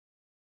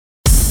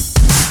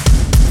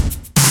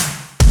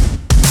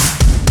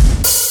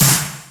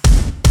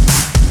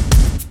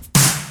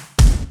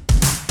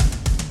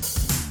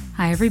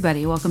Hi,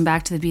 everybody. Welcome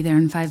back to the Be There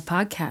in 5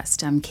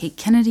 podcast. I'm Kate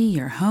Kennedy,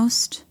 your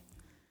host.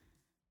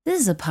 This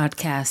is a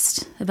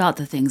podcast about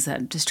the things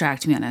that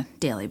distract me on a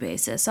daily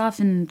basis,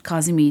 often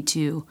causing me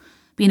to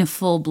be in a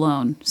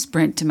full-blown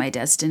sprint to my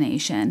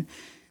destination.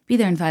 Be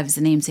There in 5 is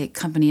the namesake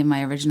company of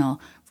my original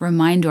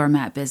Remind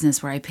doormat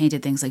business, where I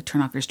painted things like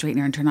turn off your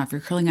straightener and turn off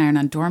your curling iron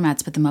on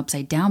doormats, put them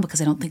upside down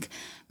because I don't think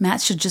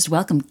mats should just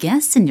welcome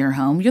guests in your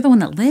home. You're the one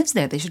that lives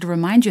there. They should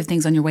remind you of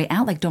things on your way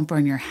out, like don't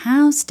burn your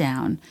house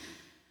down.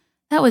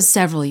 That was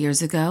several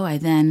years ago. I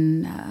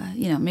then,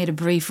 made a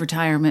brief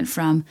retirement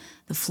from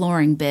the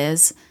flooring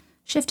biz,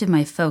 shifted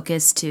my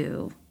focus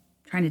to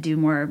trying to do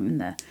more in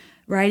the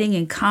writing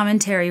and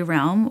commentary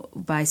realm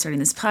by starting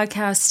this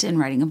podcast and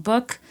writing a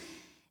book.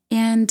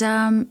 And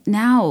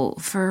now,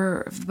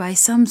 by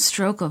some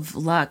stroke of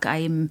luck,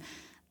 I'm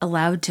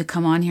allowed to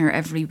come on here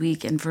every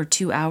week and for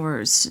 2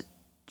 hours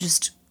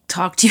just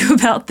talk to you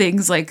about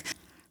things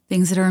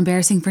that are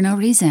embarrassing for no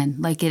reason,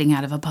 like getting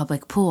out of a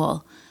public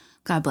pool.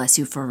 God bless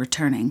you for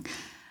returning.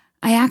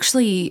 I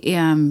actually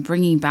am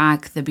bringing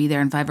back the Be There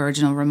in 5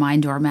 original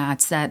Remind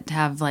doormats that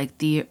have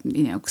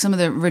some of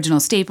the original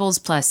staples,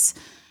 plus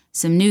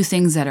some new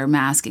things that are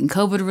mask and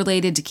COVID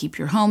related to keep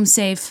your home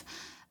safe.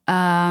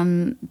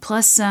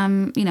 Plus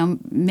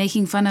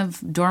making fun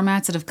of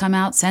doormats that have come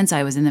out since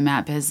I was in the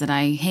mat biz that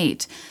I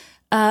hate.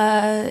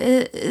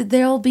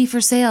 They'll be for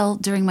sale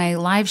during my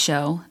live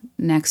show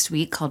next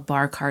week called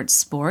Bar Carts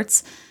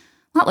Sports.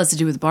 A lot less to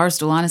do with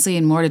Barstool, honestly,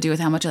 and more to do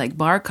with how much I like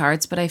bar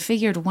carts, but I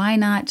figured why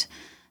not,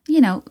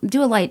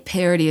 do a light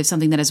parody of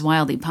something that is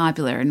wildly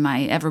popular in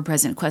my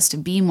ever-present quest to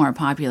be more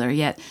popular,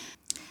 yet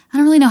I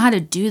don't really know how to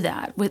do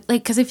that.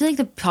 Because I feel like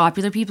the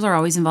popular people are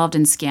always involved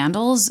in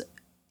scandals.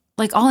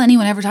 Like, all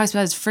anyone ever talks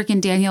about is freaking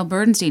Danielle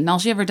Bernstein, and all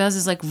she ever does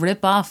is,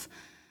 rip off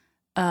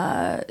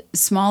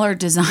smaller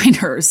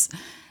designers.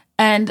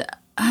 And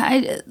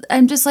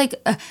I'm just like,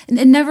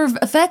 it never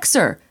affects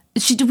her.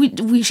 She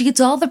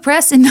gets all the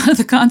press and none of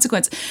the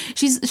consequence.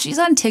 She's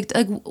on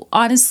TikTok.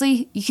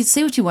 Honestly, you can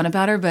say what you want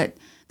about her, but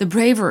the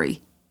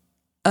bravery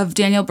of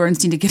Danielle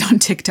Bernstein to get on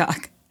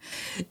TikTok.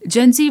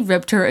 Gen Z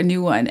ripped her a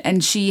new one,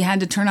 and she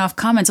had to turn off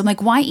comments. I'm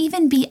like, why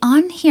even be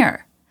on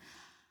here?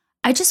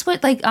 I just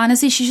would,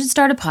 honestly, she should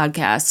start a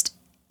podcast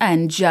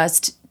and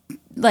just,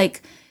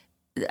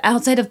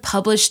 outside of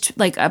polished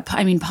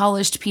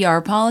PR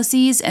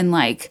policies and,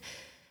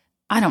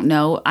 I don't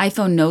know,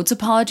 iPhone notes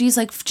apologies,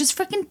 just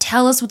freaking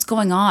tell us what's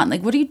going on.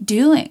 What are you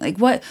doing?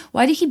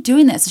 Why do you keep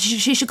doing this?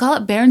 She should call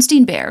it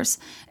Bernstein Bears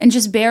and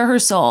just bare her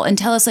soul and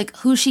tell us,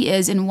 who she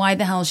is and why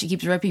the hell she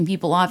keeps ripping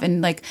people off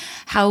and,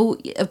 how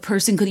a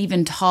person could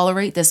even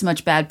tolerate this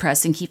much bad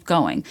press and keep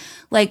going.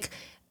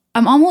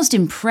 I'm almost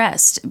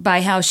impressed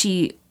by how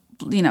she,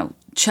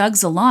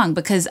 chugs along,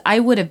 because I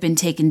would have been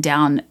taken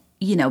down,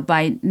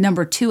 by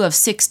number 2 of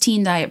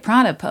 16 Diet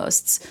Prada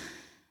posts.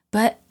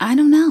 But I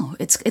don't know.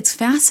 It's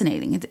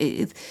fascinating.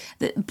 The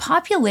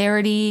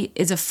popularity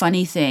is a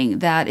funny thing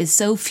that is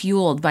so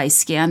fueled by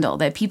scandal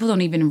that people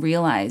don't even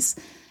realize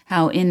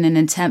how, in an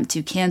attempt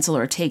to cancel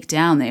or take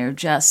down, they are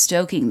just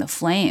stoking the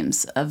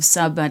flames of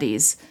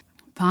somebody's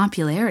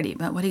popularity.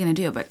 But what are you going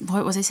to do? But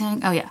what was I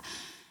saying? Oh, yeah.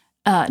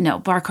 No,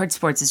 Bar Cart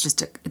Sports is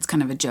it's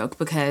kind of a joke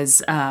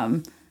because,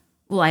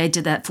 I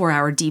did that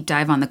 4-hour deep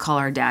dive on the Call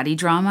Her Daddy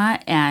drama,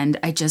 and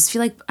I just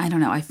feel I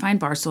don't know, I find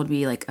Barstool to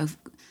be a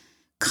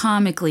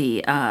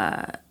comically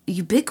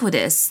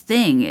ubiquitous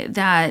thing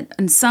that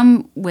in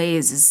some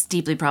ways is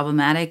deeply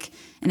problematic.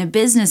 In a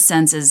business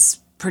sense is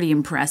pretty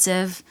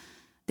impressive.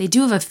 They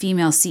do have a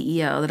female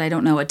CEO that I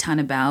don't know a ton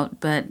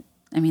about, but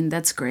I mean,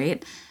 that's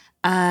great.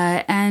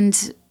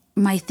 And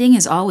my thing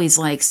is always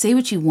say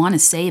what you want to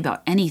say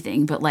about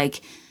anything, but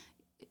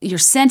your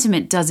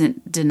sentiment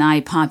doesn't deny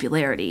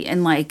popularity.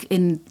 And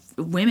in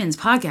women's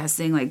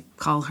podcasting,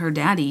 Call Her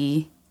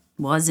Daddy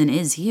was and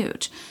is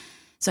huge.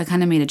 So I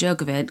kind of made a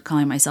joke of it,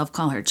 calling myself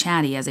Call Her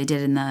Chatty, as I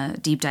did in the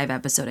deep dive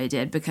episode I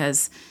did,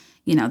 because,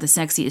 the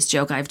sexiest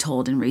joke I've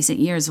told in recent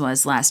years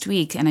was last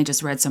week, and I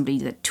just read somebody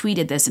that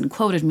tweeted this and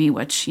quoted me,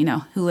 which,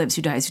 who lives,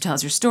 who dies, who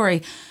tells her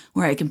story,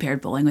 where I compared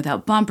Bowling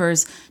Without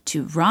Bumpers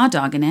to Raw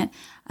Dogging It,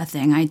 a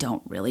thing I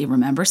don't really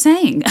remember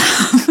saying.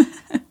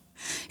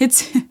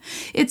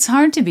 It's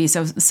hard to be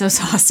so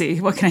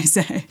saucy. What can I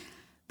say?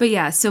 But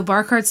yeah, so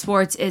Bar Cart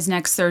Sports is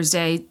next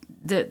Thursday.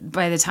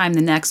 By the time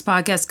the next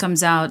podcast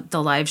comes out,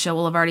 the live show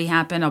will have already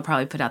happened. I'll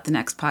probably put out the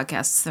next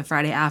podcast the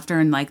Friday after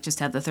and just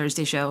have the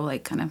Thursday show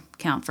kind of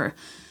count for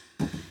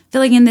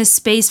filling in this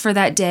space for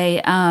that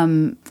day.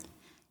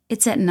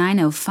 It's at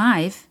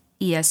 9:05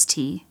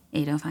 EST,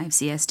 8:05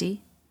 CST,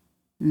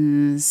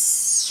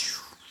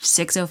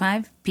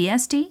 6:05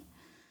 PST,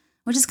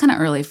 which is kind of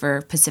early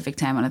for Pacific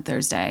time on a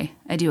Thursday.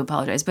 I do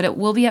apologize, but it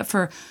will be up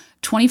for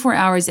 24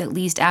 hours at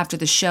least after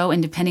the show,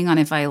 and depending on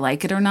if I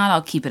like it or not,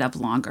 I'll keep it up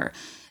longer.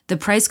 The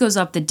price goes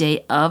up the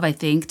day of, I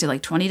think, to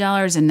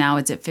 $20, and now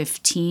it's at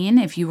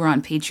 $15. If you were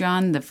on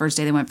Patreon, the first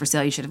day they went for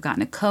sale, you should have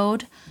gotten a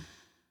code.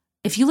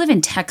 If you live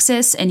in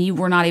Texas and you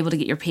were not able to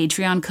get your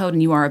Patreon code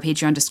and you are a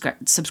Patreon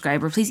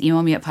subscriber, please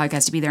email me at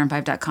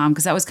podcast@BeThereIn5.com,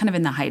 because that was kind of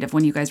in the height of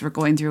when you guys were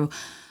going through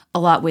a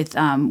lot with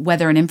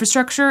weather and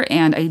infrastructure,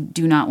 and I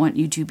do not want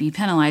you to be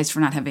penalized for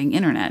not having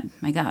internet.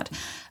 My God.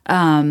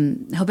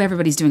 Hope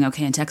everybody's doing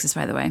okay in Texas,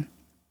 by the way.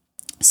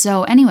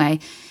 So anyway,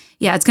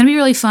 yeah, it's going to be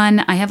really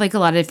fun. I have like a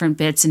lot of different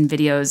bits and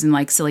videos and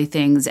like silly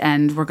things,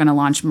 and we're going to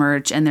launch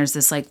merch, and there's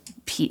this like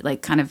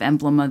kind of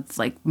emblem of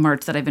like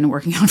merch that I've been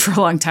working on for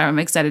a long time. I'm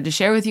excited to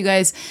share with you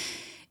guys.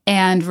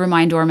 And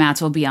Remind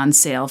doormats will be on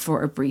sale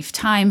for a brief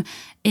time.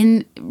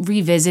 In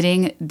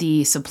revisiting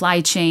the supply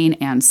chain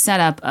and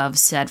setup of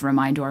said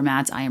Remind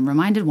doormats, I am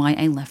reminded why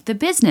I left the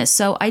business.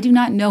 So I do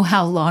not know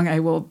how long I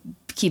will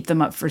keep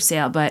them up for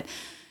sale, but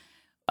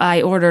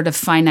I ordered a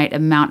finite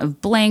amount of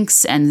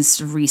blanks and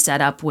reset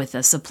up with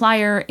a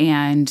supplier,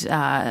 and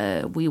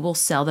we will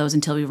sell those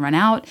until we run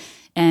out.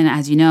 And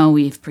as you know,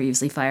 we've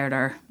previously fired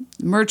our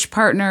merch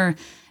partner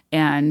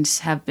and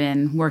have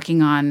been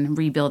working on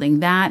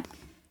rebuilding that.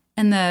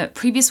 And the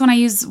previous one I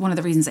used, one of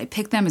the reasons I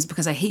picked them is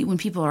because I hate when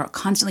people are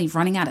constantly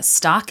running out of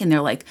stock and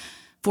they're like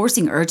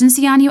forcing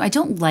urgency on you. I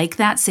don't like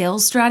that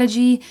sales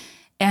strategy.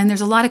 And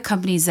there's a lot of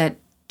companies that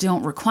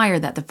don't require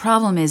that. The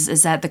problem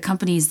is that the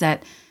companies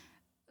that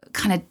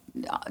kind of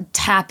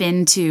tap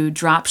into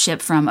drop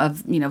ship from a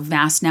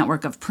vast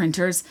network of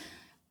printers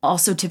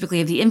also typically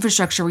have the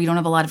infrastructure where you don't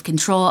have a lot of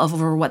control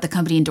over what the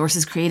company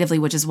endorses creatively,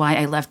 which is why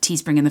I left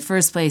Teespring in the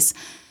first place.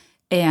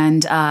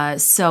 And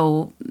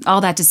so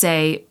all that to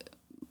say,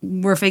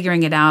 we're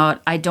figuring it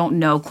out. I don't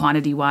know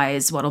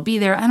quantity-wise what'll be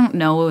there. I don't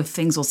know if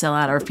things will sell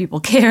out or if people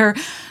care.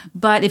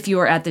 But if you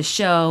are at the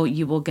show,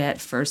 you will get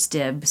first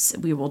dibs.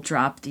 We will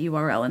drop the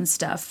URL and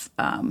stuff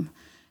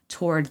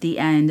toward the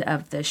end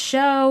of the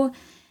show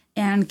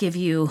and give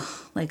you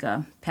like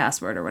a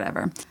password or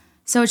whatever.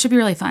 So it should be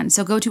really fun.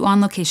 So go to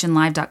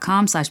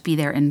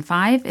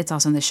onlocationlive.com/BeThereIn5. It's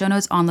also in the show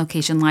notes,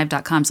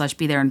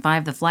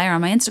 onlocationlive.com/BeThereIn5. The flyer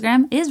on my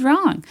Instagram is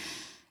wrong.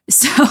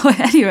 So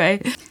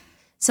anyway...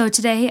 So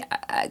today,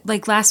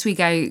 like last week,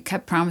 I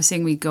kept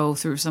promising we'd go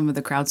through some of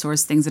the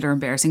crowdsourced things that are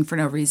embarrassing for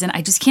no reason.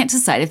 I just can't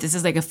decide if this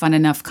is like a fun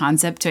enough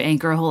concept to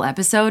anchor a whole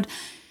episode,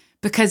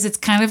 because it's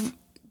kind of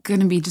going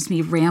to be just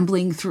me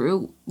rambling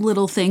through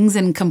little things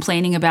and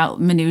complaining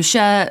about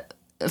minutia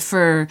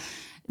for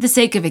the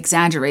sake of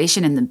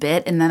exaggeration in the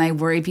bit. And then I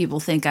worry people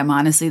think I'm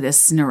honestly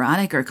this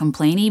neurotic or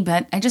complainy,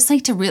 but I just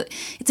like to really,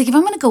 it's like if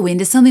I'm going to go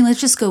into something,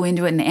 let's just go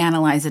into it and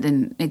analyze it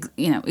in,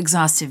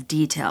 exhaustive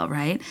detail,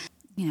 right?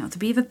 To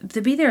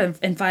be there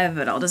in 5 of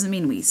it all doesn't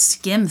mean we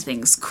skim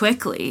things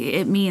quickly.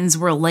 It means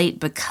we're late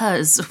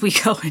because we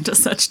go into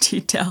such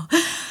detail.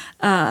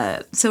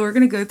 So we're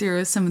going to go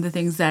through some of the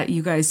things that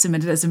you guys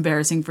submitted as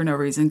embarrassing for no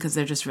reason because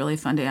they're just really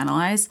fun to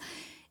analyze.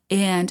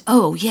 And,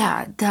 oh,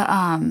 yeah,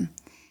 the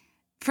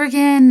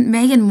friggin'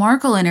 Meghan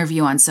Markle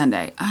interview on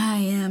Sunday. I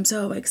am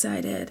so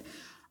excited.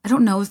 I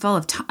don't know if I'll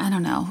have time. I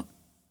don't know.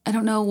 I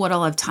don't know what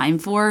I'll have time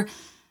for,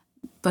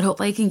 but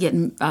hopefully I can get...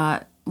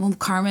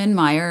 Carmen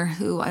Meyer,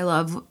 who I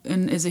love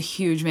and is a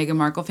huge Meghan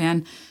Markle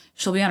fan,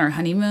 she'll be on her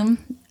honeymoon.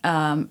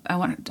 I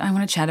want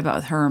to chat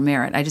about her or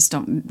Merritt. I just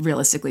don't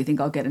realistically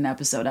think I'll get an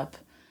episode up,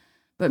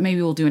 but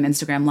maybe we'll do an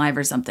Instagram live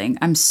or something.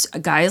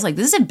 Guys, like,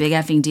 this is a big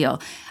effing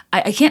deal.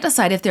 I can't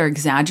decide if they're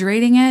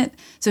exaggerating it.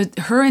 So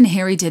her and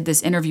Harry did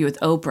this interview with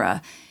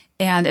Oprah,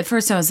 and at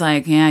first I was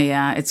like,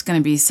 yeah, it's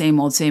gonna be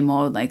same old,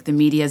 like the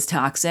media is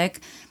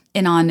toxic.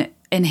 And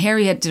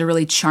Harry did a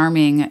really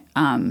charming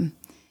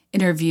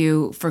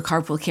interview for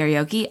Carpool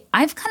Karaoke.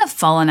 I've kind of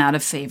fallen out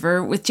of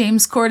favor with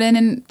James Corden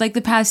in like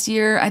the past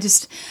year. I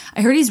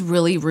heard he's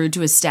really rude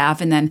to his staff,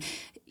 and then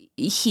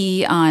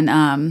he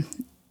had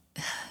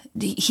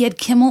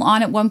Kimmel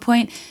on at one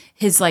point,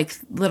 his like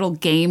little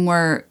game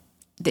where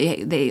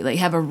they like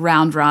have a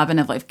round robin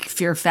of like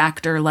Fear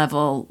Factor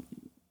level,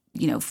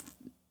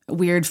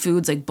 weird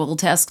foods like bull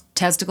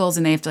testicles,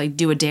 and they have to like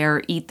do a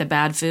dare, eat the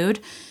bad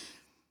food.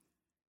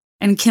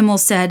 And Kimmel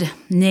said,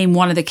 name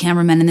one of the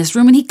cameramen in this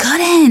room, and he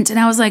couldn't. And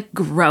I was like,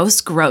 gross,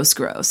 gross,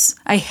 gross.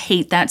 I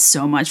hate that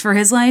so much for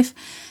his life.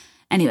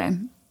 Anyway,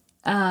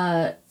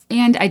 and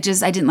I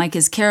didn't like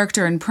his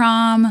character in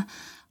Prom.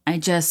 I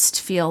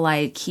just feel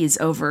like he's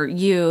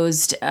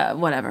overused,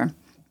 whatever.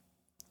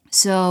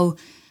 So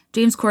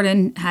James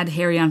Corden had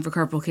Harry on for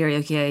Carpool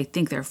Karaoke. I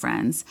think they're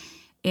friends.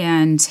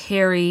 And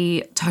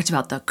Harry talked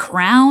about The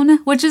Crown,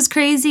 which is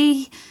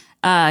crazy.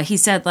 He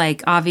said,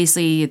 like,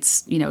 obviously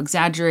it's,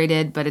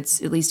 exaggerated, but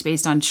it's at least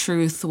based on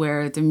truth,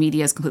 where the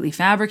media is completely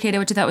fabricated,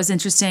 which I thought was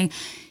interesting.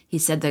 He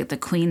said that the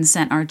Queen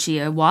sent Archie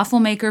a waffle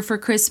maker for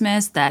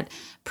Christmas, that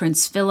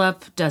Prince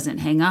Philip doesn't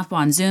hang up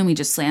on Zoom. He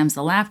just slams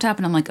the laptop.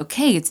 And I'm like,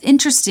 okay, it's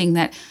interesting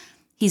that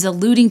he's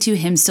alluding to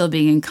him still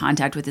being in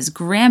contact with his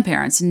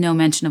grandparents. No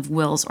mention of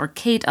Wills or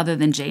Kate, other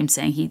than James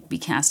saying he'd be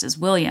cast as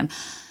William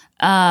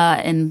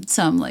in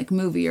some like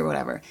movie or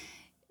whatever.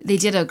 They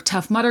did a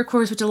Tough Mudder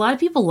course, which a lot of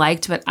people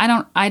liked, but I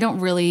don't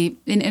really,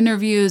 in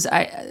interviews,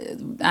 I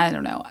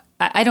don't know.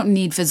 I don't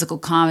need physical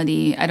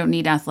comedy. I don't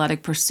need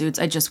athletic pursuits.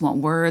 I just want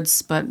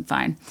words, but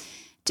fine.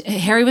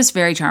 Harry was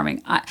very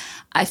charming.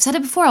 I've said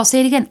it before. I'll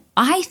say it again.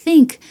 I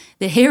think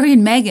that Harry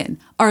and Meghan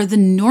are the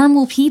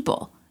normal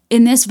people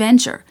in this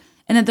venture,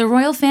 and that the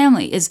royal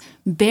family is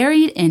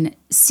buried in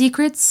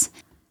secrets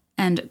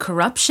and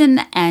corruption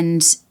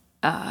and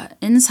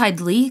inside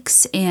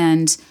leaks.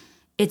 And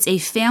it's a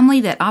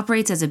family that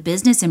operates as a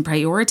business and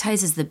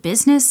prioritizes the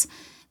business,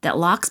 that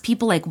locks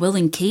people like Will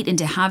and Kate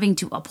into having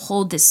to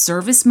uphold this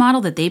service model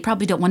that they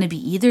probably don't want to be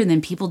either. And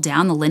then people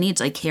down the lineage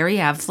like Harry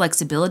have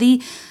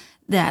flexibility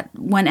that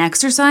when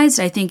exercised,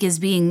 I think is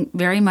being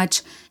very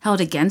much held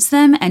against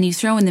them. And you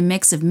throw in the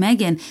mix of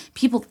Meghan,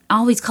 people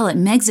always call it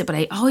Megxit, but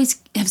I always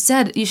have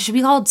said it should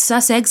be called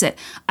Sus Exit.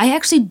 I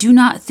actually do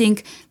not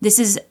think this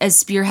is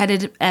as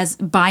spearheaded as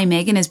by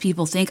Meghan as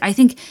people think. I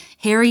think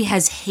Harry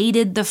has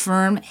hated the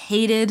firm,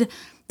 hated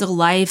the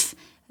life,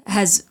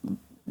 has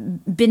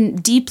been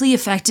deeply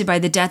affected by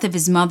the death of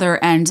his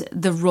mother and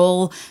the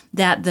role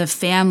that the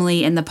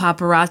family and the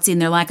paparazzi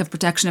and their lack of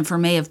protection of her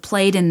may have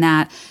played in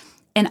that.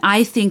 And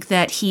I think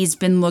that he's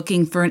been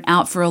looking for an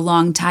out for a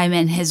long time,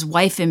 and his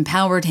wife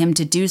empowered him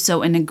to do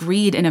so and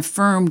agreed and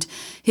affirmed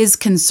his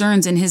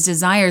concerns and his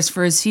desires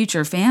for his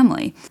future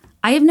family.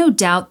 I have no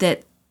doubt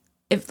that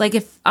if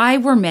I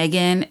were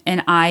Meghan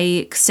and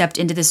I stepped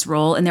into this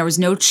role and there was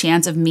no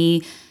chance of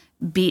me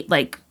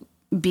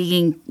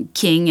being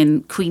king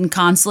and queen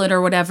consulate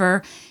or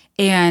whatever,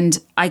 and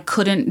I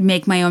couldn't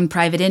make my own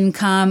private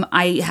income,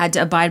 I had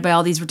to abide by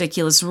all these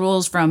ridiculous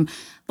rules from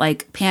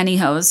like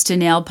pantyhose to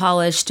nail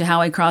polish to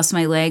how I cross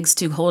my legs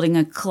to holding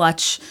a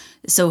clutch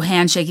so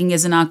handshaking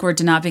isn't awkward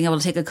to not being able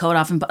to take a coat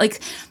off. And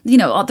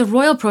the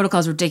royal protocol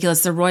is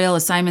ridiculous. The royal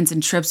assignments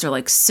and trips are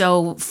like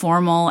so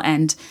formal,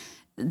 and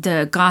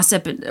the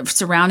gossip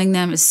surrounding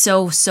them is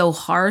so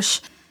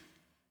harsh.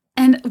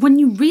 And when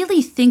you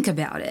really think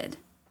about it,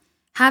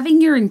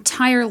 having your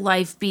entire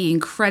life be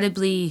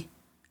incredibly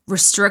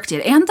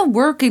restricted, and the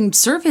work and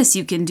service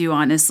you can do,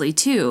 honestly,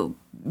 too,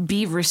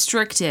 be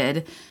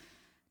restricted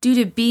due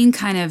to being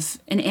kind of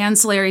an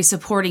ancillary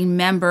supporting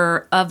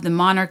member of the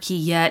monarchy,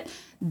 yet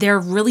there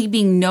really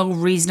being no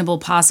reasonable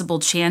possible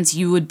chance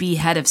you would be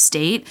head of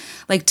state.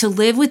 Like, to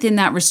live within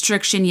that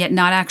restriction yet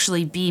not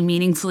actually be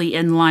meaningfully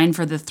in line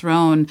for the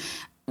throne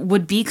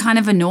would be kind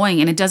of annoying.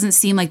 And it doesn't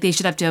seem like they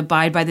should have to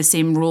abide by the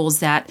same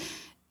rules that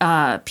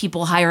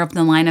people higher up in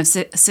the line of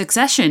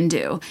succession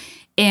do.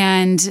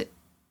 And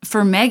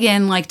for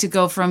Meghan, like, to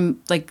go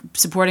from like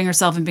supporting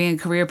herself and being a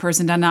career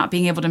person to not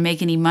being able to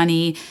make any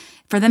money,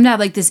 for them to have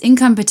like this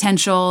income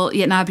potential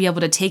yet not be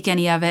able to take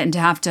any of it, and to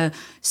have to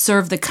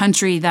serve the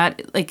country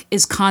that like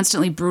is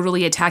constantly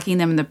brutally attacking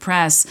them in the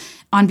press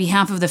on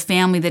behalf of the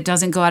family that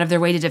doesn't go out of their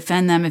way to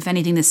defend them. If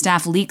anything, the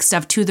staff leaks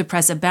stuff to the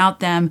press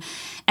about them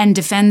and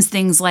defends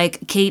things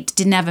like Kate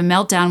didn't have a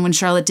meltdown when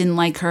Charlotte didn't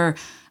like her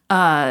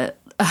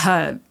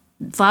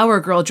flower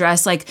girl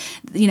dress. Like,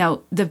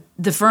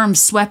 the firm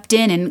swept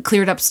in and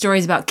cleared up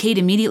stories about Kate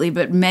immediately,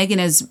 but Meghan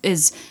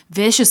is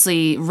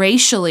viciously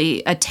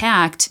racially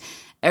attacked.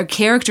 Her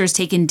character is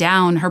taken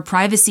down, her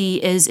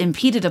privacy is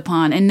impeded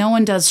upon, and no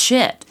one does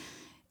shit.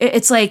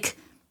 It's like,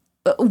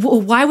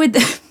 why would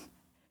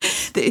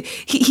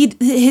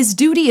his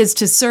duty is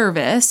to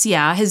service,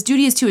 yeah, his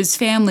duty is to his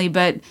family,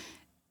 but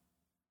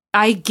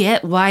I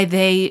get why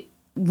they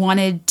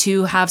wanted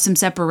to have some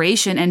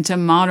separation and to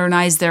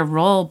modernize their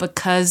role,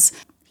 because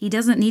he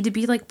doesn't need to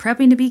be like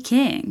prepping to be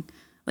king.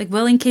 Like,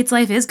 Will and Kate's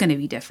life is going to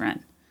be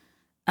different.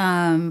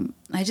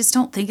 I just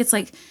don't think it's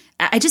like,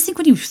 I just think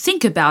when you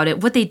think about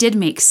it, what they did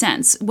makes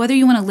sense. Whether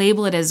you want to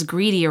label it as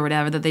greedy or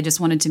whatever, that they just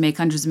wanted to make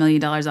hundreds of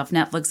 $millions off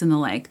Netflix and the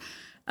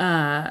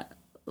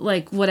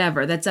like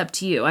whatever, that's up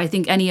to you. I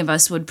think any of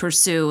us would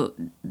pursue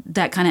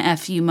that kind of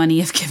FU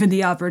money if given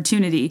the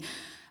opportunity.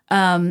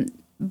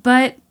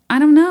 But I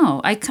don't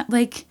know.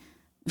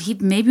 He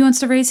maybe wants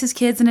to raise his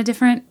kids in a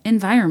different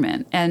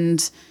environment,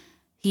 and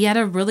he had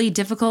a really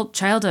difficult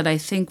childhood, I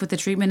think, with the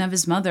treatment of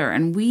his mother.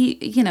 And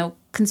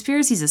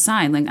conspiracies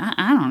aside, like,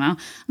 I don't know. I'm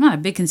not a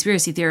big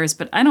conspiracy theorist,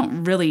 but I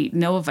don't really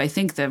know if I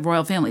think the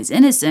royal family is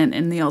innocent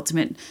in the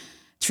ultimate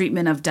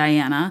treatment of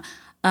Diana.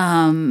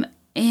 And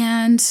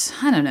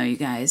I don't know, you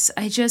guys.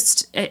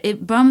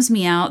 It bums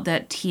me out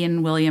that he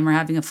and William are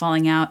having a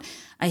falling out.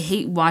 I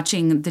hate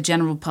watching the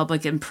general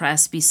public and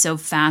press be so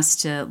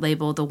fast to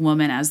label the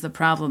woman as the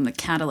problem, the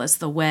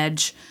catalyst, the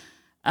wedge.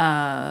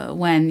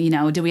 When,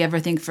 do we ever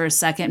think for a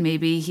second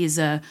maybe he's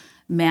a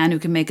man who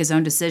can make his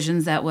own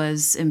decisions that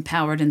was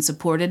empowered and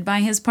supported by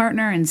his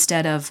partner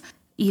instead of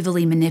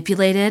evilly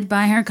manipulated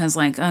by her? Because,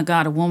 like, oh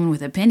God, a woman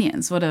with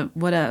opinions. What a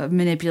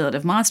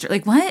manipulative monster.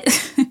 Like,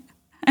 what?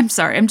 I'm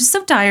sorry. I'm just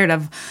so tired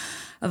of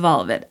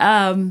all of it.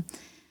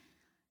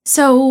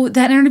 So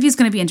that interview is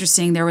going to be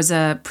interesting. There was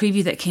a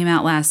preview that came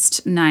out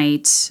last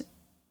night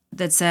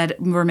that said,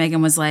 where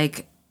Meghan was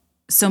like,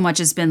 so much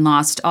has been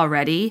lost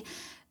already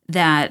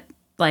that,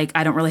 like,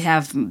 I don't really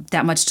have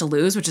that much to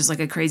lose, which is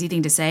like a crazy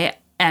thing to say.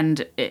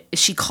 And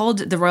she called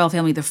the royal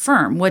family the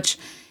firm, which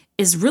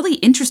is really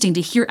interesting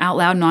to hear out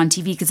loud and on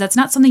TV, because that's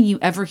not something you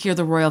ever hear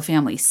the royal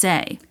family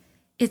say.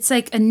 It's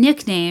like a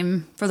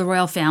nickname for the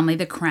royal family,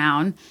 the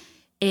crown.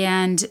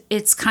 And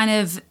it's kind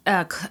of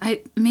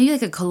maybe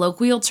like a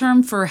colloquial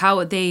term for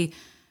how they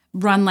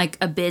run like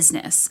a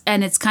business.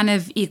 And it's kind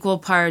of equal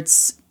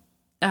parts.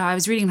 I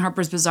was reading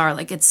Harper's Bazaar,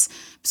 like it's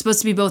supposed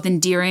to be both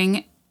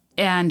endearing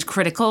and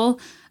critical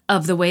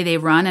of the way they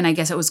run. And I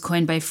guess it was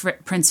coined by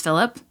Prince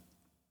Philip,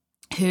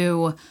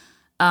 who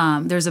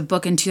there's a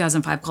book in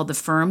 2005 called The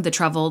Firm, The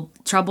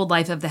Troubled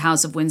Life of the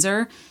House of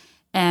Windsor.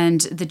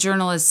 And the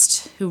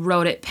journalist who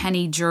wrote it,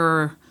 Penny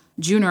Junor,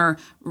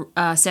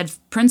 said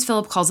Prince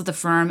Philip calls it the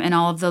firm, and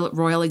all of the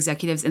royal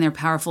executives and their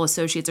powerful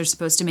associates are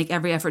supposed to make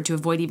every effort to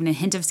avoid even a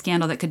hint of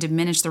scandal that could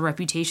diminish the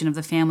reputation of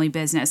the family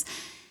business.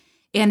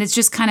 And it's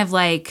just kind of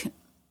like,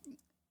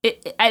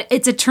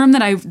 it's a term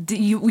that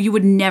you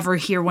would never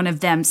hear one of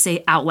them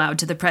say out loud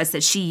to the press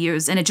that she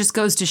used. And it just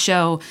goes to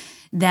show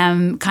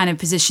them kind of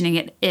positioning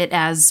it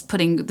as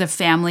putting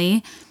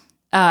family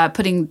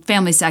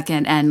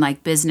second and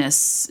like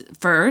business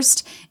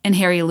first. And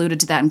Harry alluded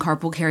to that in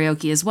Carpool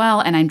Karaoke as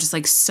well. And I'm just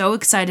like so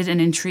excited and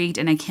intrigued,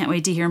 and I can't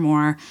wait to hear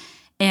more.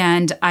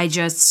 And I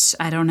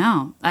don't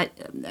know.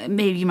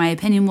 Maybe my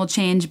opinion will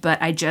change,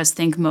 but I just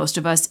think most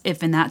of us,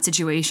 if in that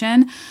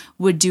situation,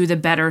 would do the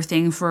better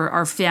thing for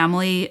our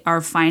family, our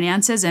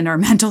finances, and our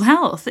mental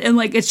health. And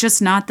like, it's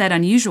just not that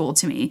unusual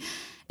to me.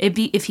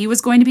 If he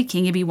was going to be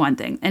king, it'd be one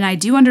thing. And I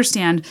do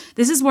understand,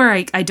 this is where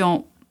what I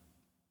don't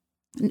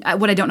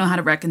know how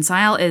to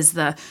reconcile is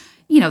the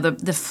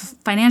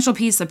financial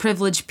piece, the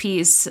privilege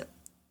piece,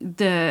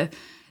 the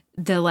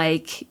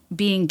like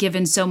being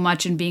given so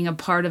much and being a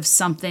part of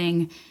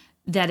something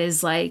that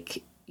is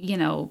like,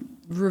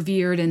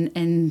 revered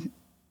and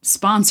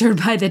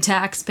sponsored by the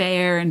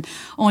taxpayer, and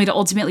only to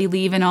ultimately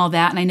leave and all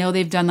that. And I know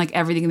they've done like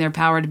everything in their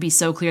power to be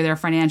so clear they're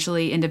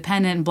financially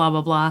independent and blah,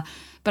 blah, blah.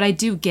 But I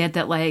do get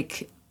that,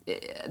 like,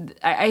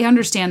 I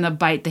understand the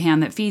bite the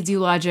hand that feeds you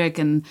logic,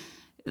 and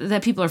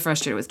that people are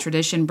frustrated with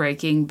tradition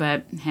breaking.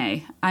 But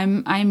hey,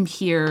 I'm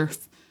here.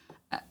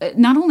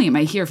 Not only am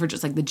I here for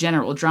just like the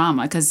general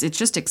drama, because it's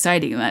just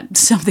exciting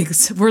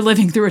that we're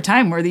living through a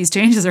time where these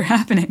changes are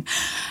happening.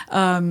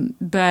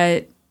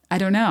 But I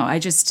don't know.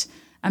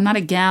 I'm not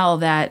a gal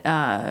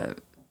that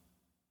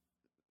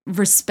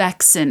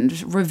respects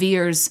and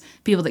reveres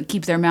people that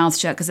keep their mouths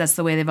shut because that's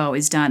the way they've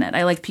always done it.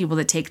 I like people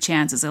that take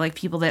chances. I like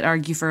people that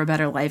argue for a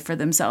better life for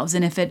themselves.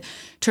 And if it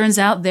turns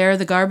out they're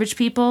the garbage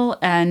people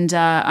and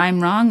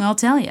I'm wrong, I'll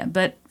tell you.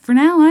 But for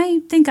now, I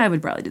think I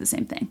would probably do the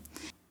same thing.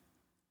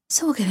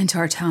 So we'll get into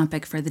our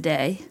topic for the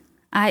day.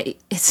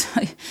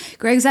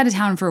 Greg's out of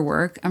town for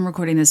work. I'm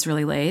recording this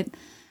really late.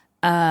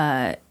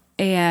 And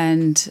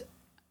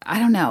I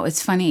don't know.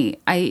 It's funny.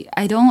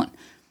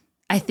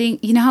 I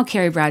think, you know how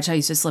Carrie Bradshaw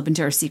used to slip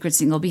into her secret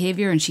single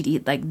behavior and she'd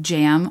eat like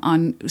jam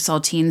on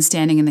saltines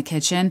standing in the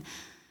kitchen?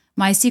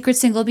 My secret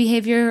single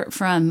behavior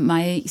from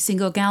my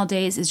single gal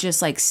days is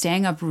just like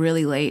staying up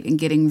really late and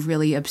getting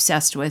really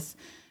obsessed with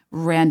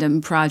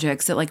random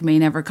projects that like may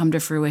never come to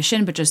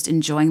fruition, but just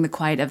enjoying the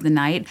quiet of the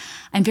night.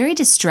 I'm very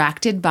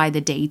distracted by the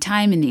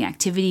daytime and the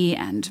activity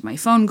and my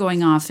phone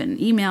going off and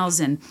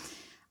emails, and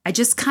I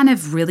just kind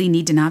of really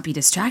need to not be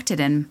distracted.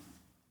 And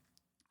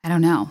I don't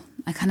know.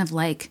 I kind of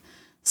like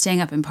staying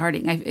up and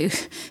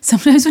partying.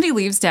 Sometimes when he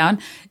leaves town,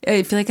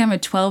 I feel like I'm a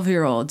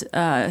 12-year-old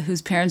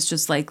whose parents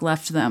just like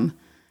left them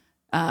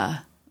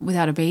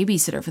without a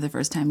babysitter for the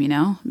first time,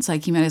 It's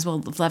like he might as well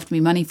have left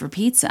me money for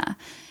pizza.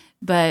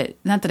 But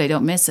not that I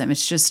don't miss him.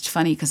 It's just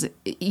funny because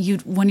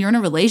when you're in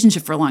a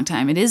relationship for a long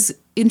time, it is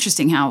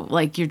interesting how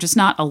like you're just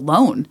not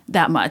alone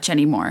that much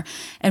anymore.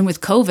 And with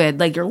COVID,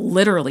 like you're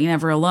literally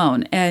never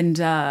alone.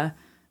 And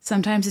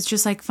sometimes it's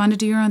just like fun to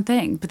do your own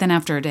thing. But then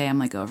after a day, I'm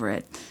like over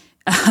it.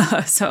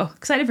 So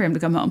excited for him to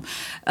come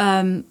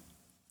home.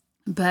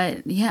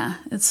 But yeah,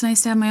 it's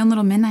nice to have my own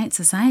little midnight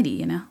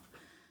society,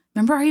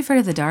 Remember Are You Afraid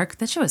of the Dark?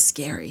 That show was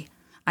scary.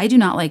 I do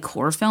not like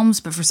horror films,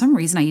 but for some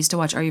reason I used to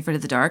watch Are You Afraid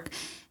of the Dark?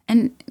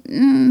 And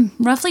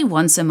roughly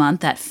once a month,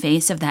 that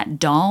face of that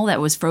doll that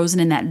was frozen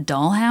in that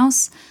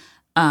dollhouse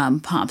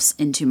pops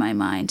into my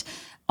mind.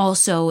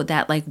 Also,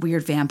 that like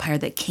weird vampire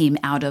that came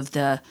out of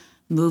the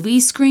movie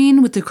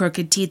screen with the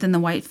crooked teeth and the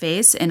white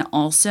face. And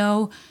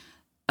also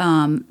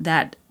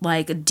that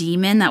like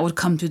demon that would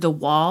come through the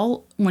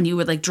wall when you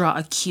would like draw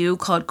a Q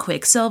called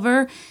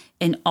Quicksilver.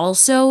 And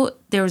also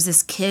there was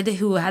this kid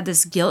who had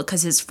this guilt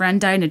because his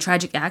friend died in a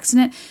tragic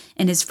accident,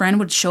 and his friend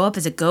would show up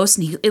as a ghost,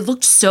 and it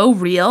looked so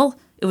real.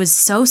 It was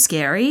so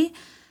scary.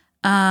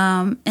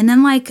 And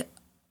then like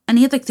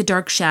any of like the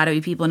dark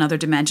shadowy people in other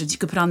dimensions, you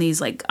could put on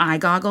these like eye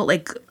goggle,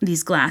 like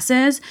these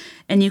glasses,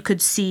 and you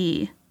could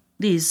see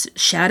these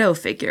shadow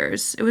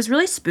figures. It was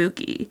really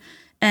spooky.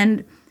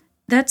 And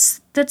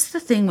that's the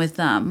thing with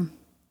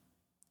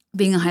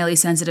being a highly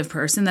sensitive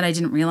person that I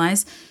didn't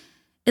realize.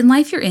 In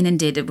life, you're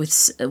inundated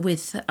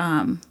with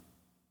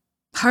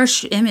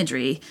harsh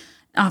imagery,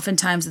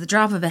 oftentimes at the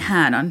drop of a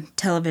hat on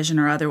television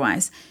or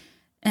otherwise.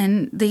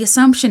 And the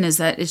assumption is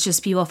that it's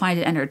just people find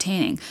it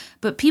entertaining.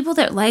 But people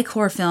that like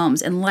horror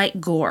films and like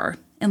gore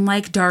and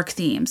like dark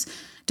themes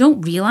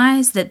don't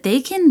realize that they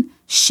can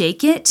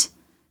shake it.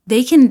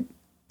 They can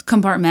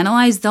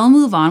compartmentalize. They'll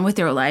move on with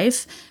their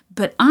life.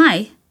 But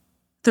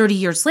 30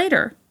 years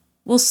later,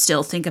 will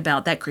still think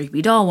about that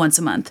creepy doll once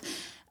a month.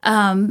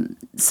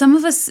 Some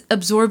of us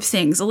absorb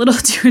things a little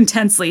too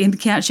intensely and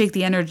can't shake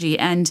the energy.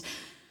 And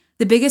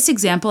The biggest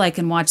example I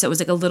can watch that was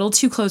like a little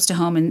too close to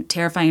home and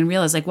terrifying and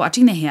real is like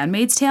watching The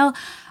Handmaid's Tale.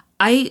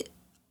 I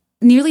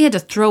nearly had to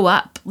throw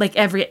up. Like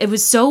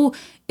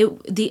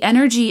the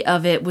energy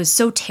of it was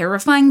so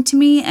terrifying to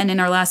me, and in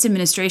our last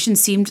administration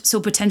seemed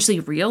so potentially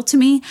real to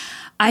me.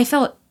 I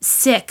felt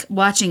sick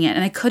watching it,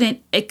 and I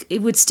couldn't,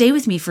 it would stay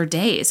with me for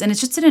days. And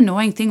it's just an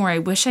annoying thing where I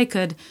wish I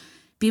could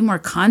be more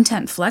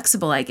content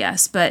flexible, I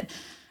guess. But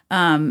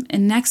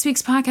in next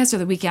week's podcast or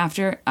the week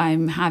after,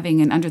 I'm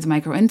having an Under the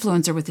Micro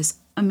influencer with this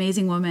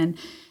amazing woman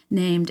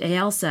named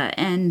Ailsa,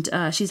 and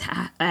she's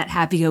at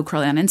Happy Go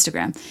Curly on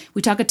Instagram.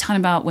 We talk a ton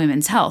about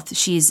women's health.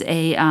 She's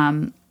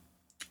a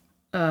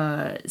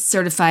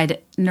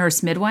certified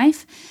nurse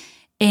midwife,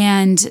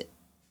 and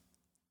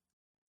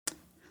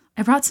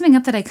I brought something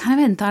up that I kind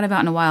of hadn't thought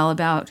about in a while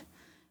about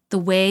the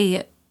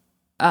way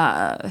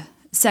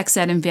sex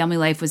ed and family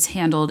life was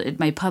handled at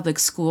my public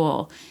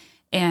school,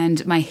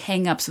 and my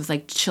hang-ups with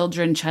like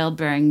children,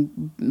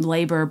 childbearing,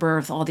 labor,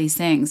 birth, all these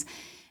things,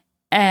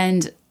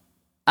 and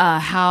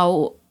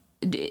how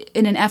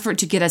in an effort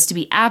to get us to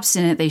be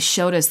abstinent, they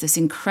showed us this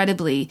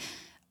incredibly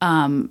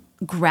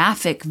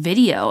graphic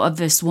video of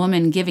this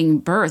woman giving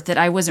birth that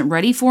I wasn't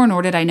ready for,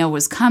 nor did I know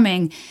was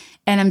coming.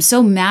 And I'm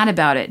so mad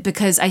about it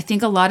because I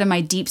think a lot of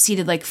my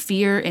deep-seated like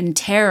fear and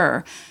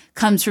terror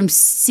comes from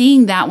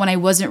seeing that when I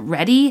wasn't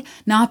ready,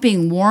 not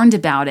being warned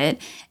about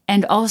it,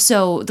 and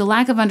also the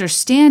lack of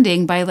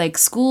understanding by like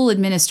school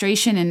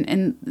administration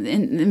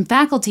and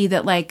faculty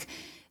that like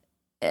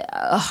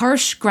a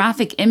harsh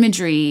graphic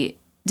imagery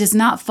does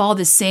not fall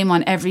the same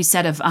on every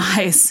set of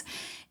eyes.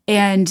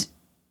 And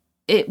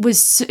it was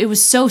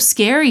so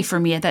scary for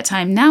me at that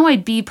time. Now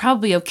I'd be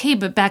probably okay,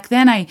 but back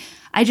then I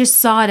just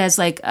saw it as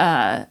like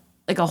a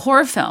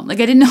horror film. Like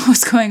I didn't know what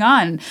was going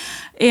on.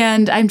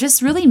 And I'm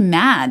just really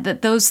mad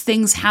that those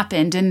things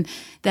happened, and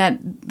that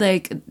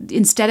like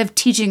instead of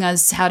teaching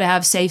us how to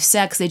have safe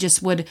sex, they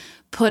just would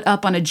put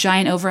up on a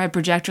giant overhead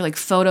projector like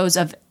photos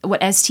of what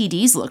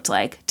STDs looked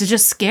like to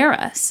just scare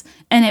us.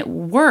 And it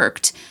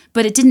worked,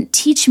 but it didn't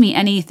teach me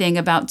anything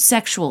about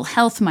sexual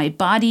health, my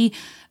body,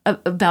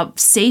 about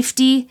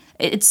safety.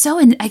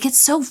 I get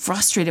so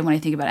frustrated when I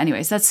think about it.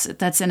 Anyways,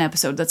 that's an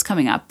episode that's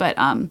coming up. But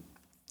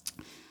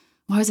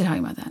why was I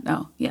talking about that?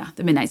 Oh, yeah,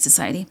 the Midnight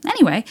Society.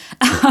 Anyway,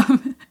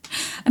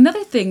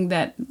 another thing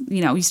that,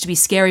 used to be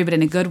scary, but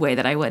in a good way,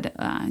 that I would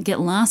get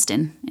lost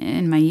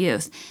in my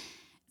youth.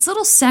 It's a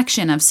little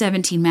section of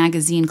 17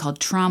 magazine called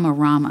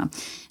Trauma-Rama.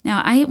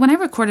 Now, when I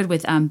recorded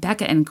with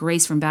Becca and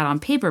Grace from Bad on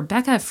Paper,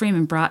 Becca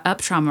Freeman brought up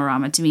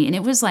Trauma-Rama to me, and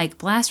it was like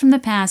blast from the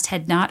past.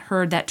 Had not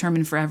heard that term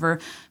in forever,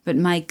 but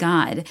my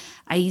God,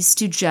 I used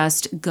to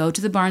just go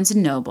to the Barnes &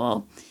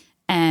 Noble,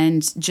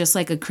 and just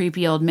like a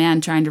creepy old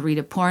man trying to read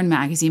a porn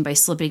magazine by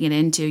slipping it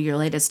into your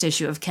latest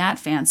issue of Cat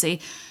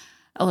Fancy,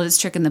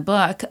 oldest trick in the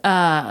book,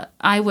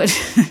 I would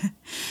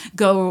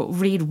go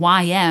read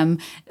YM,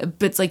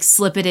 but like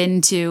slip it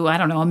into, I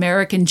don't know,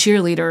 American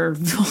Cheerleader,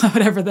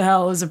 whatever the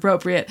hell is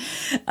appropriate,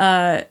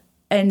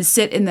 and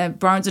sit in the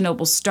Barnes &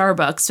 Noble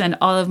Starbucks, spend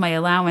all of my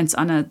allowance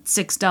on a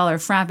 $6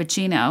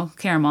 Frappuccino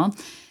caramel,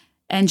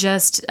 and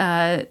just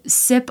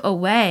sip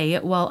away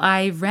while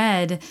I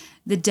read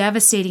the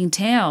devastating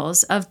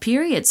tales of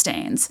period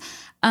stains.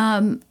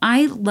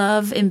 I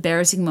love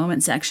embarrassing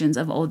moment sections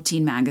of old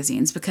teen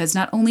magazines because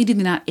not only do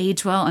they not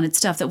age well, and it's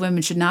stuff that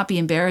women should not be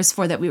embarrassed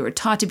for, that we were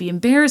taught to be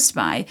embarrassed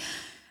by,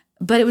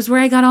 but it was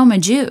where I got all my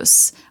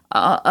juice.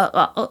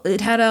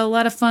 It had a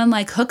lot of fun,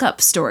 like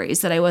hookup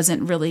stories that I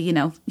wasn't really,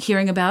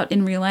 hearing about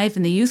in real life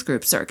in the youth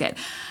group circuit.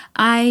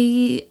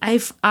 I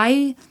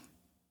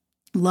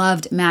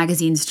loved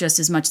magazines just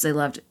as much as I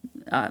loved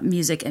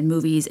music and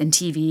movies and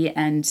TV,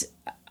 and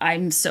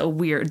I'm so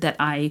weird that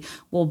I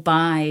will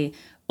buy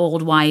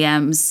old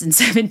YMs and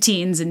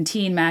 17s and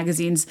teen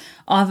magazines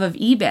off of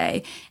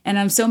eBay. And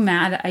I'm so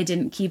mad I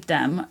didn't keep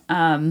them,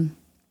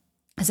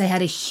 as I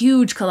had a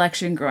huge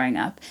collection growing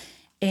up.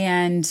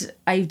 And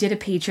I did a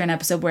Patreon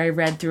episode where I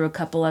read through a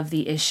couple of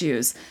the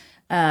issues.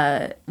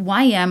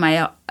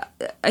 YM,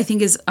 I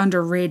think, is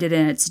underrated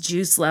in its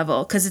juice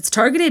level because it's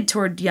targeted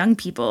toward young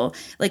people.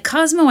 Like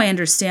Cosmo, I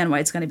understand why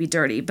it's going to be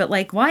dirty, but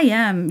like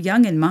YM,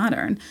 young and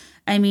modern,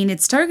 I mean,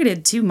 it's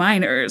targeted to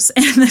minors,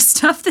 and the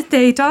stuff that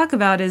they talk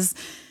about is,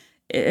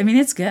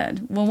 it's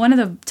good. Well, one of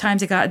the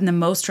times I got in the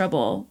most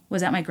trouble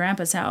was at my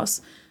grandpa's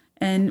house.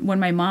 And when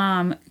my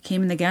mom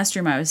came in the guest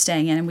room I was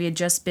staying in, and we had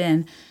just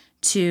been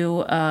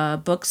to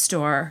a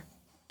bookstore,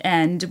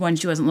 and when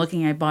she wasn't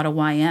looking, I bought a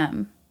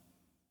YM.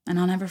 And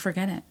I'll never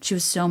forget it. She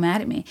was so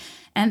mad at me.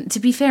 And to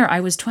be fair, I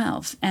was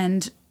 12,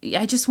 and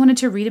I just wanted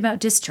to read about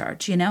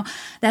discharge,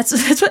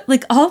 That's what,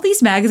 like, all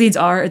these magazines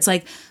are. It's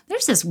like,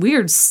 there's this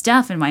weird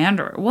stuff in my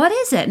underwear. What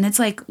is it? And it's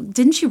like,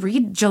 didn't you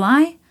read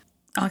July,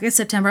 August,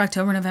 September,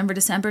 October, November,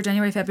 December,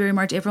 January, February,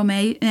 March, April,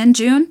 May, and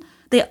June?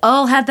 They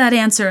all had that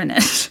answer in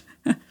it.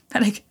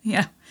 But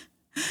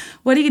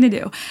what are you going to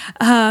do?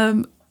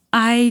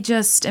 I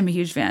just am a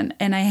huge fan.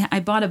 And I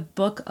bought a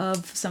book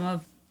of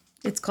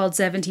it's called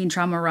 17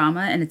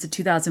 Trauma-Rama, and it's a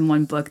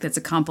 2001 book that's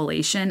a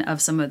compilation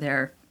of some of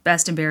their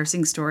best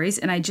embarrassing stories.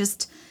 And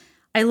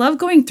I love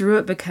going through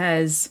it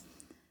because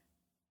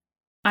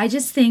I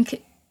just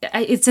think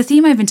it's a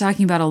theme I've been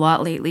talking about a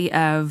lot lately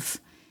of,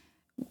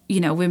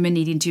 women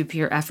needing to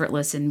appear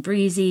effortless and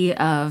breezy,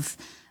 of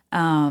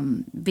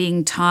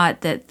being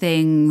taught that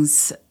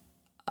things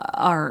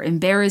are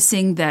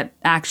embarrassing that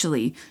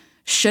actually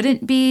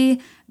shouldn't be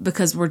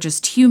because we're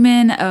just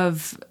human,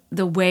 of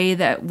the way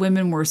that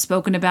women were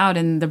spoken about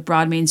in the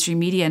broad mainstream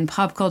media and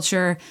pop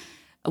culture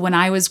when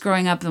I was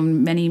growing up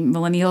and many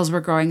millennials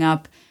were growing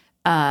up,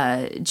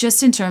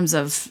 just in terms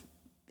of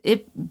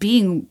it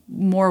being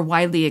more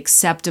widely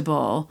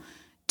acceptable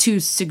to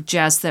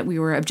suggest that we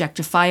were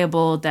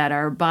objectifiable, that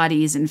our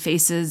bodies and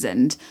faces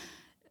and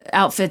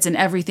outfits and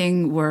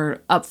everything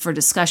were up for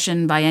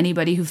discussion by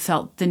anybody who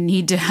felt the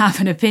need to have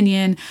an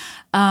opinion.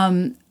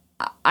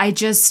 I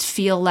just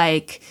feel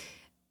like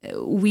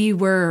we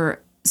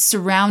were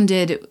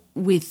surrounded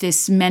with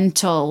this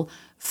mental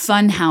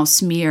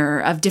funhouse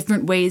mirror of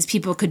different ways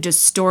people could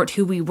distort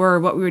who we were,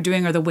 what we were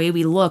doing, or the way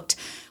we looked,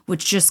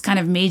 which just kind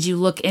of made you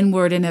look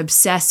inward and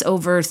obsess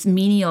over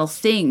menial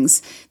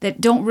things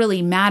that don't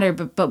really matter,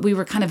 but we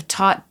were kind of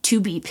taught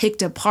to be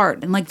picked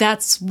apart. And like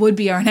would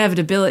be our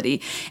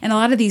inevitability. And a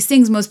lot of these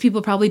things most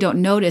people probably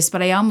don't notice,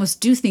 but I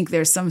almost do think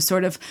there's some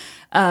sort of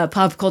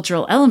pop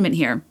cultural element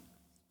here,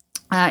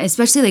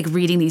 especially like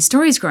reading these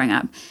stories growing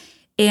up.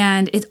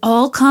 And it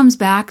all comes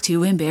back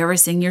to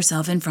embarrassing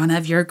yourself in front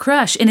of your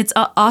crush. And it's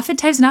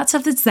oftentimes not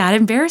stuff that's that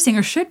embarrassing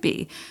or should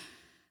be.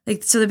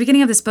 Like, so the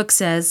beginning of this book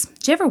says,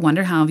 do you ever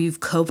wonder how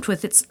you've coped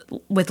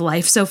with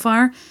life so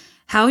far?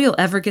 How you'll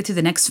ever get through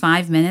the next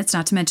 5 minutes,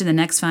 not to mention the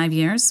next 5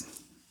 years?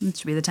 That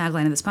should be the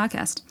tagline of this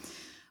podcast.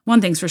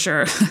 One thing's for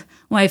sure,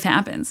 life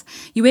happens.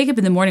 You wake up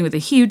in the morning with a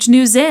huge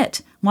new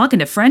zit, walk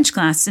into French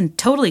class and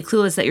totally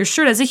clueless that your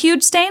shirt has a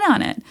huge stain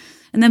on it,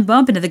 and then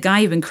bump into the guy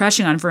you've been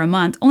crushing on for a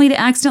month, only to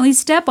accidentally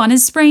step on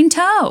his sprained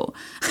toe.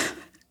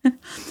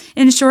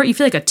 In short, you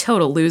feel like a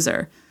total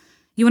loser.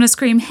 You want to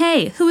scream,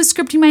 hey, who is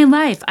scripting my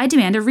life? I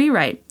demand a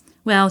rewrite.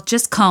 Well,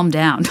 just calm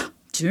down.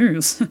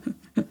 Cheers.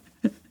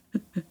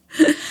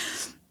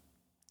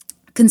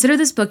 Consider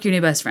this book your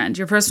new best friend,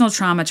 your personal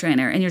trauma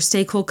trainer, and your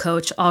stay cool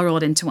coach all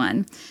rolled into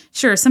one.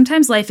 Sure,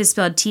 sometimes life is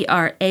spelled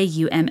Trauma,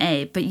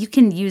 but you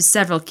can use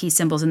several key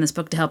symbols in this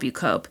book to help you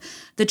cope.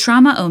 The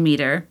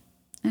trauma-o-meter,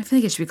 I feel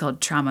like it should be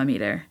called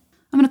trauma-meter.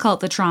 I'm going to call it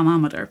the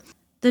traumometer.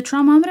 The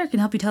traumometer can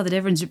help you tell the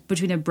difference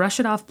between a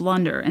brush-it-off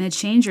blunder and a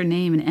change your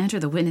name and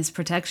enter the witness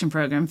protection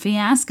program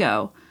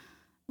fiasco.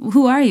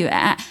 Who are you?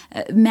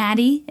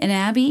 Maddie and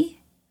Abby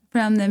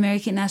from the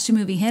Mary-Kate and Ashley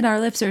movie hit Our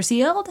Lips Are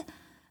Sealed?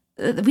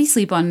 We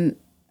sleep on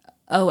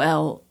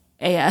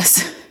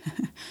OLAS.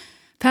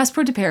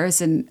 Passport to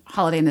Paris and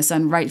Holiday in the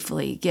Sun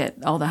rightfully get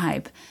all the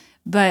hype.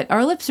 But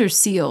Our Lips Are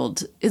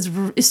Sealed is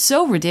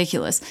so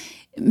ridiculous.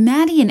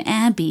 Maddie and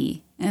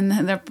Abby, and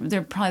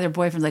they're probably their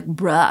boyfriends like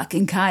Brock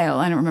and Kyle.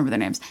 I don't remember their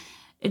names.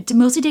 It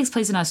mostly takes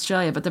place in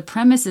Australia, but the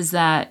premise is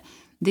that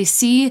they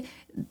see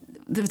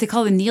what they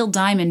call the Neil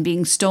Diamond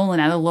being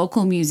stolen at a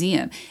local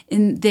museum.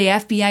 And the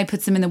FBI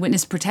puts them in the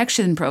witness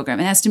protection program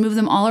and has to move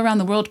them all around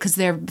the world because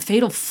they're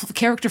fatal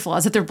character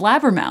flaws, that they're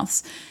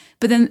blabbermouths.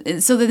 But then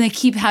they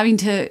keep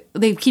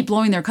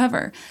blowing their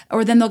cover.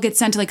 Or then they'll get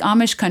sent to like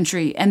Amish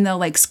country and they'll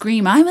like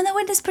scream, I'm in the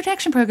witness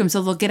protection program.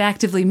 So they'll get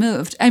actively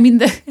moved. I mean,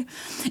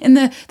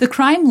 the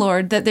crime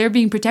lord that they're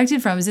being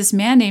protected from is this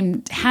man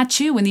named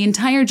Hachu. And the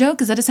entire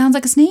joke is that it sounds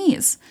like a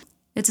sneeze.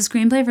 It's a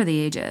screenplay for the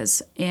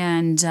ages.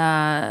 And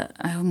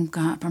I'm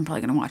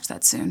probably going to watch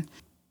that soon.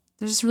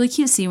 There's this really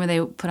cute scene where they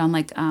put on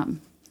like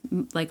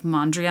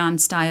Mondrian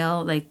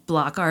style, like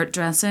block art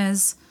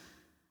dresses.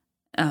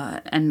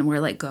 And wear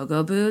like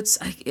go-go boots.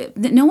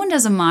 No one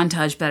does a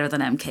montage better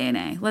than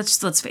MKNA.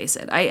 Let's face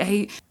it.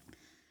 I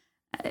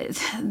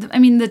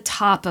mean, the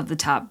top of the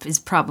top is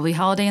probably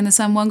Holiday in the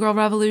Sun, One Girl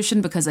Revolution,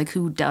 because like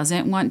who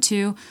doesn't want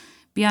to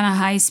be on a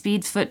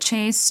high-speed foot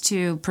chase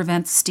to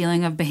prevent the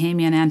stealing of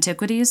Bahamian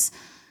antiquities?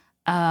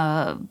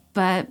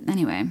 But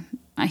anyway,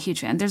 I'm a huge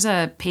fan. There's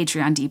a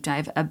Patreon deep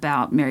dive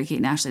about Mary-Kate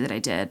and Ashley that I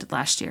did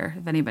last year,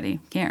 if anybody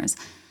cares.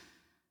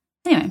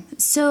 Anyway,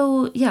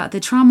 so yeah, the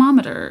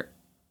traumometer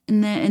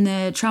in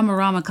the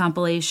Trauma-Rama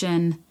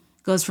compilation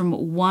goes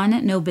from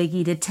 1, no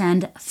biggie, to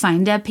 10,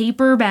 find a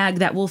paper bag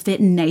that will fit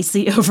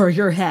nicely over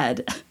your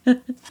head.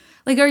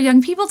 Like, are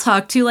young people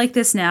talked to like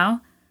this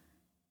now?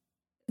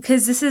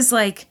 Because this is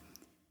like,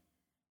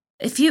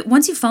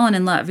 once you've fallen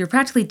in love, you're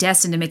practically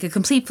destined to make a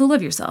complete fool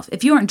of yourself.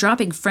 If you aren't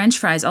dropping French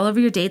fries all over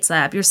your date's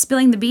lap, you're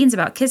spilling the beans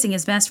about kissing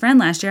his best friend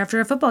last year after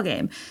a football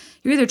game.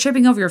 You're either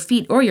tripping over your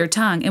feet or your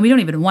tongue, and we don't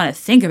even want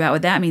to think about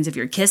what that means if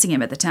you're kissing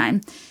him at the time.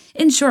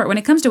 In short, when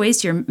it comes to ways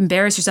to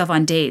embarrass yourself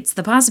on dates,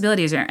 the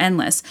possibilities are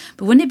endless.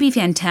 But wouldn't it be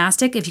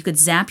fantastic if you could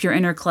zap your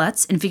inner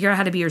klutz and figure out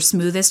how to be your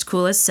smoothest,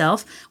 coolest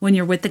self when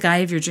you're with the guy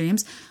of your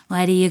dreams?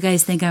 Why do you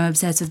guys think I'm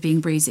obsessed with being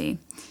breezy?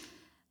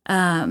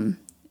 You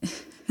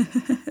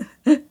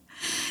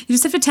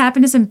just have to tap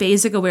into some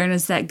basic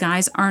awareness that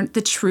guys aren't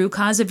the true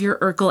cause of your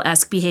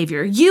Urkel-esque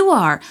behavior. You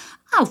are.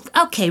 Oh,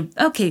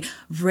 okay,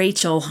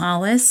 Rachel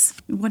Hollis.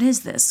 What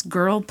is this?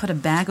 Girl, put a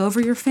bag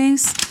over your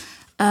face?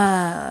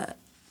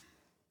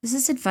 Is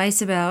this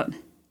advice about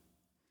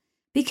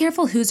Be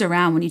careful who's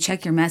around when you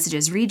check your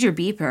messages, read your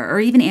beeper, or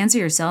even answer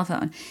your cell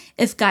phone.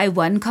 If guy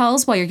 1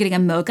 calls while you're getting a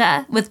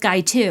mocha with guy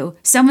 2,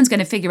 someone's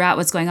going to figure out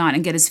what's going on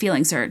and get his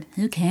feelings hurt.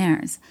 Who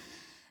cares?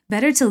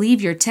 Better to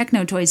leave your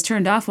techno toys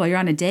turned off while you're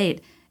on a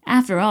date.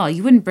 After all,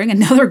 you wouldn't bring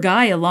another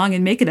guy along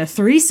and make it a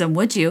threesome,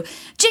 would you?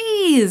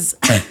 Jeez!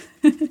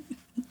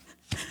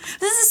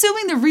 This is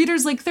assuming the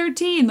reader's like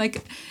 13.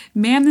 Like,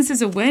 ma'am, this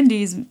is a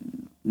Wendy's.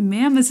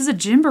 Ma'am, this is a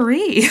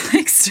Gymboree.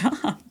 Like,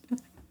 stop.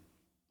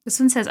 This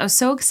one says, I was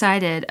so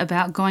excited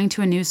about going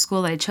to a new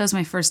school that I chose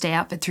my first day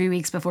outfit 3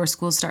 weeks before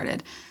school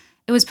started.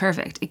 It was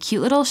perfect. A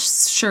cute little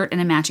shirt and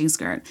a matching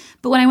skirt.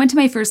 But when I went to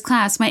my first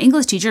class, my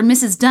English teacher,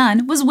 Mrs.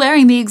 Dunn, was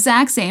wearing the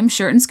exact same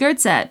shirt and skirt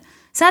set.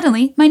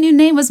 Suddenly, my new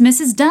name was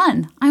Mrs.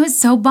 Dunn. I was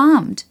so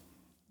bummed.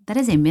 That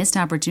is a missed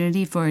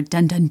opportunity for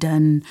dun dun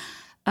dun.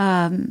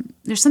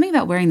 There's something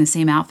about wearing the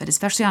same outfit,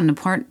 especially on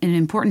an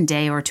important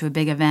day or to a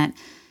big event,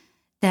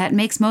 that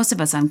makes most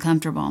of us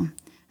uncomfortable.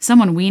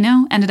 Someone we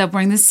know ended up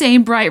wearing the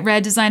same bright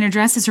red designer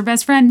dress as her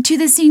best friend to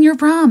the senior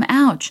prom.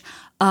 Ouch.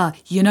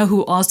 You know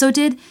who also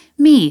did?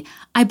 Me.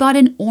 I bought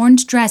an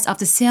orange dress off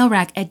the sale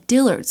rack at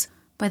Dillard's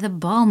by the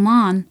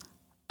Balmain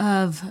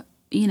of,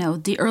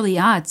 the early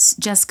aughts,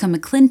 Jessica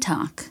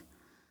McClintock.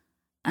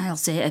 I've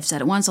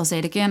said it once, I'll say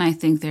it again. I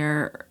think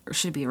there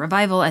should be a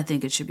revival. I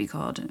think it should be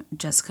called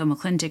Jessica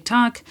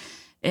McClintock,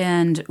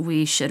 and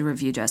we should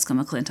review Jessica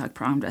McClintock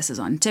prom dresses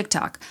on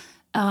TikTok.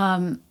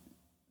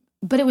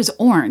 But it was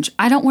orange.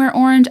 I don't wear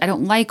orange. I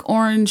don't like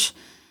orange.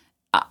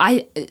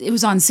 It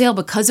was on sale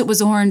because it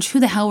was orange. Who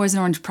the hell wears an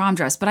orange prom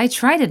dress? But I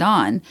tried it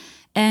on,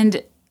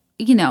 and,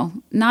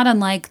 not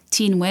unlike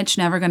Teen Witch,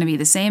 never going to be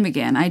the same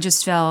again. I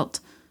just felt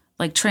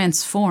like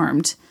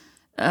transformed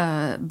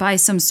by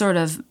some sort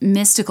of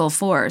mystical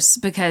force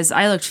because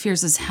I looked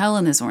fierce as hell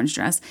in this orange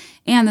dress.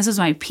 And this was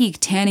my peak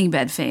tanning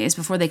bed phase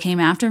before they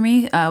came after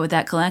me with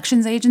that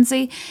collections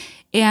agency.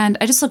 And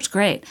I just looked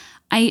great.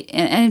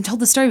 I've told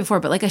the story before,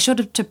 but I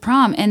showed up to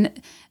prom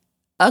and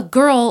a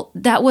girl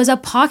that was a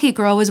pocket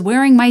girl was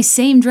wearing my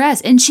same dress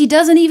and she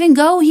doesn't even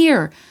go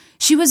here.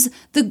 She was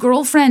the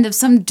girlfriend of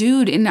some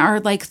dude in our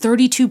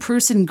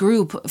 32-person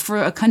group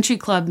for a country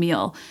club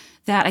meal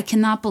that I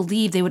cannot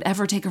believe they would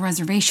ever take a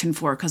reservation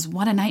for because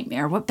what a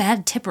nightmare. What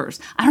bad tippers.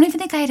 I don't even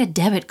think I had a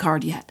debit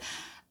card yet.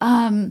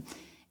 And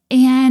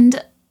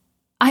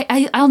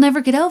I'll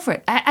never get over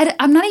it.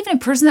 I'm not even a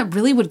person that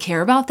really would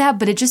care about that,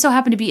 but it just so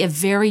happened to be a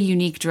very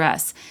unique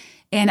dress.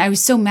 And I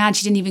was so mad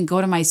she didn't even go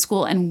to my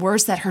school. And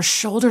worse, that her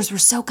shoulders were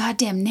so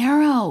goddamn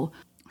narrow.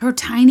 Her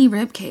tiny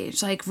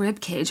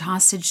ribcage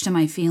hostage to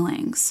my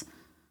feelings.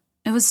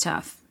 It was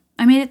tough.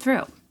 I made it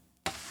through.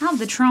 How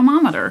did the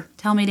traumometer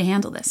tell me to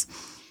handle this?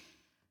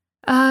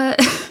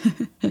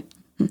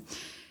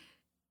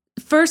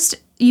 First,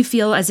 you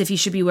feel as if you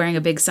should be wearing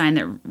a big sign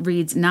that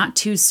reads, "Not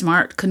too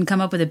smart, couldn't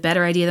come up with a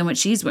better idea than what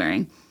she's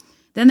wearing."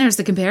 Then there's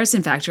the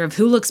comparison factor of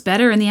who looks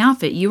better in the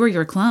outfit, you or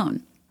your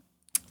clone.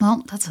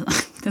 Well, that's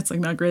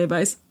not great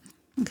advice.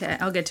 Okay,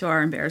 I'll get to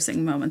our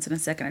embarrassing moments in a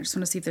second. I just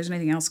want to see if there's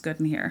anything else good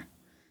in here.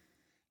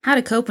 How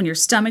to cope when your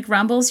stomach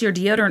rumbles, your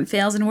deodorant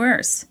fails, and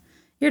worse.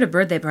 You're at a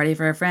birthday party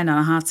for a friend on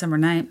a hot summer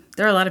night.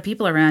 There are a lot of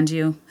people around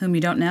you whom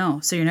you don't know,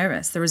 so you're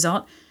nervous. The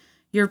result?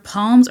 Your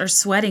palms are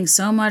sweating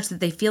so much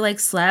that they feel like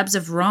slabs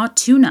of raw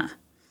tuna.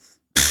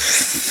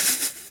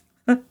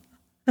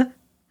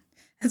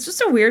 It's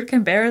just a weird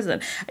comparison.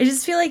 I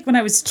just feel like when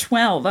I was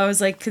 12, I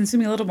was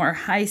consuming a little more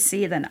high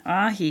C than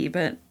ahi,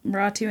 but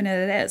raw tuna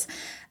it is.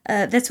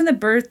 That's when the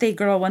birthday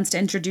girl wants to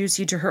introduce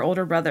you to her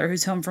older brother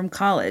who's home from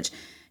college.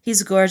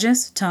 He's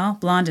gorgeous, tall,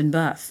 blonde, and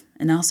buff.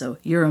 And also,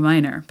 you're a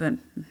minor, but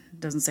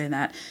doesn't say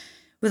that.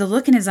 With a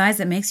look in his eyes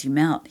that makes you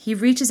melt. He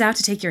reaches out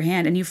to take your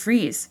hand and you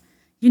freeze.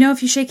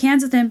 If you shake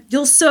hands with him,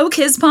 you'll soak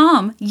his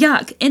palm.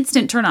 Yuck,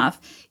 instant turnoff.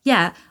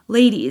 Yeah,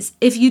 ladies,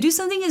 if you do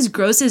something as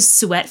gross as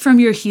sweat from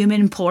your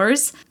human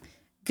pores,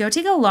 go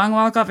take a long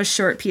walk off a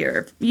short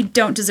pier. You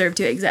don't deserve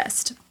to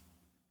exist.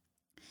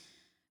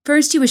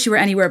 First, you wish you were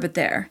anywhere but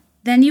there.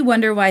 Then you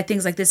wonder why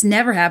things like this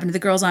never happen to the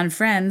girls on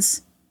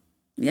Friends.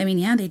 I mean,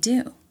 yeah, they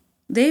do.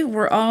 They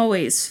were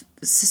always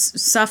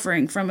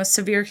suffering from a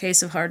severe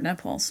case of hard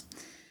nipples.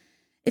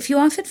 If you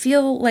often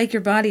feel like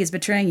your body is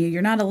betraying you,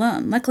 you're not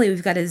alone. Luckily,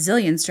 we've got a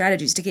zillion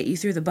strategies to get you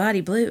through the body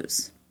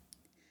blues.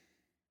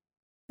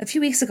 A few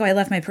weeks ago, I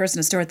left my purse in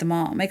a store at the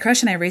mall. My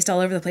crush and I raced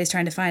all over the place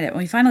trying to find it.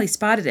 When we finally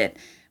spotted it,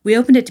 we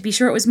opened it to be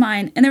sure it was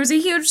mine, and there was a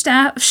huge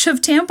stash of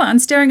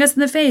tampons staring us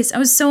in the face. I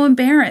was so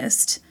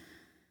embarrassed.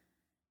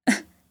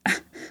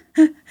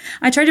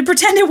 I tried to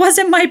pretend it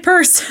wasn't my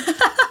purse.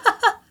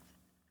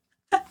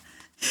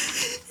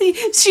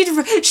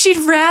 She'd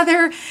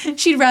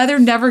rather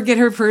never get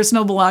her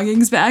personal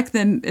belongings back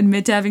than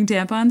admit to having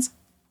tampons.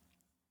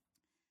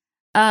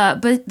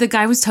 But the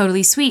guy was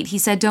totally sweet. He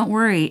said, "Don't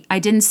worry, I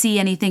didn't see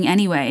anything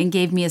anyway," and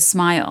gave me a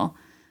smile.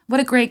 What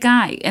a great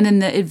guy. And then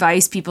the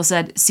advice people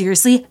said,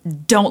 seriously,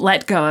 don't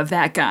let go of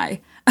that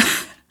guy.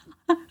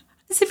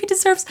 As if he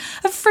deserves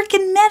a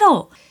freaking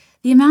medal.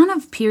 The amount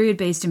of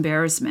period-based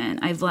embarrassment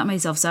I've let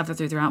myself suffer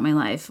throughout my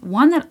life,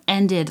 one that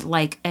ended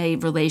like a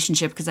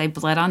relationship because I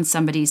bled on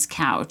somebody's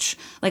couch,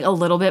 like a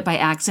little bit by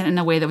accident in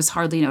a way that was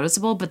hardly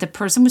noticeable, but the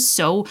person was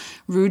so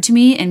rude to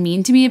me and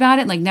mean to me about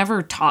it, like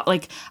never taught,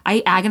 like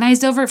I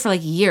agonized over it for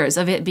like years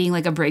of it being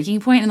like a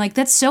breaking point, and like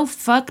that's so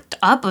fucked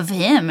up of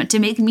him to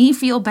make me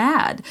feel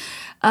bad.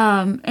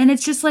 And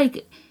it's just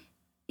like,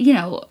 you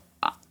know,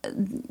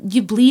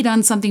 you bleed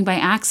on something by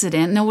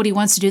accident. Nobody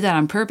wants to do that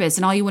on purpose,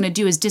 and all you want to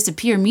do is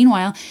disappear.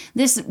 Meanwhile,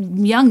 this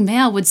young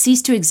male would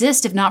cease to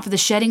exist if not for the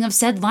shedding of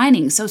said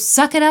lining. So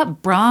suck it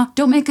up, brah.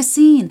 Don't make a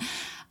scene.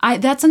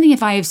 That's something,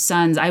 if I have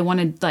sons, I want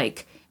to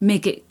like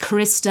make it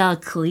crystal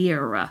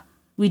clear.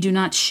 We do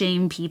not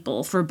shame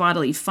people for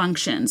bodily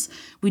functions.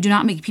 We do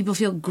not make people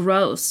feel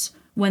gross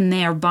when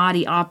their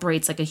body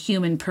operates like a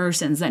human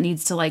person's that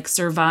needs to like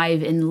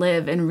survive and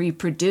live and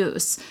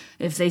reproduce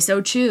if they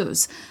so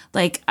choose.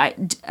 Like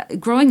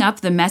growing up,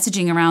 the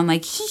messaging around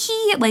like,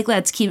 like,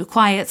 let's keep it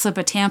quiet, slip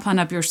a tampon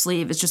up your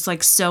sleeve is just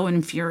like so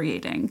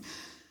infuriating.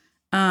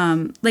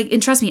 Like,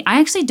 and trust me, I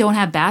actually don't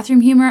have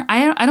bathroom humor.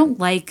 I don't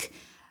like,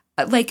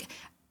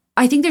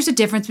 I think there's a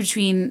difference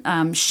between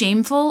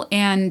shameful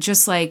and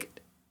just like,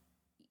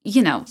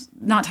 you know,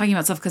 not talking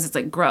about stuff because it's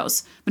like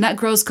gross, but not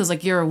gross because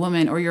like you're a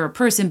woman or you're a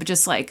person, but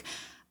just like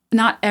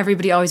not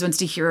everybody always wants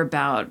to hear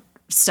about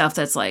stuff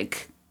that's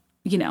like,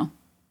 you know,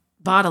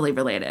 bodily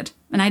related.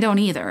 And I don't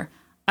either.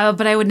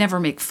 But I would never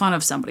make fun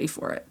of somebody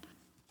for it.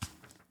 It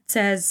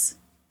says,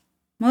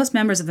 most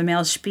members of the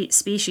male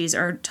species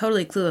are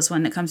totally clueless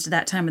when it comes to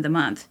that time of the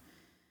month.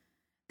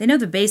 They know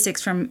the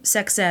basics from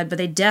sex ed, but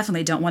they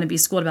definitely don't want to be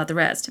schooled about the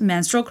rest.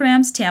 Menstrual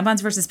cramps,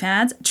 tampons versus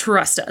pads,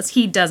 trust us,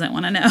 he doesn't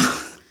want to know.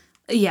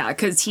 Yeah,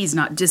 because he's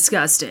not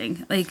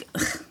disgusting. Like,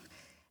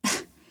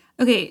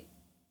 okay.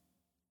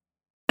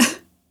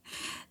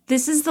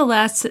 This is the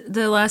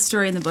last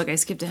story in the book. I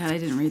skipped ahead. I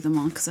didn't read them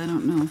all because I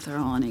don't know if they're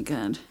all any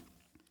good.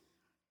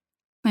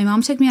 My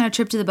mom took me on a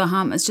trip to the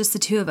Bahamas, just the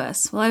two of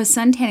us. While I was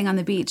suntanning on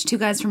the beach, two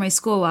guys from my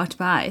school walked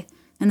by.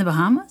 In the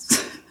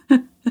Bahamas?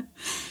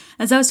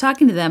 As I was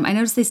talking to them, I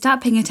noticed they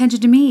stopped paying attention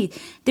to me.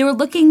 They were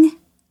looking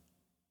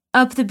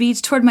up the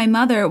beach toward my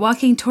mother,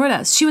 walking toward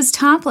us. She was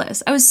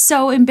topless. I was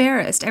so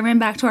embarrassed. I ran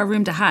back to our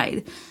room to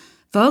hide.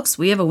 Folks,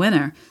 we have a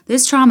winner.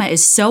 This trauma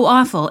is so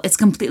awful, it's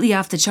completely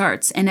off the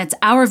charts, and it's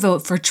our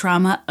vote for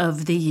Trauma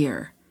of the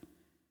Year.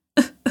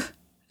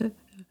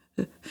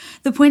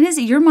 The point is,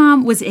 your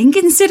mom was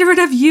inconsiderate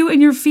of you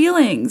and your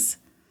feelings.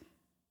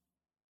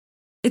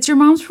 It's your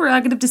mom's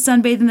prerogative to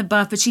sunbathe in the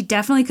buff, but she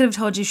definitely could have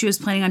told you she was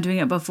planning on doing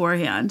it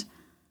beforehand.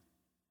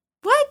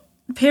 What?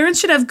 Parents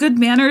should have good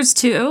manners,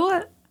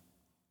 too?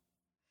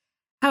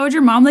 How would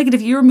your mom like it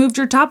if you removed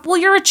your top? Well,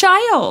 you're a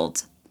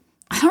child.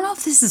 I don't know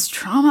if this is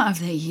Trauma of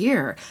the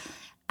Year.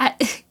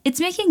 It's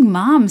making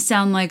mom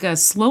sound like a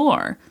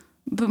slore.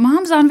 But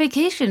mom's on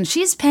vacation.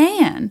 She's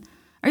paying.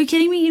 Are you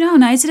kidding me? You know how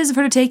nice it is of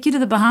her to take you to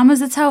the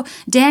Bahamas? That's how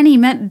Danny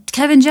met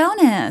Kevin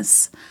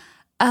Jonas.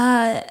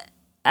 I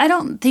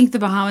don't think the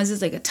Bahamas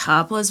is like a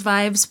topless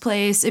vibes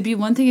place. It'd be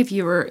one thing if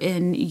you were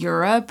in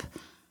Europe.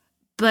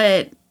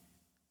 But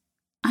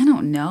I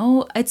don't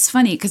know. It's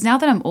funny because now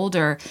that I'm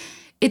older,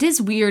 it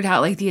is weird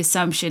how, like, the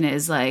assumption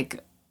is,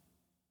 like,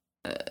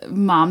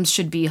 moms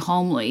should be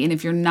homely. And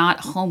if you're not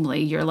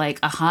homely, you're, like,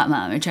 a hot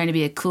mom or trying to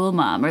be a cool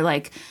mom or,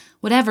 like,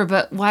 whatever.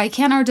 But why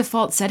can't our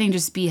default setting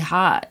just be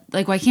hot?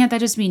 Like, why can't that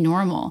just be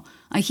normal?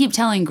 I keep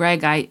telling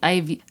Greg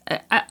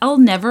I'll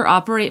never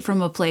operate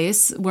from a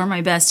place where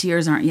my best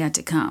years aren't yet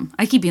to come.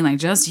 I keep being like,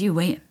 just you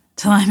wait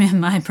till I'm in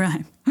my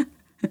prime.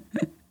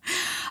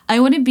 I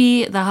want to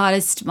be the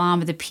hottest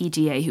mom at the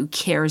PTA who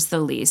cares the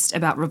least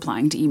about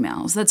replying to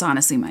emails. That's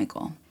honestly my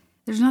goal.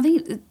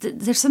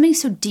 There's something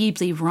so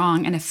deeply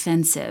wrong and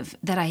offensive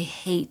that I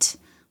hate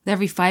with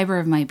every fiber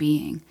of my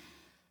being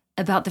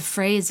about the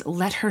phrase,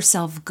 let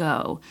herself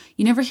go.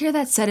 You never hear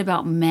that said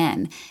about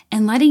men.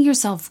 And letting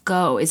yourself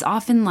go is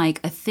often like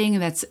a thing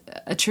that's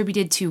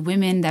attributed to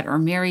women that are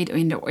married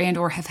and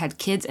or have had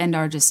kids and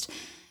are just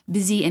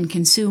busy and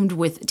consumed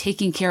with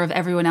taking care of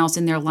everyone else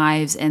in their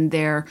lives, and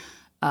their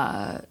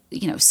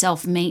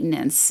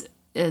self-maintenance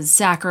is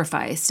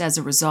sacrificed as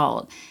a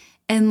result.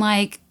 And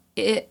like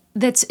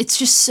it's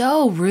just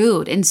so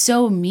rude and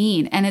so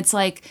mean. And it's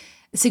like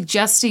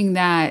suggesting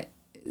that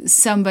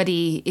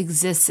somebody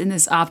exists in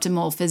this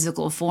optimal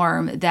physical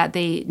form that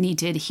they need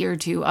to adhere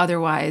to.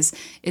 Otherwise,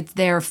 it's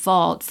their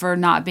fault for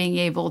not being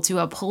able to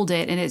uphold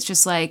it. And it's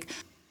just like,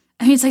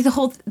 I mean, it's like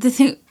the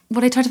thing,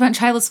 what I talked about in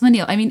Childless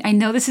Millennial. I mean, I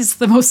know this is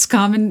the most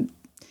common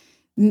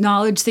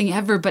knowledge thing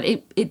ever, but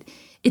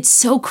it's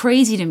so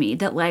crazy to me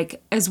that,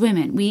 like, as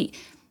women, we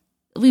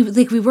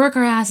we work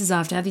our asses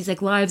off to have these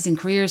like lives and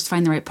careers to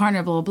find the right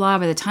partner, blah, blah, blah.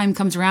 By the time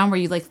comes around where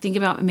you like think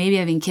about maybe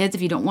having kids,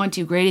 if you don't want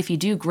to, great. If you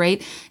do,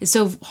 great. It's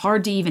so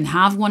hard to even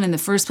have one in the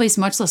first place,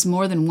 much less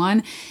more than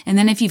one. And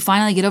then if you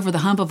finally get over the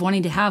hump of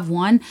wanting to have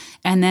one,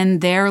 and then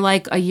they're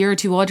like a year or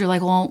two old, you're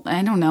like, well,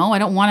 I don't know. I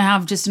don't want to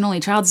have just an only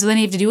child. So then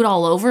you have to do it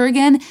all over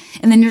again.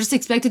 And then you're just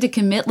expected to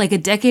commit like a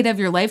decade of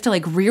your life to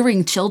like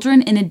rearing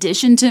children in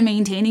addition to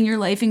maintaining your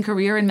life and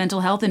career and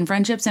mental health and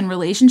friendships and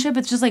relationship.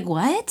 It's just like,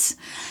 what?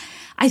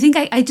 I think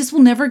I just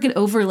will never get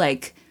over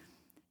like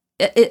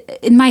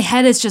in my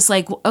head it's just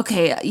like,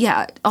 okay,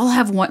 yeah, I'll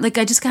have one, like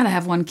I just gotta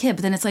have one kid.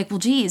 But then it's like, well,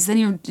 geez, then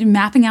you're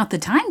mapping out the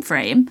time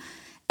frame,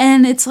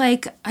 and it's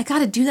like I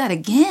gotta do that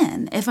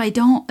again if I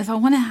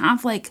want to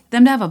have like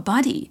them to have a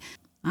buddy.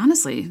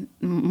 Honestly,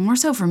 more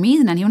so for me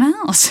than anyone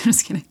else.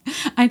 Just kidding.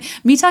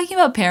 Me talking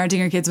about parenting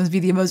your kids must be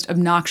the most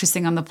obnoxious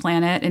thing on the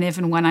planet. And if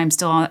and when I'm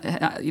still on,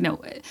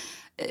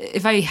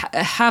 if I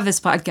have this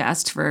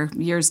podcast for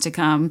years to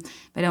come,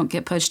 if I don't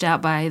get pushed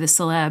out by the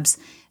celebs,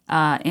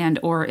 and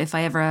or if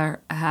I ever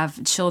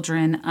have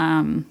children,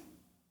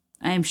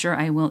 I am sure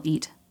I will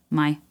eat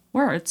my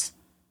words.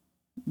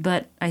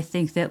 But I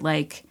think that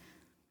like,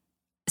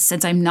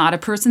 since I'm not a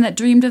person that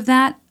dreamed of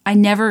that, I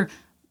never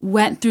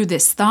went through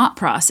this thought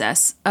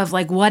process of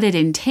like what it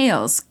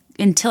entails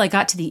until I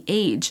got to the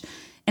age.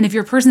 And if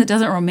you're a person that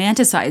doesn't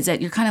romanticize it,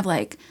 you're kind of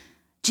like,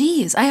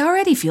 geez, I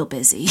already feel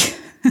busy.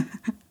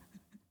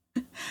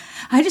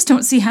 I just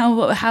don't see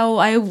how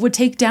I would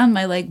take down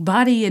my like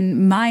body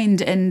and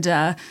mind and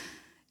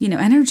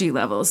energy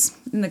levels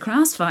in the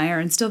crossfire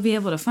and still be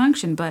able to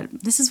function. But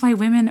this is why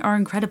women are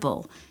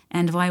incredible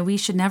and why we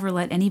should never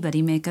let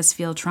anybody make us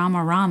feel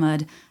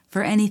trauma-rama'd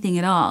for anything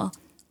at all.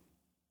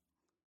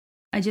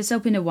 I just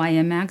opened a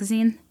YM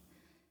magazine.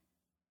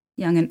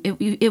 Young and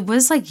it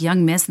was like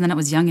Young Miss, and then it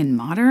was Young and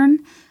Modern,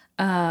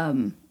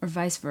 or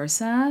vice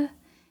versa.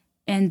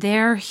 And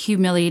their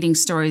humiliating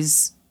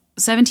stories.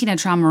 17 at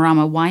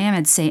Trauma-Rama, YM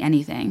had Say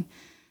Anything.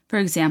 For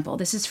example,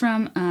 this is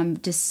from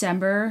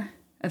December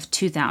of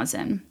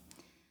 2000.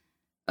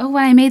 Oh,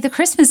 when I made the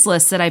Christmas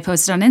list that I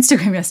posted on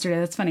Instagram yesterday.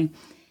 That's funny.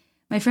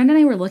 My friend and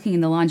I were looking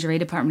in the lingerie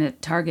department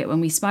at Target when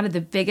we spotted the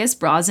biggest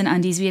bras and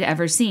undies we had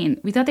ever seen.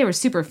 We thought they were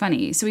super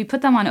funny, so we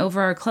put them on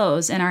over our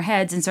clothes and our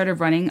heads and started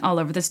running all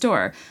over the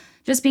store,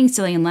 just being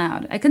silly and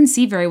loud. I couldn't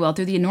see very well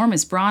through the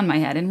enormous bra on my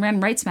head and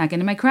ran right smack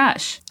into my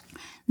crush.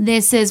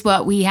 This is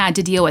what we had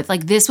to deal with.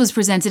 Like, this was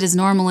presented as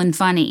normal and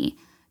funny.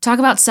 Talk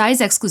about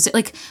size exclusive.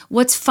 Like,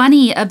 what's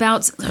funny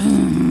about...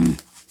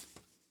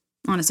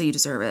 Honestly, you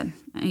deserve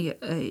it.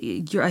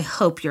 I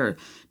hope your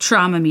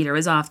trauma meter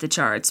is off the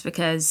charts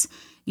because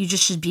you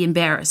just should be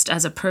embarrassed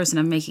as a person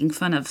of making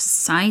fun of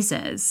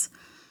sizes.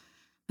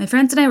 My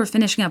friends and I were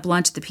finishing up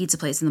lunch at the pizza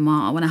place in the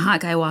mall when a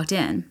hot guy walked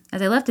in.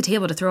 As I left the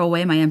table to throw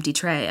away my empty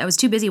tray, I was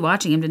too busy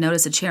watching him to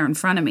notice a chair in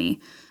front of me.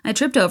 I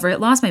tripped over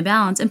it, lost my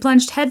balance, and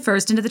plunged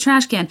headfirst into the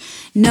trash can.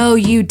 No,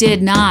 you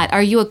did not.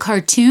 Are you a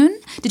cartoon?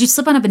 Did you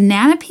slip on a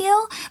banana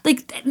peel?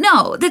 Like,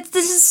 no,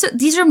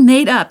 these are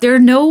made up.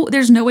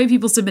 There's no way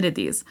people submitted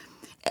these.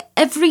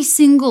 Every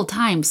single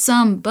time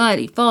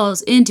somebody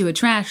falls into a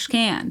trash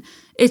can,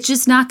 it's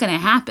just not going to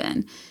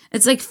happen.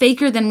 It's like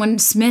faker than when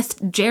Smith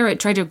Jarrett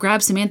tried to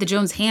grab Samantha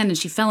Jones' hand and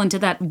she fell into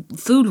that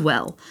food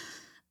well.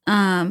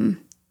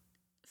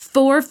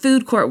 4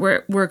 food court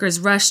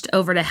workers rushed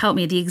over to help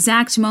me at the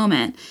exact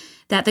moment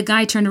that the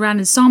guy turned around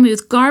and saw me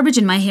with garbage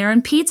in my hair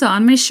and pizza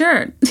on my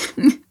shirt.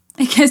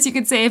 I guess you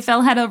could say I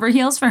fell head over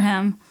heels for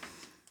him.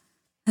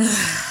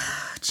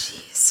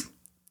 Jeez.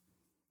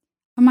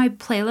 On my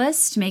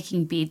playlist,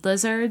 Making Bead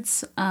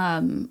Lizards,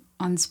 on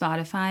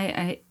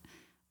Spotify,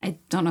 I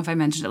don't know if I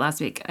mentioned it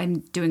last week. I'm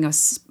doing a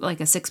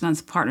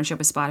 6-month partnership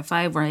with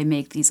Spotify where I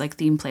make these like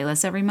theme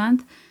playlists every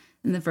month.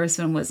 And the first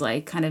one was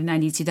like kind of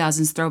 90s,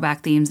 2000s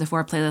throwback themes. The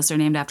 4 playlists are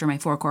named after my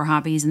 4 core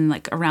hobbies. And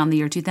like around the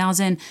year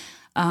 2000,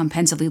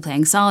 pensively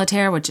playing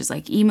solitaire, which is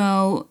like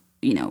emo,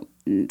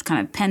 kind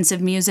of pensive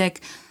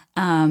music.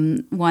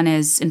 One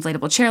is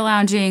inflatable chair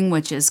lounging,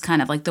 which is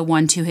kind of like the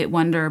 1-2 hit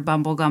wonder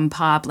bubblegum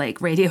pop, like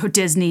Radio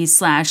Disney /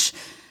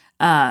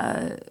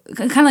 kind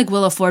of like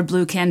Willa Ford,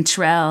 Blue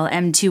Cantrell,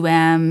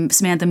 M2M,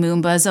 Samantha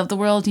Moombas of the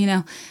world,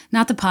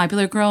 not the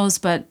popular girls,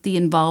 but the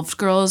involved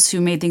girls who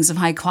made things of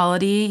high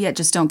quality, yet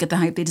just don't get the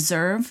hype they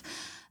deserve.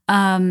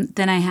 Then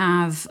I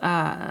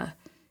have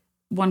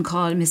one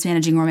called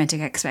Mismanaging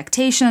Romantic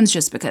Expectations,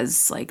 just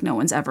because like no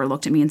one's ever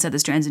looked at me and said the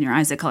strands in your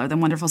eyes that color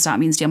them wonderful stop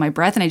me and steal my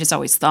breath. And I just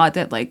always thought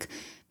that like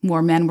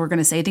more men were going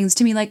to say things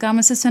to me like, I'm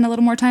going to spend a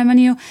little more time on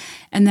you.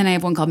 And then I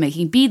have one called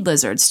Making Bead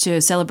Lizards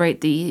to celebrate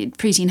the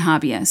preteen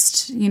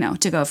hobbyist,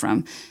 to go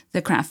from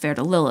the craft fair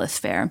to Lilith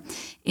fair.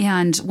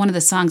 And one of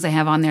the songs I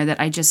have on there that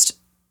I guess,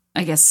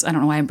 I don't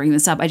know why I'm bringing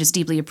this up, I just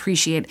deeply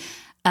appreciate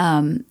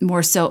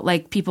more so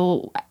like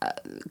people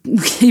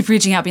keep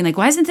reaching out being like,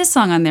 why isn't this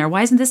song on there?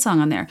 Why isn't this song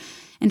on there?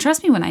 And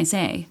trust me when I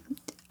say,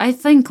 I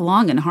think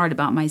long and hard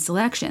about my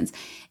selections.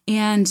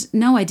 And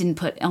no, I didn't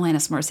put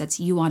Alanis Morissette's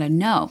You Oughta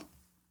Know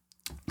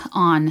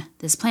on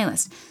this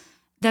playlist.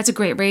 That's a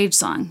great rage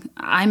song.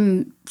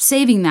 I'm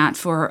saving that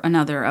for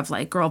another of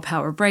like girl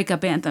power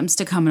breakup anthems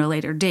to come at a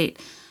later date.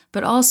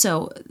 But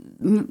also,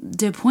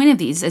 the point of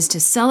these is to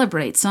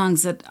celebrate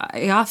songs that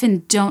I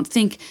often don't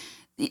think,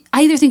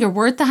 I either think are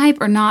worth the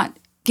hype or not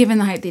given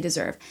the hype they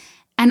deserve.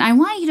 And I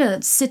want you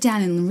to sit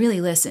down and really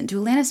listen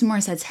to Alanis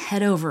Morissette's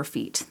Head Over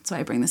Feet. That's why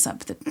I bring this up,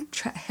 the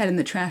head in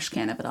the trash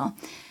can of it all.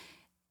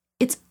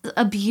 It's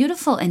a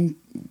beautiful and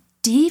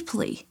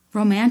deeply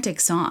romantic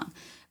song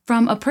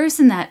from a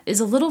person that is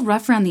a little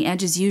rough around the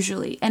edges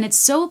usually. And it's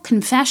so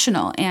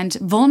confessional and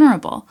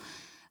vulnerable.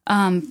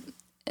 And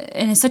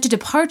it's such a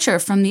departure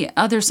from the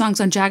other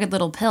songs on Jagged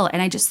Little Pill.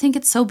 And I just think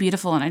it's so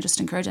beautiful. And I just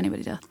encourage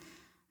anybody to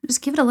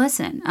just give it a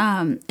listen.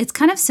 It's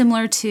kind of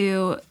similar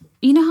to,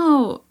 you know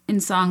how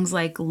in songs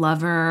like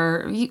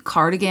Lover,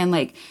 Cardigan,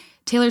 like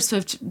Taylor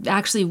Swift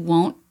actually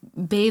won't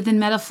bathe in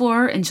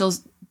metaphor and she'll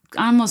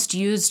almost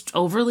use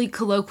overly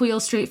colloquial,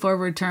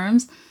 straightforward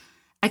terms.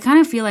 I kind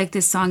of feel like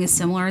this song is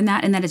similar in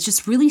that it's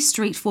just really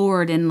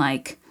straightforward and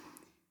like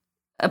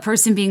a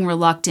person being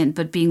reluctant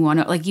but being won.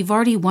 Like, you've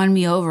already won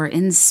me over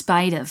in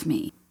spite of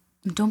me.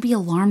 Don't be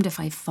alarmed if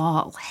I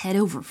fall head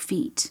over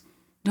feet.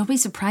 Don't be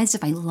surprised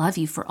if I love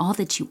you for all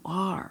that you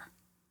are.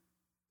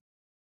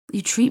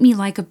 You treat me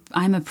like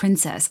I'm a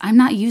princess. I'm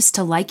not used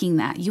to liking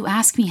that. You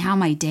ask me how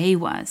my day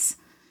was.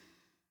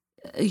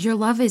 Your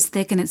love is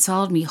thick and it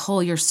swallowed me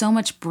whole. You're so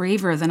much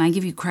braver than I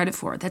give you credit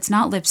for. That's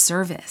not lip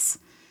service.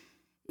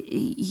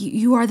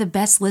 You are the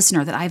best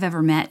listener that I've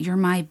ever met. You're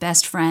my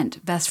best friend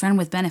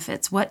with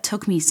benefits. What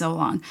took me so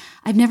long?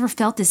 I've never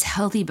felt this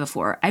healthy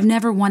before. I've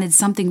never wanted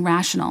something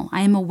rational.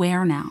 I am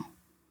aware now.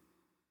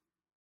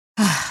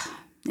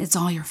 It's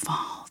all your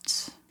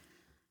fault.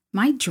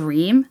 My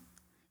dream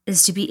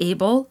is to be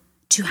able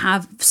to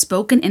have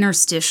spoken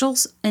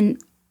interstitials and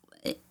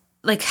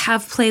like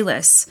have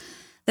playlists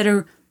that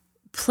are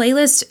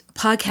playlist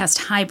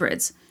podcast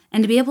hybrids,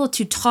 and to be able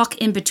to talk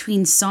in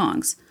between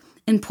songs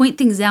and point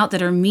things out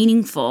that are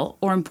meaningful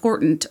or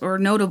important or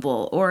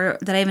notable or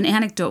that I have an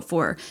anecdote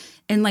for,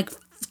 and like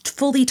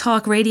fully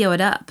talk radio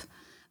it up.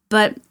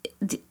 But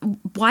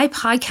why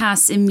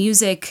podcasts and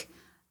music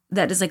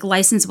that is like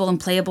licensable and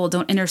playable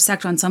don't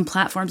intersect on some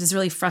platforms is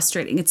really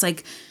frustrating. It's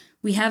like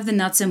we have the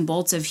nuts and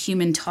bolts of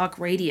human talk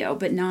radio,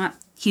 but not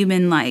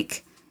human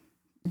like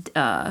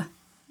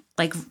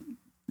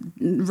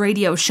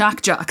radio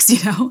shock jocks,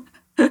 you know?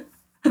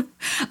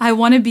 I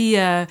want to be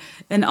an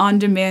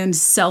on-demand,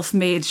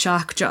 self-made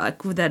shock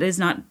jock that is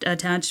not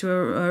attached to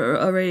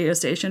a radio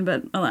station,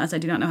 but alas, I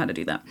do not know how to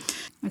do that.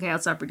 Okay, I'll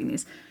stop reading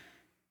these.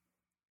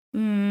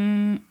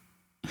 I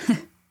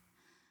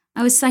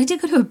was psyched to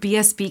go to a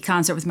BSB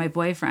concert with my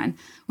boyfriend.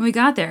 When we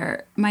got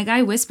there, my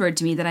guy whispered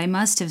to me that I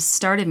must have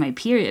started my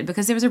period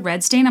because there was a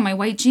red stain on my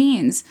white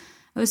jeans.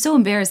 I was so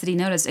embarrassed that he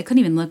noticed I couldn't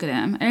even look at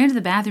him. I ran to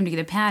the bathroom to get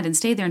a pad and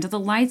stayed there until the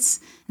lights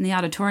in the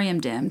auditorium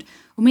dimmed.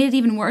 What made it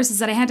even worse is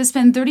that I had to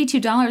spend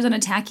 $32 on a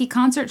tacky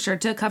concert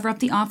shirt to cover up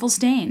the awful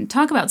stain.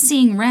 Talk about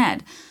seeing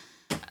red.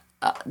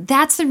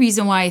 That's the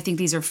reason why I think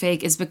these are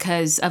fake, is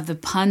because of the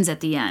puns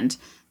at the end.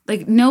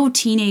 Like, no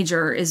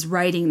teenager is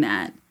writing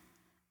that.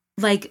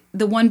 Like,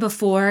 the one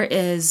before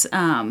is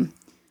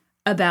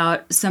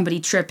about somebody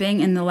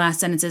tripping, and the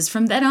last sentence is,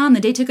 from then on,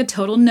 the day took a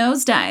total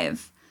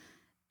nosedive.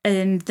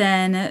 And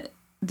then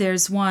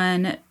there's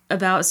one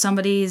about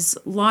somebody's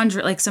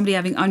laundry, like somebody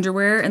having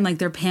underwear and like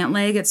their pant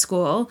leg at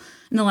school.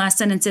 And the last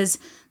sentence is,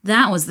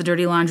 that was the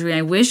dirty laundry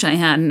I wish I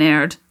hadn't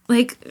aired.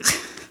 Like,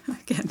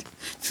 again,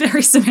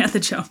 very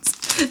Samantha Jones.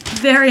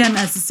 Very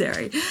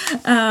unnecessary.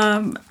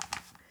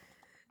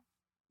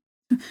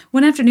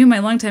 One afternoon, my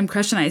longtime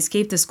crush and I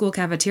escaped the school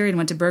cafeteria and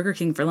went to Burger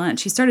King for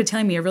lunch. He started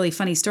telling me a really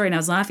funny story, and I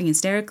was laughing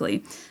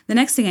hysterically. The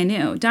next thing I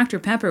knew, Dr.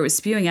 Pepper was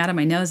spewing out of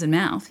my nose and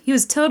mouth. He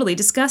was totally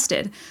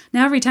disgusted.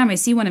 Now every time I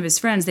see one of his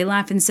friends, they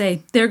laugh and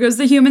say, there goes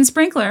the human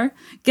sprinkler.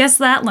 Guess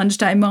that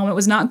lunchtime moment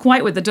was not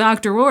quite what the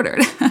doctor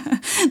ordered.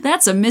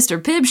 That's a Mr.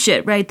 Pibb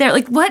shit right there.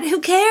 Like, what? Who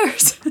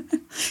cares?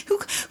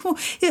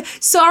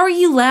 Sorry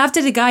you laughed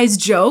at a guy's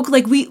joke?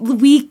 Like,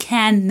 we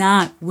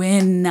cannot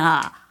win.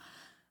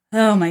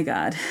 Oh my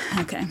God.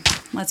 Okay,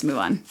 let's move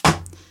on.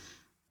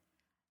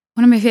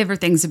 One of my favorite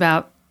things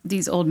about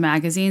these old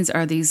magazines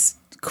are these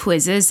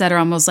quizzes that are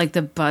almost like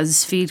the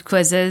BuzzFeed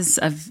quizzes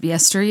of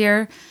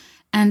yesteryear.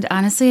 And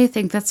honestly, I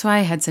think that's why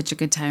I had such a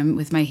good time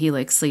with my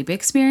Helix Sleep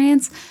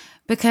experience,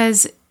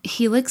 because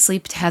Helix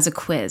Sleep has a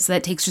quiz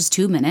that takes just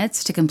 2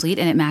 minutes to complete,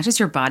 and it matches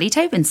your body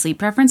type and sleep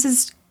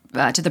preferences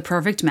to the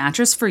perfect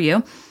mattress for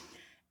you.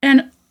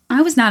 And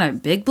I was not a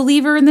big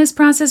believer in this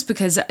process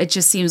because it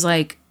just seems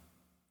like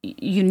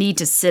you need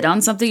to sit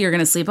on something you're going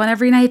to sleep on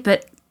every night.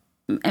 But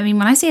I mean,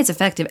 when I say it's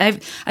effective,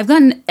 I've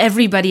gotten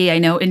everybody I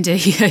know into a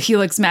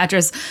Helix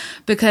mattress,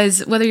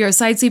 because whether you're a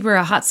side sleeper or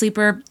a hot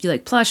sleeper, you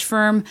like plush,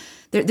 firm,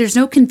 there's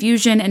no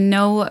confusion and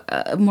no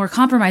more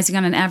compromising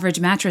on an average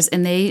mattress,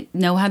 and they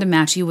know how to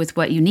match you with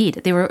what you need.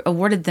 They were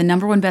awarded the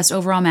 #1 best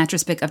overall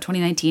mattress pick of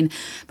 2019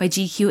 by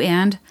GQ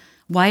and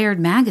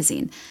Wired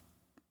magazine.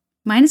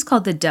 Mine is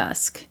called the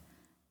Dusk.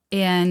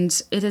 And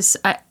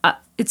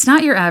it's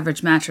not your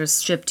average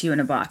mattress shipped to you in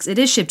a box. It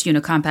is shipped to you in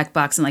a compact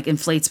box and like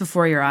inflates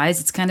before your eyes.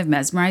 It's kind of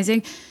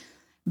mesmerizing,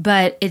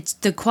 but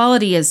the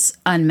quality is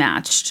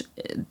unmatched.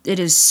 It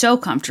is so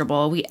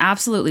comfortable. We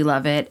absolutely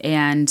love it.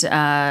 And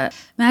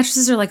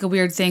mattresses are like a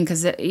weird thing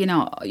because,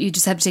 you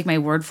just have to take my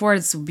word for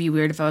it. It would be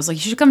weird if I was like,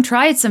 you should come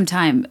try it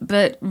sometime.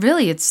 But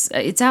really, it's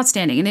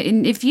outstanding.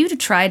 And if you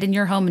try it in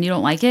your home and you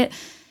don't like it,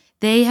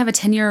 they have a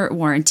 10-year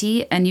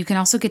warranty, and you can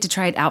also get to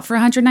try it out for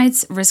 100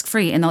 nights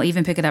risk-free, and they'll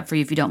even pick it up for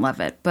you if you don't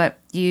love it. But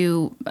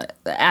you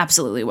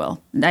absolutely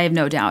will. I have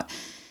no doubt.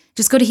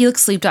 Just go to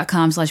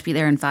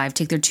helixsleep.com/BeThereIn5,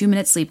 take their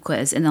 2-minute sleep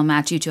quiz, and they'll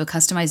match you to a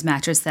customized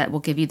mattress that will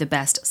give you the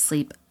best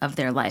sleep of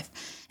their life.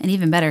 And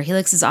even better,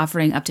 Helix is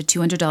offering up to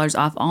 $200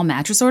 off all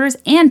mattress orders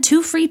and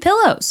 2 free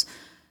pillows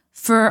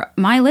for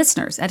my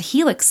listeners at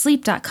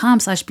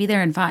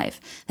helixsleep.com/BeThereIn5.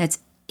 That's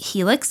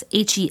Helix,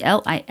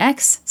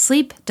 HELIX,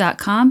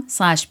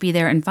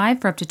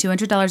 sleep.com/BeThereIn5 for up to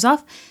 $200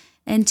 off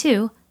and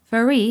 2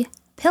 free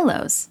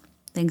pillows.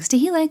 Thanks to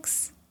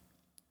Helix.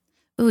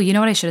 Ooh, you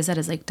know what I should have said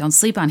is like, don't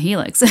sleep on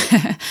Helix.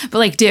 But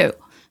like, do.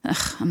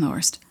 Ugh, I'm the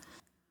worst.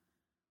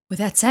 With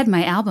that said,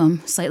 my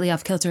album, Slightly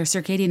Off Kilter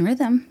Circadian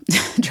Rhythm,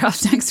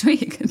 drops next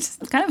week. It's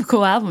kind of a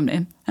cool album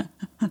name.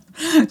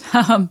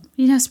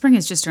 Spring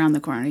is just around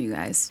the corner, you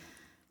guys.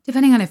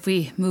 Depending on if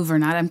we move or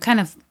not, I'm kind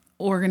of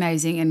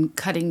organizing and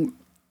cutting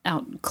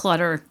out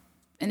clutter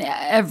in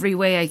every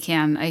way I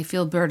can. I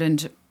feel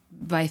burdened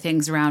by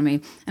things around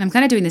me. And I'm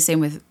kind of doing the same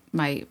with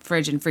my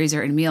fridge and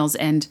freezer and meals.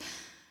 And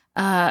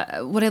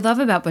what I love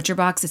about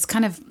ButcherBox, it's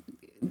kind of,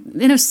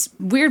 in a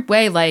weird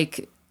way,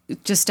 like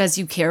just as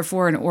you care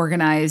for and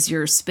organize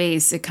your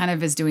space, it kind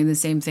of is doing the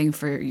same thing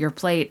for your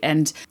plate.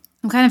 And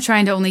I'm kind of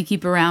trying to only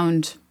keep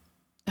around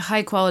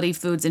high quality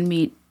foods and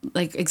meat,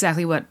 like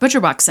exactly what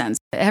ButcherBox sends.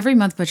 Every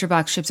month,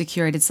 ButcherBox ships a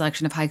curated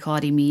selection of high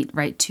quality meat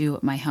right to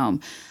my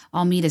home.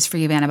 All meat is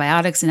free of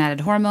antibiotics and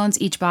added hormones.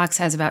 Each box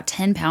has about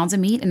 10 pounds of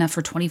meat, enough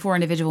for 24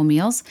 individual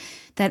meals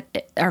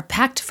that are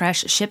packed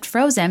fresh, shipped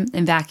frozen,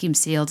 and vacuum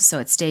sealed so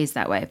it stays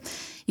that way.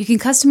 You can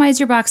customize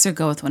your box or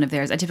go with one of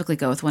theirs. I typically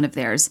go with one of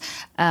theirs.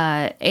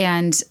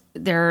 And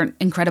there are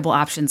incredible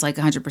options like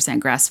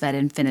 100% grass-fed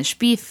and finished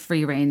beef,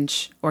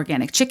 free-range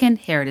organic chicken,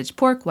 heritage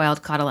pork,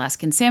 wild-caught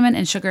Alaskan salmon,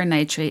 and sugar and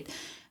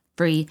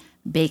nitrate-free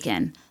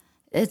bacon.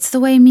 It's the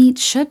way meat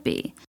should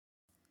be.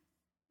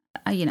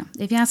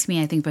 If you ask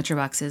me, I think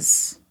ButcherBox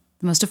is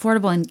the most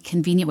affordable and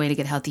convenient way to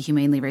get healthy,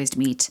 humanely raised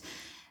meat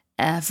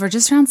for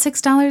just around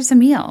 $6 a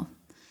meal.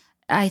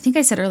 I think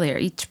I said earlier,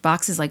 each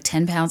box is like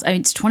 10 pounds.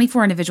 It's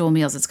 24 individual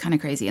meals. It's kind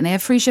of crazy. And they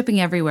have free shipping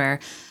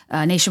everywhere,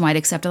 nationwide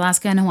except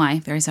Alaska and Hawaii.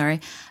 Very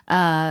sorry.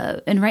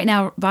 And right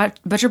now,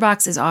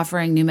 ButcherBox is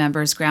offering new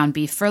members ground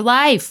beef for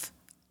life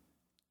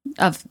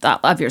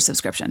of your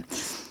subscription.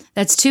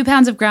 That's 2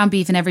 pounds of ground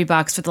beef in every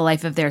box for the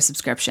life of their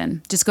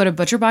subscription. Just go to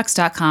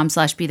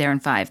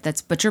butcherbox.com/BeThereIn5.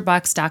 That's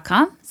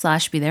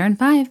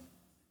butcherbox.com/BeThereIn5.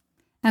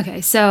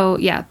 Okay, so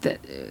yeah,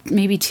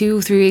 maybe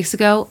 2-3 weeks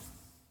ago,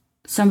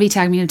 somebody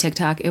tagged me on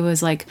TikTok. It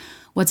was like,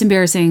 what's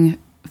embarrassing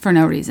for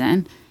no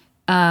reason?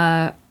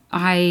 I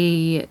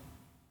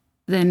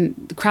then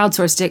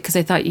crowdsourced it because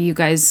I thought you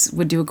guys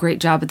would do a great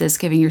job at this,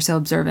 given you're so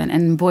observant.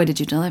 And boy, did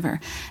you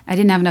deliver. I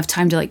didn't have enough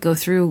time to go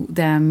through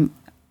them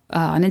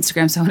on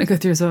Instagram, so I want to go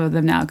through some of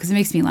them now because it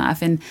makes me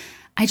laugh. And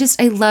I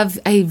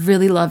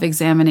really love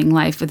examining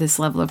life with this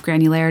level of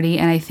granularity.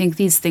 And I think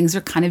these things are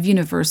kind of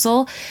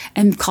universal,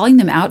 and calling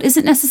them out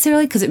isn't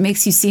necessarily because it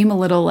makes you seem a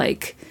little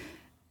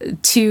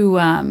too,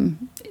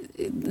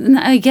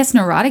 I guess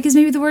neurotic is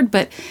maybe the word,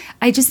 but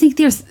I just think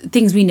there's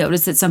things we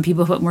notice that some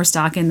people put more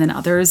stock in than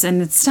others.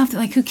 And it's stuff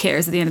that who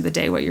cares at the end of the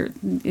day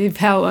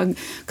how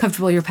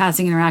uncomfortable your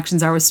passing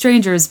interactions are with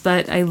strangers.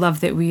 But I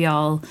love that we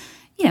all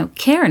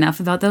care enough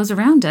about those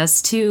around us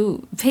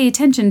to pay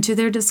attention to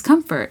their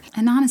discomfort.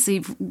 And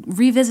honestly,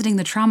 revisiting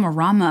the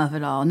trauma-rama of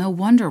it all, no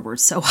wonder we're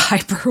so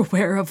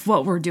hyper-aware of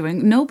what we're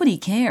doing. Nobody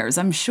cares,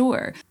 I'm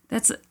sure.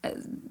 That's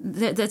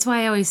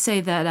why I always say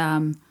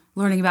that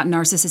learning about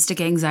narcissistic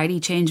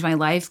anxiety changed my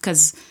life,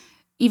 because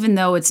even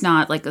though it's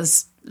not like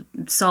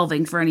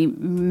solving for any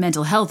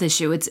mental health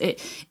issue,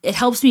 it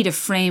helps me to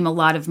frame a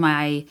lot of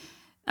my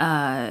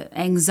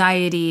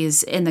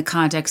anxieties in the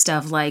context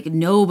of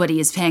nobody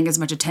is paying as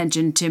much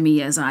attention to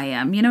me as I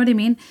am. You know what I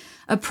mean?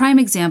 A prime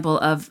example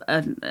of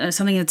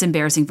something that's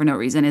embarrassing for no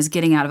reason is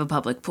getting out of a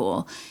public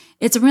pool.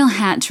 It's a real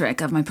hat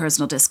trick of my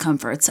personal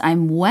discomforts.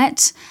 I'm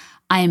wet,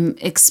 I'm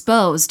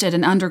exposed at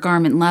an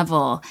undergarment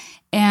level,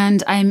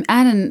 and I'm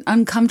at an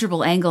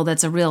uncomfortable angle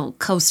that's a real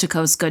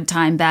coast-to-coast good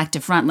time, back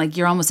to front.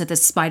 You're almost at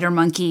this spider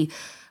monkey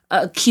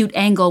cute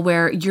angle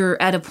where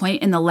you're at a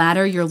point in the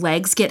ladder, your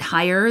legs get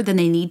higher than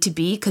they need to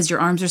be because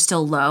your arms are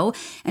still low.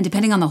 And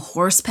depending on the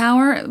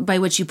horsepower by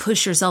which you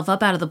push yourself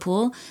up out of the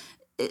pool,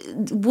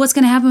 what's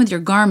going to happen with your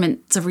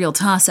garment? It's a real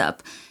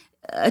toss-up.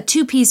 A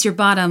two-piece, your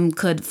bottom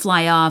could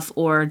fly off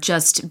or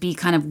just be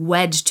kind of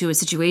wedged to a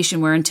situation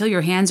where until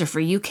your hands are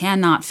free, you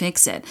cannot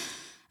fix it.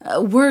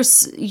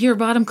 Worse, your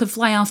bottom could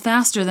fly off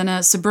faster than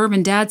a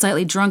suburban dad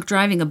slightly drunk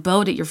driving a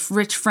boat at your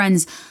rich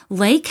friend's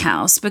lake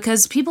house,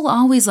 because people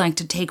always like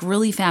to take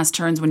really fast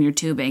turns when you're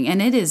tubing, and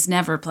it is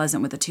never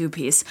pleasant with a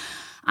two-piece.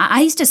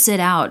 I used to sit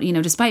out,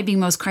 despite being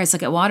most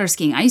Christ-like at water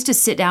skiing, I used to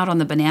sit out on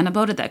the banana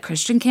boat at that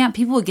Christian camp.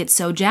 People would get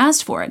so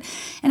jazzed for it.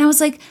 And I was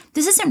like,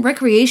 this isn't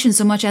recreation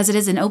so much as it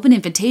is an open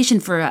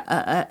invitation for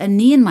a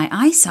knee in my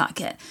eye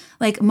socket.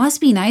 Like, must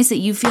be nice that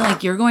you feel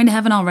like you're going to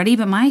heaven already,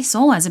 but my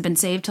soul hasn't been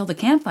saved till the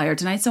campfire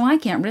tonight, so I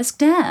can't risk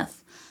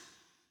death.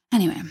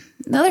 Anyway,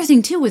 the other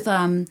thing, too, with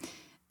getting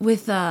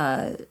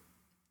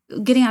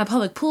out of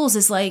public pools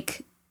is,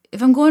 like,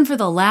 if I'm going for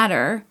the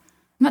latter,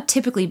 I'm not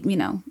typically,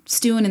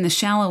 stewing in the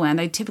shallow end.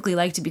 I typically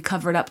like to be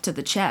covered up to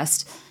the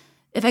chest.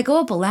 If I go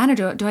up a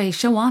ladder, do I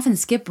show off and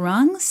skip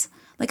rungs?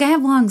 Like, I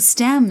have long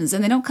stems,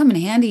 and they don't come in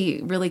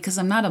handy, really, because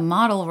I'm not a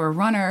model or a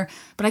runner,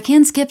 but I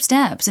can skip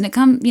steps. And it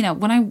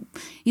when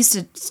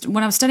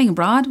I was studying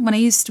abroad, we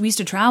used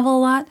to travel a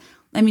lot.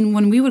 I mean,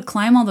 when we would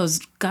climb all those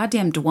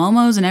goddamn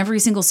Duomos in every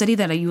single city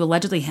that you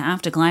allegedly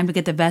have to climb to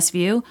get the best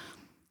view,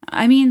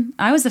 I mean,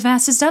 I was the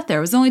fastest up there.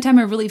 It was the only time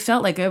I really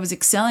felt like I was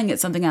excelling at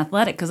something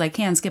athletic, because I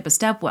can skip a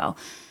step well.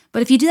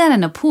 But if you do that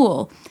in a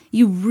pool,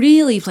 you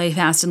really play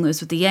fast and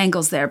loose with the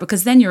angles there,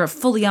 because then you're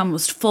fully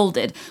almost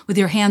folded with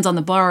your hands on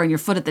the bar and your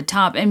foot at the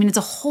top. I mean, it's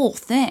a whole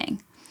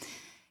thing.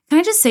 Can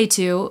I just say,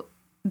 too,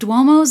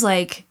 Duomo's,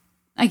 like,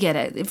 I get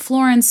it.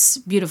 Florence,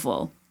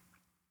 beautiful.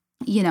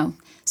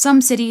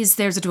 Some cities,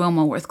 there's a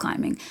Duomo worth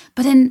climbing.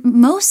 But in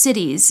most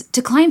cities,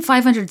 to climb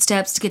 500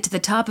 steps to get to the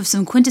top of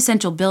some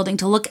quintessential building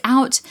to look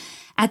out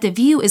at the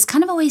view is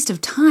kind of a waste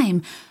of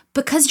time,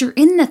 because you're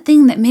in the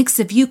thing that makes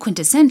the view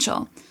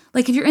quintessential.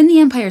 Like, if you're in the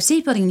Empire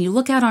State Building and you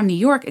look out on New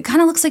York, it kind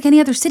of looks like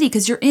any other city,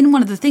 because you're in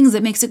one of the things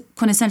that makes it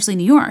quintessentially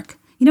New York.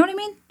 You know what I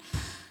mean?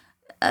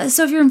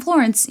 So if you're in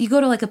Florence, you go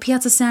to like a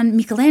Piazza San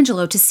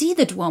Michelangelo to see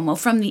the Duomo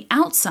from the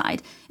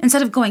outside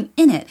instead of going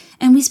in it.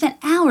 And we spent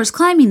hours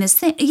climbing this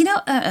thing,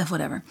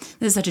 whatever.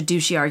 This is such a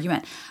douchey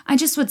argument. I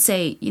just would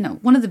say,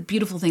 one of the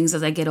beautiful things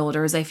as I get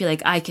older is I feel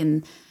like I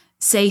can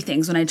say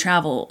things when I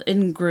travel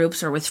in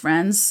groups or with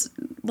friends.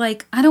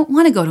 Like, I don't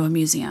want to go to a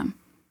museum.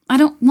 I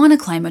don't want to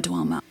climb a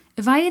Duomo.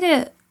 If I had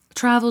a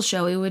travel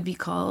show, it would be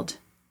called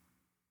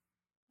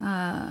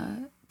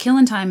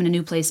Killing Time in a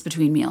New Place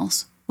Between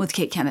Meals with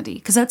Kate Kennedy,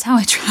 because that's how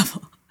I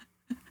travel.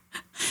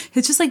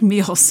 It's just like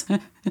meals.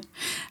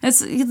 It's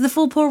the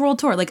full Poor World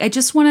Tour. Like, I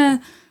just want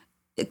to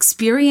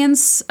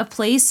experience a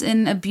place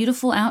in a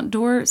beautiful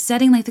outdoor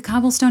setting like the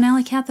Cobblestone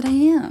Alley cat that I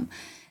am.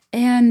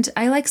 And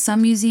I like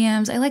some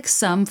museums. I like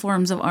some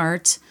forms of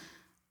art.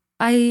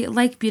 I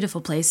like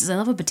beautiful places. I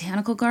love a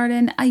botanical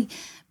garden. I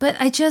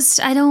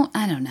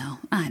don't know.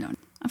 I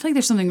feel like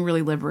there's something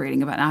really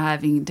liberating about not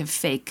having to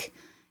fake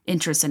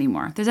interest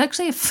anymore. There's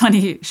actually a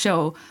funny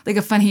show, like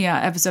a funny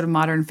episode of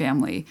Modern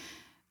Family,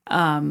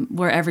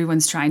 where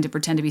everyone's trying to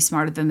pretend to be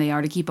smarter than they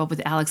are to keep up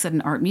with Alex at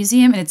an art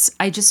museum. And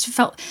I just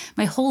felt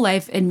my whole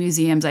life in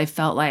museums, I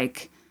felt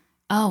like,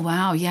 oh,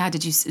 wow, yeah,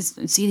 did you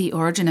see the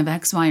origin of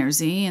X, Y, or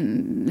Z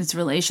and its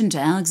relation to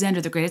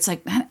Alexander the Great? It's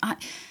like,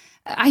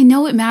 I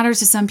know it matters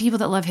to some people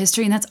that love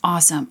history, and that's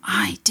awesome.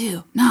 I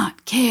do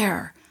not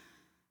care.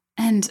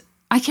 And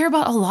I care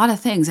about a lot of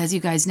things, as you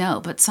guys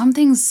know, but some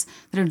things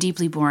that are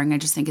deeply boring, I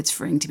just think it's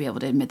freeing to be able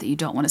to admit that you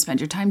don't want to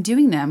spend your time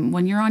doing them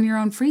when you're on your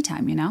own free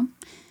time,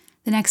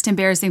 The next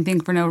embarrassing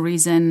thing for no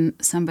reason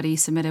somebody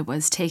submitted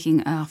was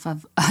taking off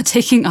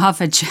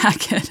a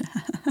jacket.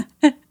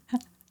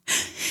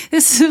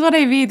 This is what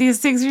I mean. These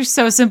things are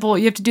so simple.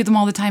 You have to do them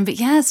all the time. But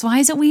yes, why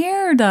is it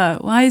weird?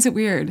 Why is it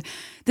weird?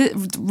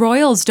 The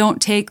royals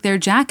don't take their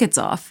jackets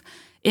off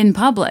in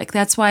public.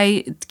 That's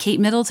why Kate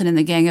Middleton and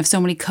the gang have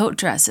so many coat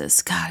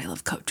dresses. God, I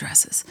love coat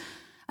dresses.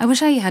 I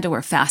wish I had to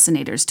wear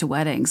fascinators to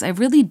weddings. I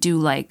really do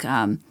like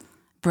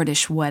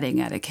British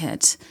wedding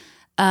etiquette.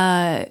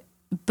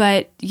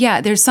 But yeah,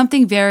 there's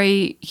something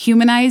very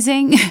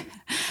humanizing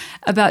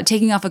about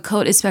taking off a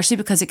coat, especially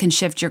because it can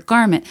shift your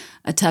garment.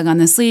 A tug on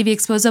the sleeve, you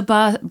expose a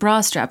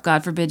bra strap.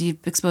 God forbid you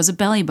expose a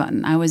belly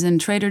button. I was in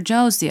Trader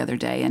Joe's the other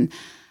day, and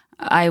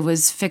I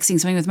was fixing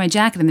something with my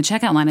jacket in the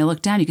checkout line. I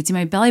looked down, you could see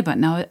my belly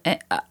button. Now,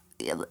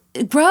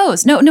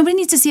 gross. No, nobody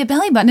needs to see a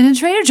belly button in a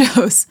Trader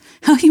Joe's.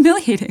 How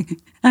humiliating.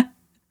 I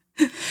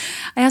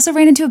also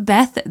ran into a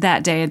Beth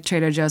that day at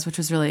Trader Joe's, which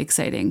was really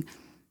exciting.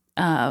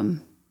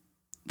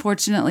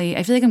 Fortunately,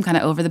 I feel like I'm kind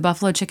of over the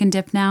buffalo chicken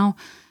dip now,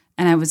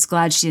 and I was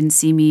glad she didn't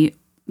see me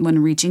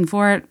when reaching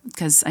for it,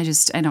 because I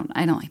don't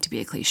like to be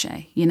a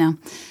cliche,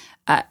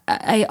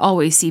 I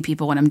always see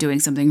people when I'm doing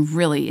something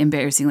really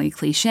embarrassingly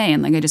cliche,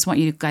 and like I just want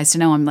you guys to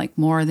know I'm like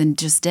more than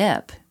just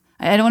dip.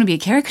 I don't want to be a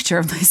caricature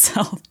of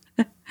myself.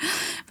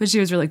 But she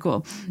was really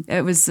cool.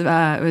 It was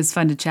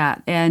fun to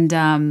chat.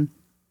 And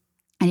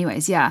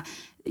anyways, yeah,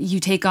 you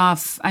take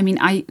off. I mean,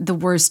 the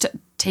worst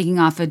taking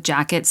off a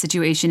jacket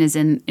situation is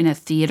in a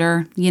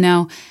theater. You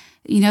know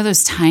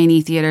those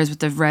tiny theaters with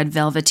the red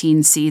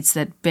velveteen seats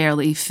that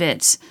barely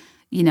fit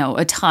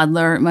a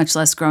toddler, much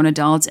less grown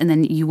adults, and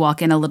then you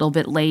walk in a little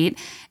bit late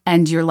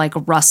and you're like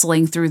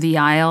rustling through the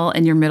aisle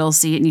in your middle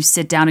seat and you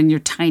sit down in your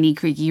tiny,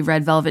 creaky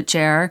red velvet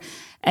chair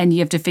and you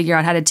have to figure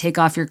out how to take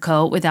off your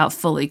coat without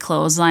fully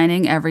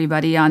clotheslining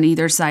everybody on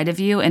either side of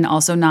you and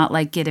also not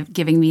like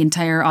giving the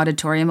entire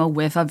auditorium a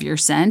whiff of your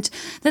scent.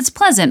 That's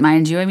pleasant,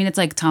 mind you. I mean, it's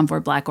like Tom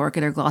Ford Black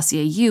Orchid or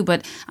Glossier U,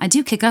 but I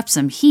do kick up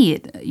some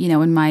heat,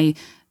 in my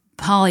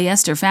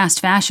polyester fast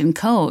fashion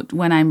coat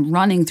when I'm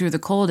running through the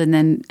cold and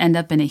then end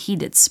up in a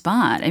heated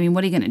spot. I mean,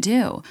 what are you going to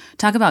do?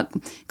 Talk about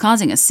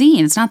causing a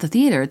scene. It's not the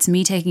theater. It's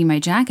me taking my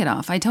jacket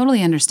off. I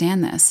totally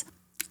understand this.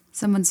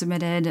 Someone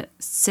submitted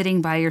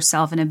sitting by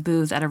yourself in a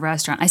booth at a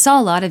restaurant. I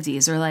saw a lot of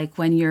these, or like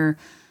when your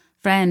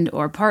friend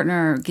or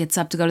partner gets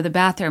up to go to the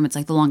bathroom, it's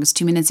like the longest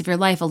 2 minutes of your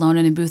life alone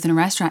in a booth in a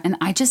restaurant. And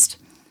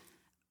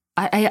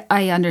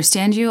I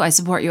understand you. I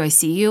support you. I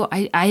see you.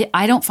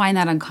 I don't find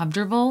that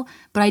uncomfortable,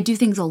 but I do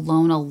things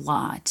alone a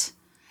lot.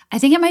 I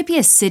think it might be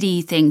a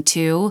city thing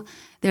too.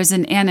 There's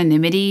an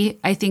anonymity,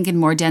 I think, in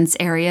more dense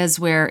areas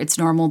where it's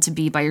normal to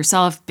be by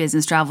yourself.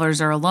 Business travelers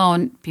are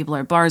alone. People are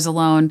at bars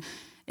alone.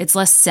 It's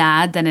less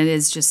sad than it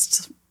is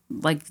just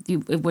like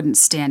it wouldn't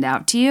stand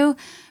out to you.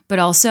 But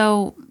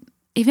also,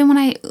 even when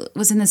I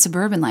was in the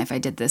suburban life, I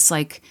did this.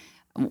 Like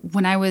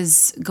when I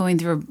was going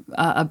through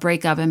a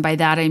breakup, and by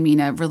that I mean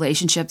a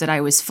relationship that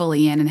I was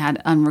fully in and had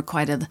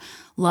unrequited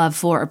love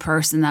for a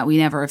person that we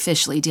never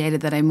officially dated,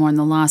 that I mourned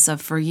the loss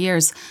of for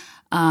years.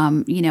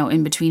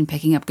 In between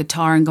picking up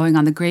guitar and going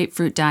on the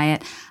grapefruit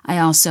diet, I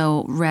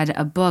also read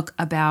a book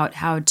about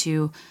how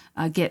to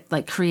get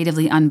like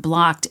creatively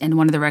unblocked. And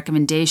one of the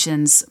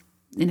recommendations,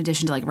 in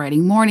addition to like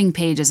writing morning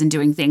pages and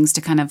doing things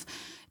to kind of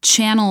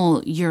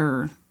channel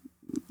your,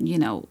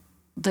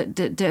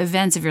 the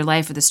events of your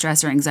life or the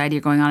stress or anxiety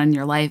are going on in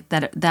your life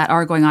that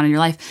are going on in your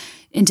life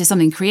into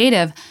something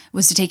creative,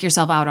 was to take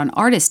yourself out on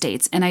artist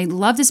dates. And I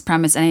love this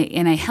premise,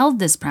 and I held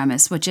this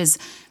premise, which is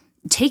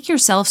take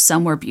yourself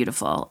somewhere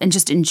beautiful and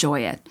just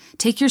enjoy it.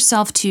 Take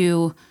yourself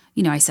to,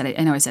 I know I said it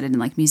in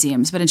like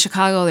museums, but in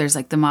Chicago, there's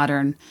like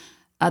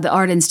the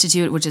Art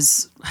Institute, which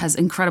has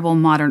incredible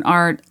modern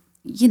art,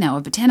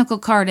 a botanical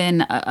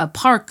garden, a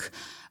park,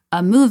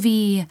 a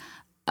movie,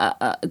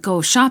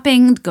 go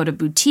shopping, go to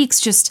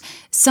boutiques, just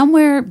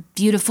somewhere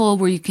beautiful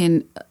where you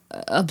can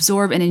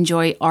absorb and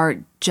enjoy art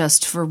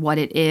just for what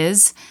it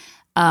is,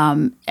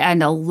 and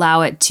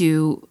allow it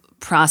to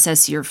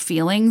process your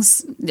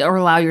feelings, or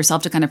allow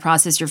yourself to kind of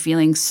process your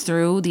feelings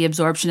through the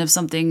absorption of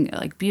something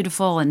like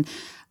beautiful and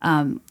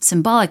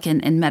symbolic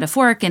and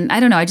metaphoric. And I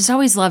don't know, I just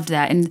always loved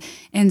that.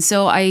 And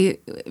so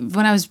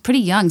when I was pretty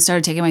young,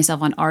 started taking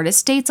myself on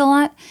artist dates a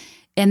lot.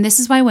 And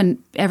this is why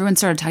when everyone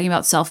started talking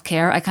about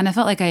self-care, I kind of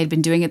felt like I had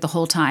been doing it the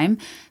whole time,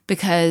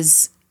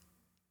 because,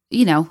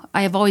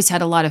 I have always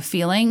had a lot of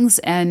feelings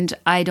and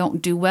I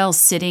don't do well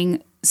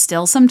sitting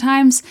still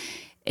sometimes.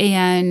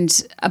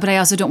 But I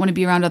also don't want to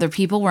be around other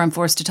people where I'm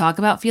forced to talk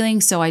about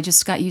feelings. So I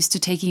just got used to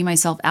taking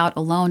myself out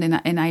alone.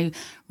 And I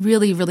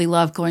really, really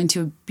love going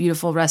to a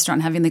beautiful restaurant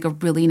and having like a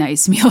really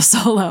nice meal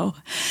solo.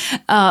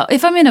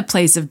 If I'm in a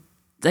place of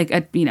like,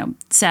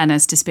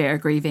 sadness, despair,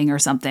 grieving or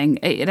something,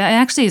 it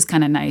actually is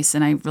kind of nice.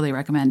 And I really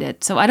recommend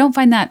it. So I don't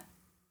find that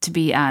to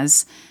be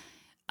as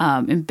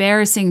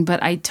embarrassing,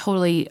 but I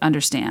totally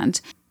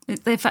understand.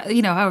 If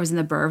I was in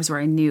the burbs where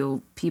I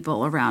knew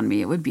people around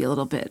me, it would be a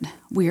little bit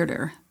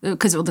weirder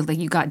because it would look like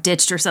you got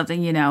ditched or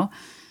something,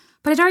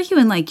 But I'd argue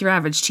in like your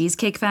average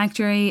Cheesecake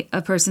Factory,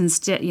 a person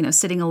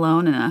sitting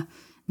alone in a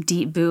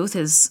deep booth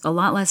is a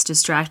lot less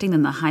distracting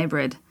than the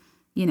hybrid,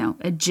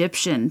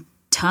 Egyptian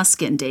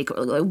Tuscan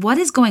decor. What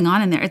is going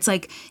on in there? It's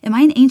like, am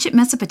I in ancient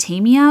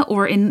Mesopotamia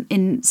or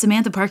in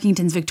Samantha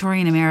Parkington's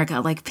Victorian America?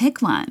 Like,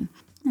 pick one.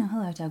 Oh,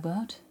 hello,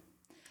 tugboat.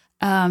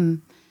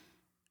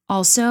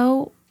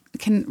 Also,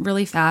 can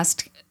really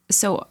fast.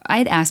 So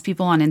I'd ask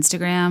people on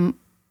Instagram,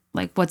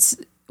 like,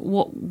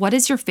 what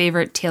is your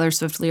favorite Taylor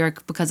Swift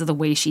lyric because of the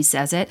way she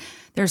says it?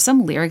 There are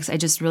some lyrics I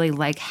just really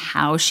like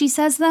how she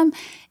says them.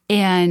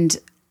 And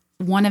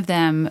one of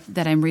them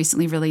that I'm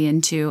recently really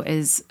into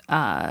is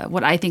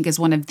what I think is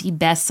one of the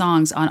best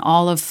songs on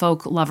all of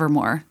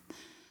Folklore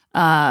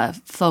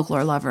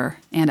Lover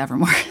and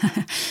Evermore.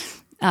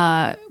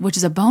 Which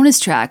is a bonus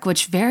track,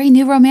 which very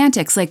New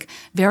Romantics, like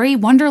very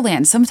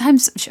Wonderland.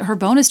 Sometimes her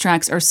bonus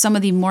tracks are some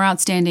of the more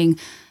outstanding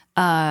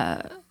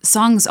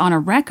songs on a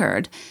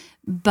record,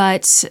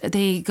 but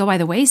they go by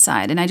the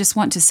wayside. And I just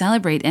want to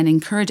celebrate and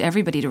encourage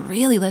everybody to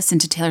really listen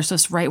to Taylor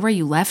Swift's Right Where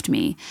You Left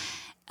Me.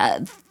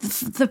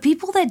 The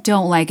people that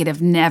don't like it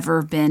have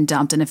never been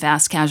dumped in a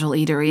fast casual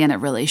eatery, and it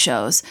really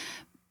shows.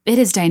 It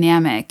is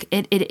dynamic.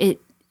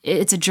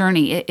 It's a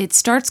journey. It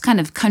starts kind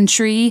of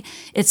country.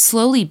 It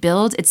slowly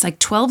builds. It's like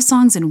 12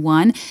 songs in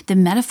one. The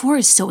metaphor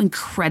is so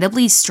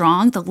incredibly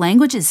strong. The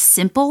language is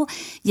simple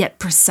yet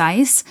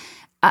precise.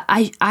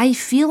 I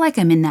feel like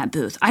I'm in that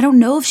booth. I don't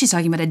know if she's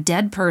talking about a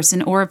dead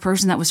person or a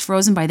person that was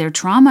frozen by their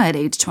trauma at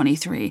age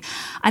 23.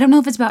 I don't know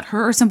if it's about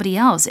her or somebody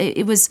else.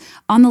 It was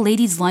on the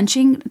Ladies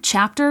Lunching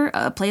chapter,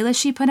 a playlist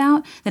she put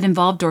out that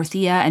involved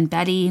Dorothea and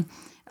Betty,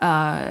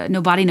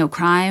 No Body, No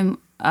Crime,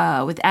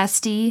 with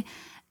Esty.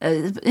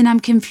 And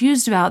I'm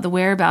confused about the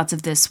whereabouts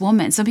of this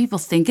woman. Some people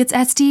think it's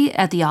Esty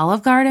at the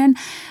Olive Garden,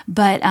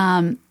 but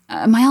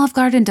my Olive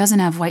Garden doesn't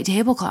have white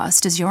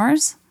tablecloths. Does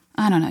yours?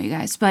 I don't know, you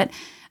guys. But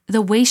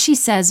the way she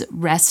says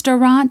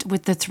restaurant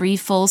with the 3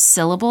 full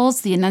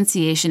syllables, the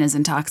enunciation is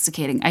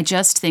intoxicating. I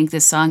just think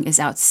this song is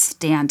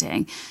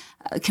outstanding.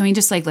 Can we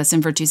just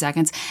listen for 2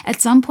 seconds?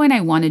 At some point, I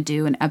want to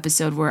do an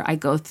episode where I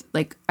go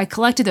I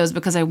collected those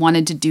because I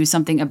wanted to do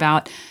something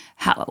about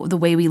how the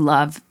way we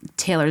love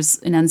Taylor's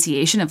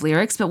enunciation of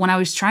lyrics. But when I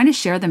was trying to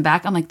share them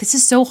back, I'm like, this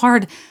is so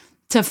hard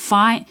to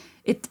find.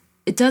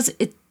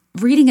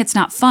 Reading it's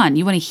not fun.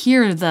 You want to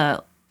hear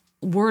the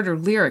word or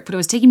lyric, but it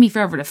was taking me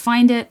forever to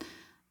find it.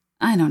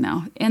 I don't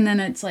know. And then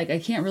it's I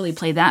can't really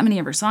play that many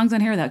of her songs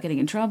on here without getting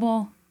in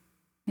trouble.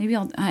 Maybe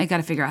I got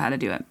to figure out how to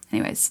do it.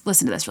 Anyways,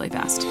 listen to this really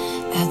fast.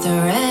 At the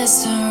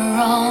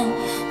restaurant,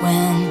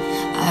 when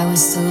I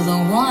was still the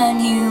one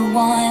you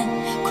want,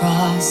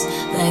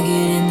 cross-legged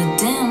in the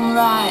dim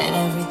light,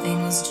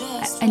 everything was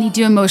just... I need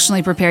to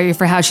emotionally prepare you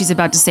for how she's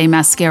about to say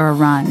mascara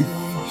run.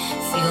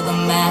 Feel the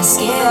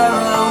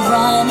mascara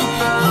run.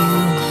 You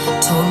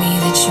told me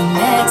that you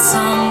met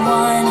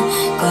someone.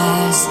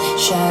 Glass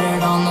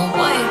shattered on the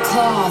white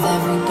cloth.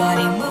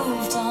 Everybody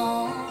moved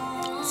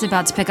on. It's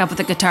about to pick up with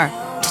the guitar.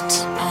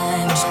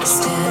 I'm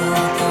still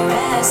at the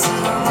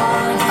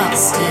restaurant,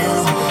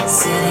 still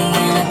sitting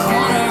in a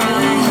corner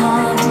I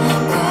haunt.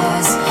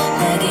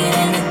 Cross-legged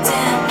in a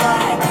dim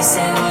light. You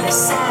say what a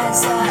sad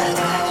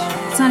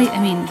sight. It's not.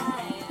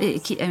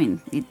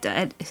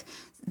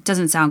 It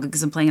doesn't sound good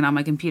because I'm playing it on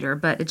my computer,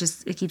 but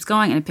it keeps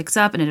going and it picks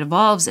up and it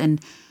evolves and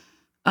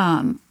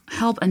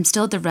help. I'm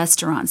still at the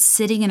restaurant,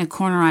 sitting in a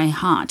corner I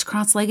haunt,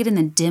 cross-legged in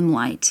the dim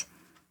light.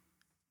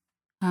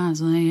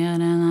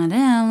 Cross-legged in the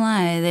dim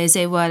light. They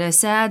say what a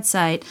sad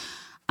sight.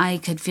 I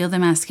could feel the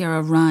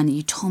mascara run.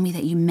 You told me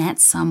that you met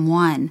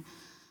someone.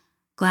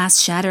 Glass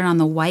shattered on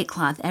the white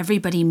cloth.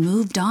 Everybody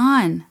moved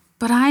on,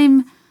 but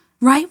I'm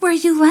right where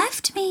you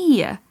left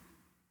me.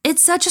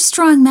 It's such a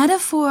strong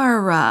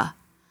metaphor.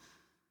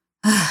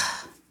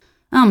 Oh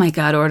my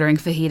God, ordering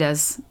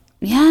fajitas.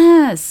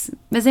 Yes,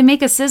 as they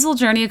make a sizzle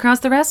journey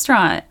across the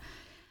restaurant.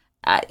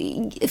 I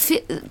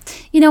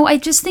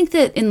just think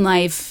that in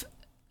life,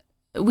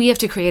 we have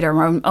to create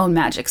our own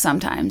magic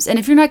sometimes. And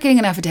if you're not getting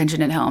enough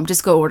attention at home,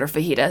 just go order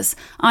fajitas.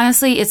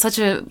 Honestly, it's such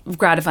a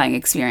gratifying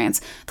experience.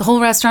 The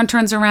whole restaurant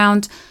turns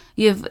around.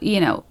 You have,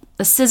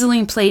 a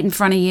sizzling plate in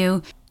front of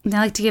you. And I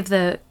like to give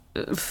the,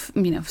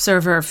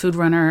 server or food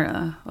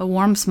runner a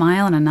warm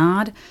smile and a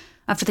nod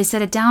after they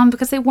set it down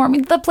because they warn me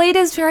the plate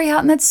is very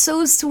hot, and that's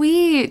so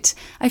sweet.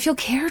 I feel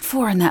cared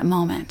for in that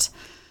moment.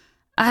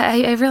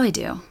 I really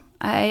do.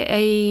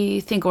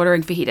 I think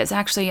ordering fajitas,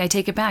 actually, I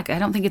take it back. I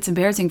don't think it's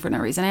embarrassing for no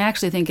reason. I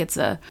actually think it's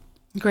a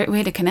great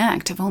way to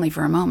connect, if only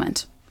for a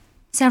moment.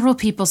 Several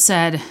people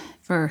said,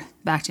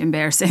 back to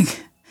embarrassing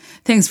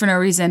things for no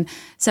reason,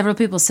 several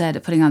people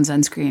said putting on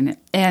sunscreen,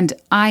 and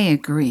I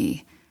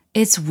agree.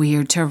 It's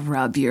weird to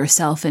rub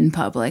yourself in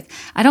public.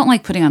 I don't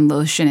like putting on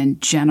lotion in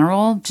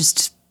general,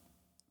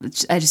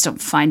 I just don't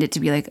find it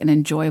to be an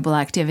enjoyable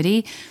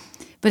activity,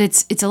 but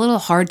it's a little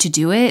hard to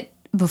do it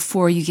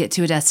before you get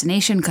to a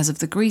destination because of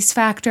the grease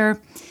factor.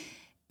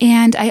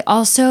 And I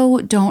also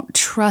don't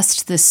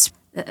trust the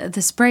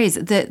sprays.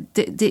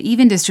 The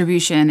even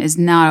distribution is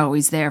not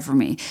always there for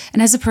me.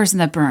 And as a person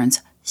that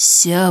burns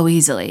so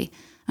easily,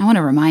 I want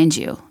to remind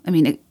you, I'll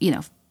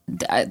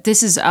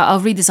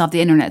read this off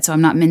the internet, so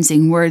I'm not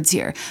mincing words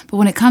here. But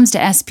when it comes to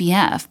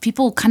SPF,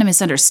 people kind of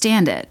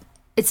misunderstand it.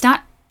 It's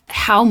not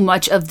how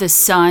much of the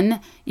sun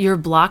you're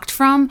blocked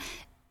from.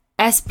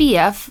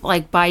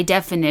 SPF, by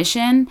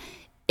definition,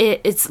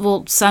 it's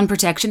sun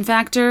protection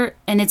factor,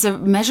 and it's a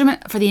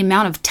measurement for the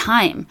amount of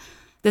time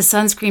the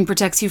sunscreen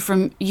protects you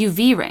from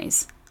UV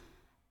rays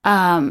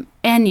and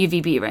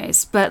UVB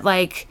rays. But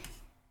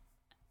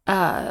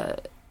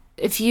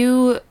if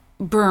you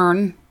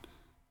burn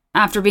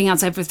after being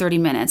outside for 30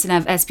 minutes and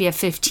have SPF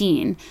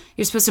 15,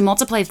 you're supposed to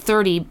multiply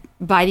 30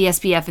 by the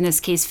SPF, in this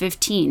case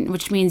 15,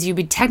 which means you'd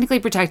be technically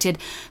protected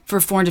for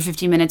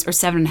 450 minutes or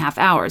 7.5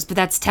 hours. But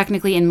that's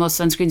technically, in most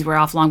sunscreens, wear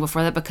off long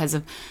before that because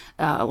of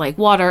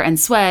water and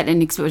sweat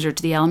and exposure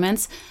to the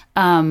elements.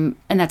 And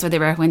that's why they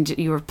recommend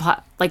you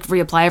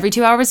reapply every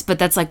 2 hours. But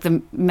that's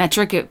the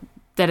metric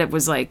that it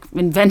was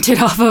invented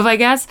off of, I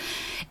guess.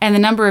 And the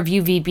number of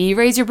UVB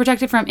rays you're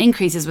protected from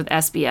increases with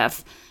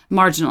SPF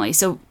marginally.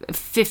 So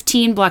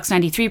 15 blocks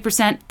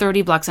 93%,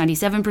 30 blocks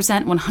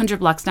 97%, 100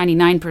 blocks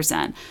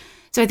 99%.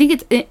 So I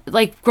think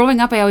it's growing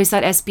up, I always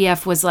thought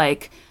SPF was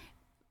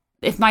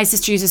if my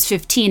sister uses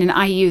 15 and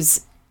I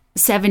use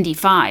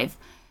 75,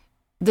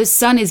 the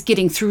sun is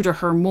getting through to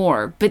her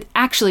more, but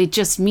actually it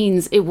just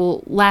means it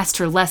will last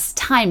her less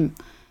time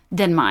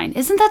than mine.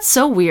 Isn't that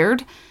so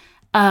weird?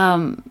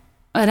 And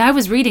I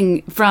was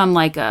reading from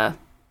a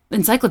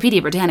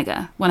Encyclopedia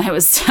Britannica when I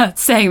was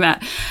saying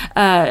that.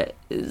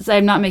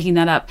 I'm not making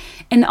that up.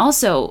 And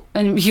also,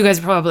 and you guys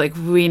are probably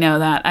we know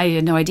that. I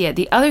had no idea.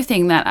 The other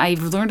thing that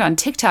I've learned on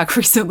TikTok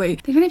recently, I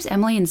think her name's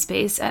Emily in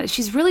Space.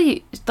 She's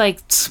really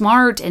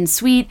smart and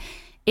sweet.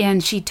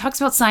 And she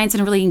talks about science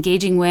in a really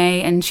engaging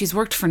way. And she's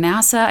worked for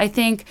NASA, I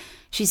think.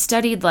 She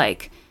studied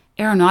like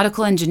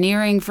aeronautical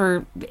engineering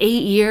for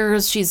 8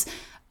 years. She's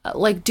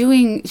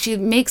she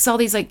makes all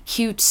these like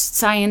cute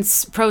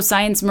pro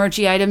science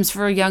merchy items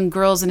for young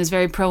girls and is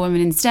very pro women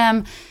in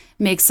STEM,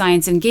 makes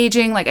science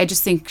engaging. Like, I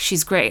just think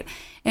she's great.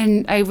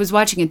 And I was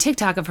watching a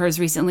TikTok of hers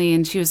recently,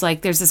 and she was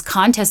like, there's this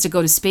contest to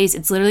go to space.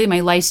 It's literally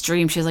my life's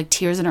dream. She has like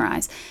tears in her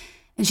eyes.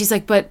 And she's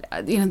like, but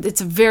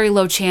it's a very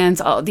low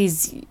chance. All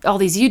these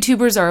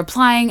YouTubers are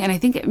applying, and I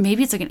think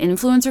maybe it's like an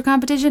influencer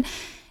competition,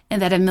 and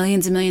that have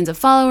millions and millions of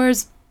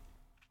followers.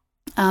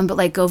 But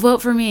like, go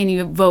vote for me, and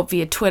you vote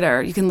via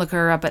Twitter. You can look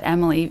her up at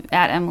Emily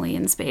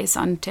in Space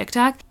on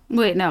TikTok.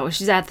 Wait, no,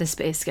 she's at the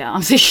Space Gal.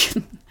 I'm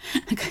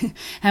thinking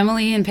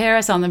Emily in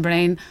Paris on the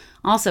brain.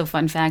 Also,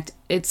 fun fact,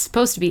 it's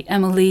supposed to be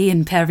Emily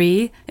in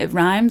Paris. It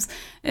rhymes.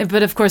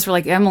 But of course, we're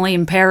like Emily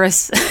in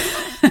Paris.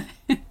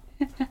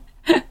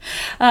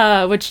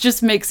 Which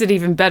just makes it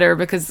even better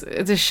because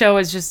the show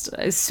is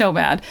so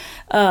bad.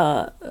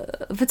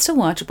 But still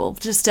watchable.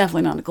 Just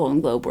definitely not a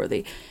Golden Globe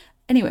worthy.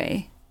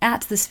 Anyway,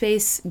 at the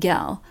Space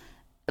Gal.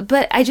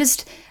 But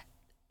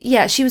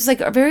she was like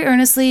very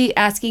earnestly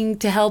asking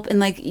to help, and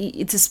like,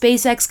 it's a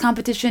SpaceX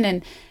competition,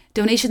 and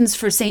donations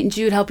for St.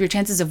 Jude help your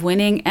chances of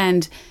winning.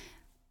 And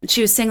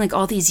she was saying like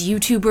all these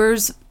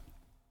YouTubers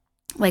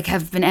like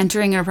have been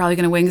entering and are probably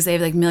going to win because they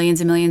have like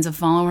millions and millions of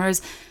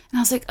followers. And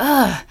I was like,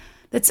 ugh,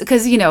 that's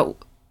because,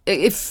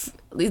 if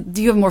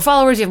you have more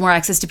followers, you have more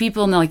access to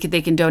people, and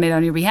they can donate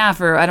on your behalf,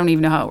 or I don't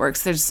even know how it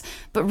works.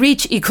 But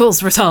reach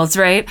equals results,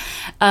 right?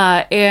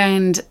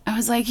 And I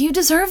was like, you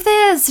deserve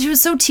this. She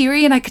was so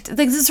teary, and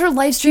this is her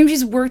live stream.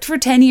 She's worked for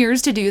 10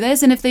 years to do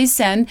this, and if they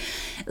send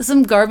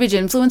some garbage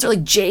influencer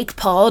like Jake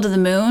Paul to the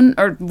moon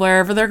or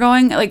wherever they're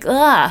going, like,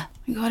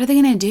 what are they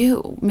gonna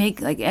do? Make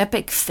like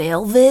epic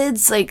fail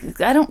vids? Like,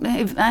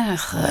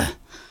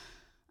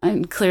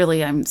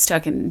 I'm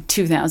stuck in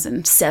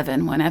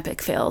 2007 when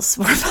epic fails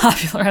were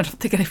popular. I don't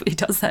think anybody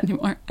does that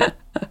anymore.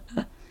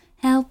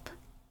 Help,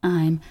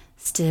 I'm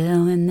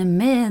still in the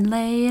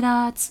mid-late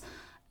aughts.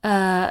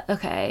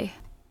 Okay.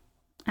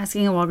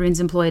 Asking a Walgreens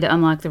employee to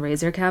unlock the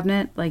razor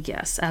cabinet? Like,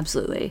 yes,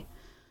 absolutely.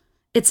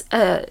 It's,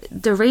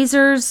 the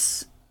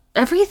razors,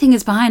 everything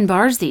is behind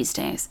bars these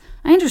days.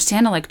 I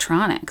understand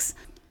electronics,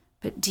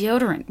 but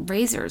deodorant,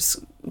 razors,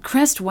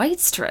 Crest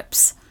white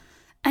strips.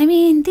 I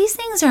mean, these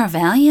things are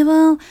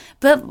valuable,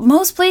 but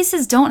most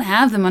places don't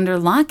have them under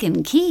lock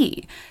and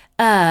key.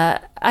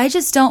 I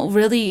just don't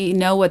really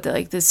know what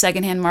the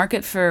secondhand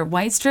market for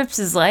white strips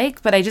is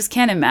like, but I just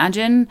can't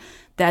imagine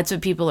that's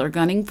what people are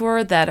gunning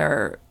for that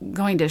are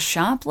going to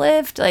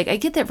shoplift. Like, I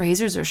get that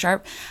razors are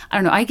sharp. I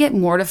don't know. I get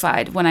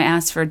mortified when I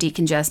ask for a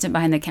decongestant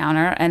behind the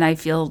counter, and I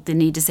feel the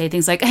need to say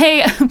things like,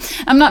 hey,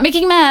 I'm not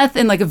making meth,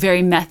 in like a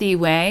very methy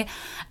way.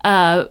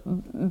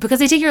 Because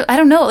they take I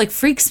don't know, it like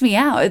freaks me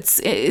out.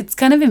 It's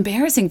kind of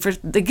embarrassing for,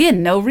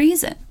 again, no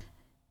reason.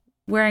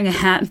 Wearing a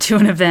hat to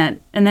an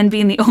event and then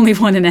being the only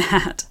one in a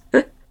hat.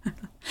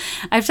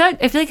 I feel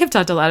like I've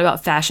talked a lot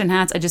about fashion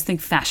hats. I just think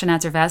fashion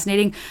hats are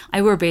fascinating.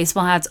 I wear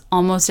baseball hats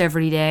almost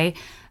every day.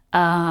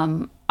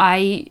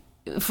 I,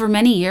 for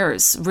many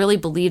years, really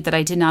believed that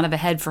I did not have a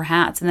head for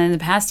hats. And then in the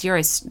past year,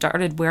 I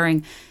started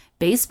wearing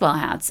baseball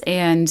hats.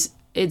 And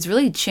it's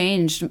really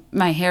changed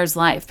my hair's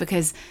life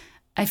because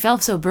I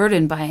felt so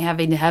burdened by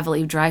having to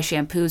heavily dry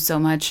shampoo so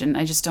much, and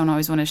I just don't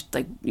always want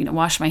to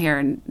wash my hair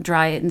and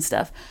dry it and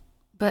stuff.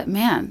 But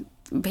man,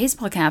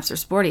 baseball caps are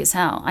sporty as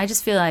hell. I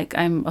just feel like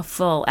I'm a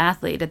full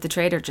athlete at the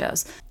Trader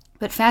Joe's.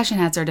 But fashion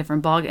hats are a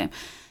different ballgame.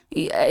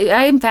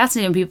 I'm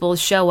fascinated when people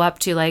show up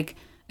to like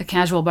a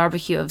casual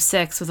barbecue of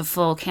 6 with a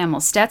full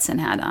camel Stetson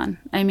hat on.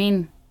 I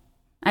mean,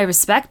 I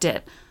respect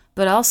it,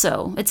 but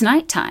also it's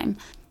nighttime.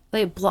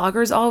 Like,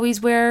 bloggers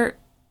always wear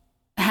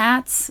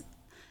hats.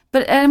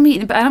 But I don't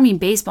mean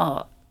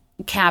baseball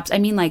caps. I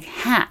mean like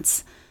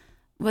hats,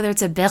 whether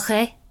it's a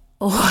beret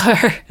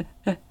or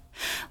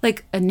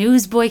like a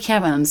newsboy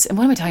cap. And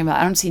what am I talking about?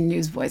 I don't see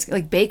newsboys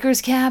like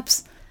baker's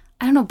caps.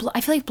 I don't know.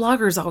 I feel like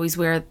bloggers always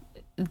wear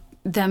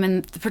them,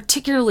 in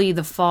particularly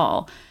the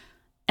fall.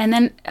 And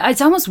then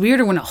it's almost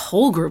weirder when a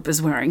whole group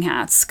is wearing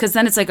hats, because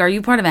then it's like, are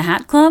you part of a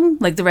hat club,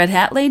 like the Red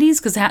Hat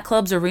ladies? Because hat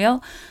clubs are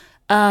real.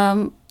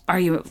 Are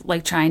you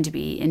like trying to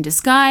be in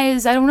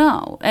disguise? I don't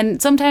know.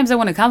 And sometimes I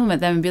want to compliment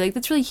them and be like,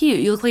 that's really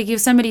cute. You look like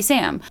Yosemite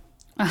Sam.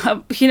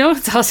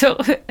 It's also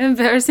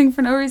embarrassing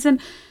for no reason.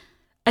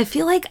 I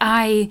feel like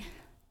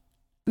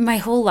my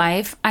whole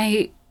life,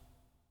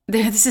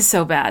 this is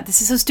so bad.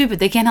 This is so stupid.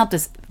 They can't help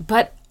this.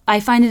 But I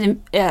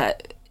find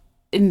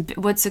it,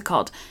 what's it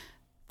called?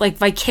 Like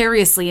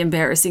vicariously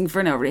embarrassing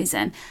for no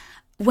reason.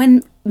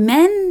 When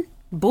men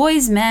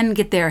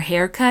get their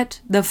hair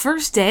cut, the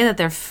first day that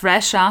they're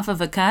fresh off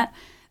of a cut,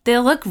 they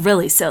look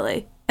really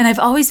silly. And I've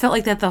always felt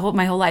like that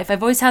my whole life.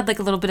 I've always had like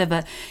a little bit of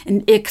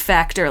an ick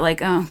factor,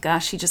 like, oh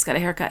gosh, she just got a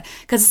haircut.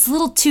 Because it's a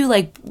little too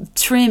like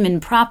trim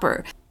and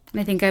proper. And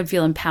I think I'd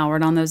feel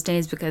empowered on those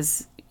days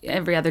because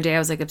every other day I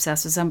was like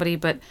obsessed with somebody.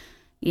 But,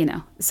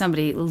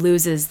 somebody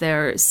loses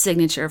their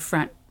signature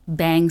front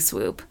bang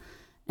swoop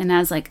and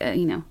has like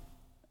a,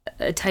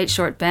 a tight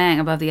short bang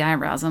above the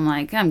eyebrows, I'm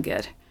like, I'm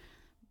good.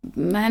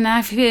 And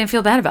I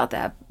feel bad about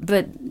that,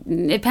 but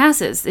it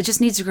passes. It just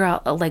needs to grow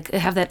out, like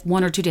have that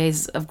 1 or 2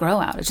 days of grow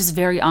out. It's just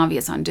very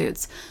obvious on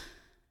dudes.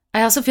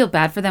 I also feel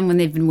bad for them when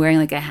they've been wearing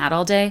like a hat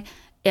all day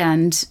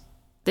and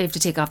they have to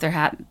take off their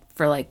hat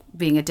for like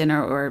being at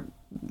dinner or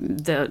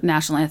the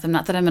national anthem.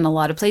 Not that I'm in a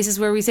lot of places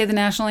where we say sing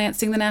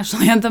the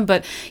national anthem,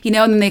 but and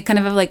then they kind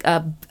of have like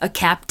a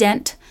cap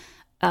dent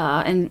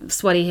and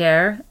sweaty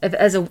hair.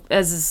 As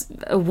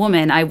a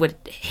woman, I would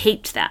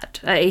hate that.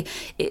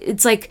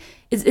 It's like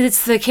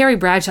it's the Carrie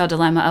Bradshaw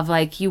dilemma of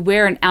like you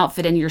wear an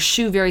outfit and your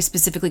shoe very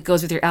specifically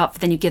goes with your outfit.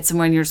 Then you get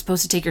somewhere and you're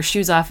supposed to take your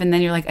shoes off, and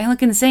then you're like, I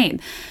look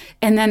insane.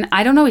 And then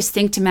I don't always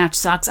think to match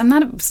socks. I'm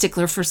not a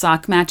stickler for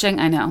sock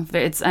matching. I know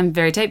I'm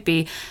very type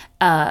B.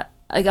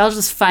 Like I'll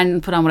just find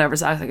and put on whatever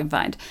socks I can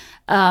find.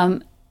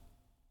 And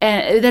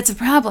that's a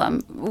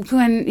problem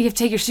when you have to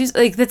take your shoes.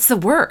 Like that's the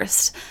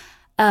worst.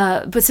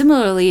 But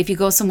similarly, if you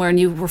go somewhere and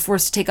you were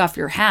forced to take off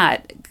your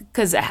hat,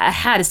 because a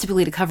hat is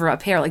typically to cover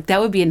up hair, like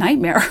that would be a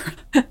nightmare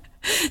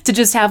to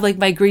just have like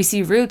my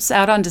greasy roots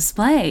out on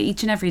display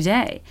each and every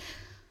day.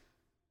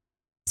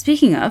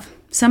 Speaking of,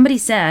 somebody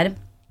said,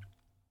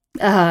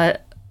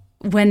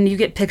 when you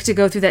get picked to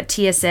go through that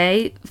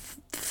TSA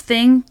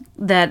thing,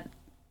 that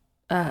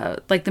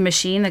like the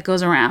machine that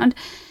goes around,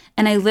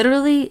 and I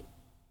literally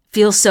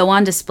feel so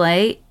on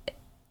display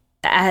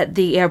at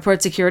the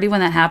airport security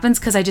when that happens,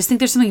 because I just think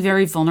there's something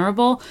very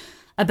vulnerable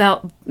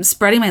about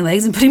spreading my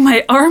legs and putting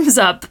my arms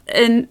up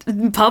in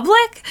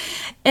public.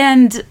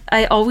 And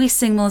I always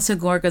sing Melissa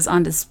Gorga's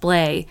On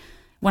Display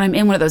when I'm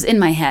in one of those in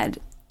my head,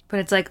 but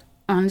it's like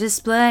on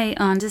display,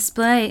 on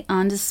display,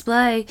 on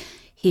display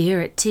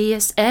here at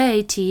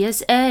TSA,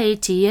 TSA,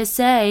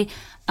 TSA.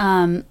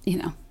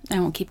 I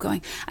won't keep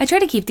going. I try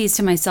to keep these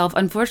to myself.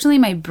 Unfortunately,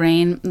 my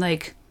brain,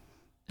 like,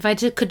 if I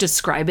could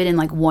describe it in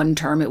like one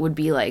term, it would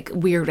be like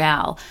Weird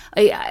Al.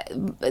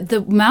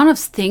 The amount of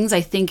things I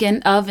think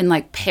of and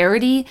like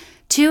parody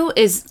to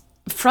is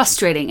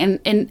frustrating,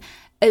 and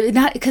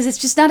not because it's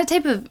just not a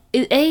type of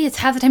it's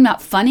half the time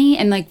not funny,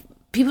 and like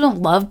people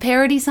don't love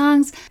parody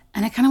songs,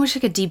 and I kind of wish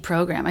I could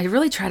deprogram. I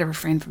really try to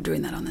refrain from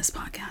doing that on this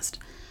podcast.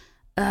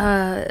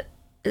 I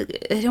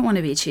don't want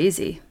to be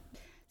cheesy.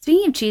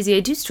 Speaking of cheesy,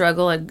 I do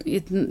struggle.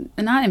 It's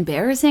not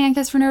embarrassing, I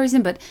guess, for no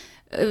reason, but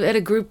at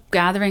a group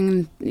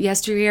gathering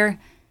yesteryear,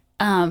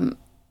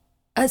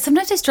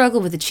 sometimes I struggle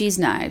with the cheese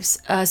knives,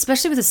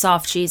 especially with the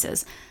soft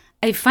cheeses.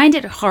 I find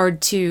it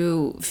hard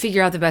to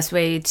figure out the best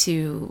way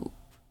to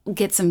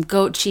get some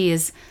goat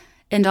cheese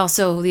and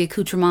also the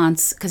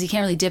accoutrements, because you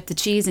can't really dip the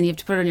cheese and you have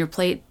to put it on your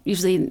plate,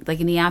 usually like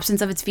in the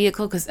absence of its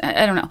vehicle, because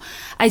I don't know.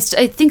 I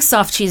think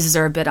soft cheeses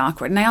are a bit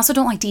awkward. And I also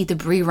don't like to eat the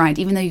brie rind,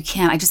 even though you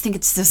can. I just think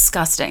it's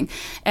disgusting.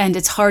 And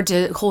it's hard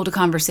to hold a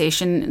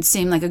conversation and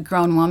seem like a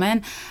grown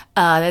woman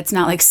that's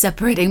not like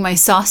separating my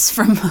sauce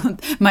from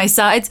my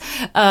sides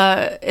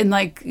and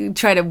like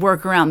try to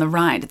work around the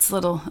rind. It's a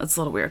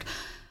little weird.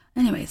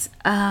 Anyways,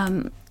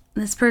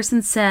 this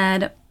person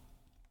said,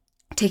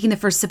 taking the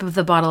first sip of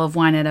the bottle of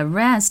wine at a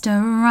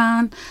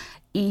restaurant.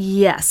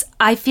 Yes.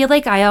 I feel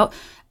like I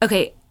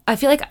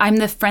feel like I'm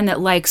the friend that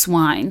likes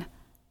wine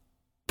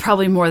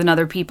probably more than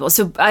other people.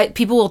 So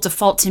people will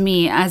default to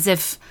me as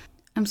if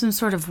I'm some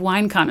sort of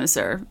wine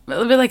connoisseur.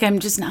 A bit like I'm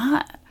just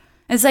not.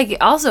 It's like,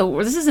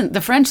 also, this isn't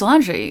the French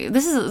Laundry.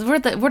 We're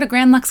at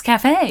Grand Lux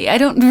Cafe. I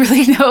don't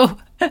really know.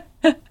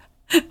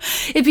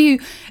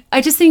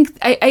 I just think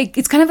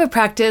it's kind of a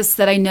practice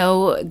that I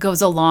know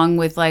goes along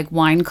with like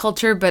wine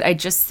culture, but I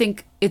just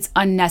think it's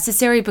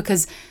unnecessary,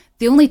 because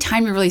the only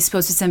time you're really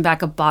supposed to send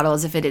back a bottle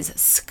is if it is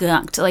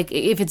skunked, like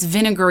if it's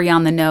vinegary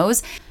on the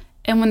nose.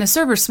 And when the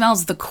server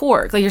smells the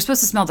cork, like you're supposed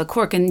to smell the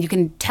cork, and you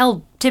can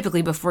tell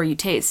typically before you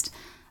taste.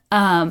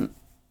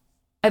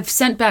 I've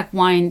sent back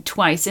wine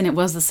twice and it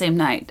was the same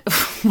night,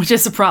 which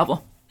is a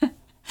problem.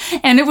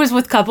 And it was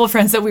with a couple of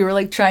friends that we were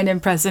like trying to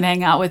impress and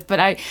hang out with, but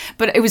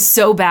it was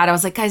so bad. I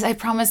was like, guys, I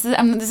promise this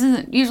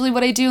isn't usually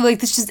what I do. Like,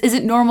 this just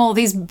isn't normal.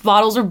 These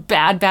bottles are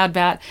bad, bad,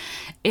 bad.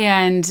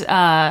 And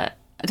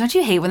don't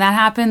you hate when that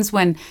happens,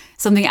 when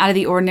something out of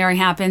the ordinary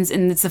happens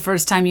and it's the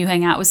first time you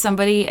hang out with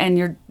somebody and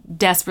you're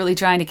desperately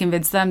trying to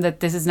convince them that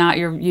this is not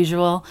your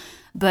usual,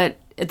 but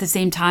at the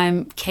same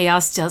time,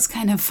 chaos does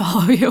kind of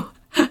follow you.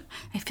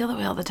 I feel that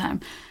way all the time.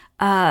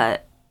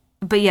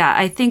 But yeah,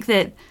 I think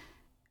that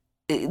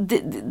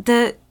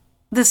the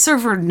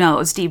server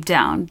knows deep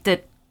down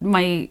that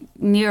my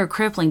near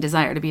crippling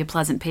desire to be a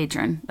pleasant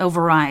patron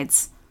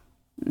overrides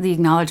the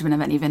acknowledgement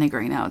of any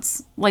vinegary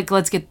notes. Like,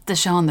 let's get the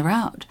show on the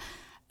road.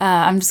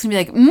 I'm just gonna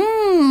be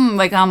like,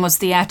 like almost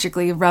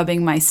theatrically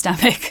rubbing my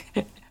stomach.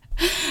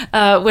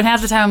 When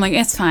half the time I'm like,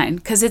 it's fine,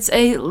 because it's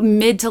a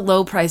mid to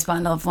low price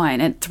bottle of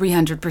wine at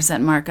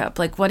 300% markup.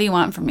 Like, what do you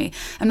want from me?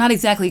 I'm not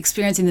exactly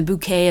experiencing the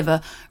bouquet of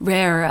a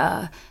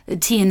rare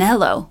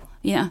Tianello,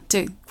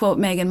 to quote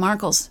Meghan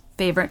Markle's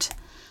favorite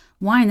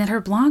wine that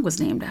her blog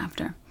was named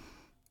after.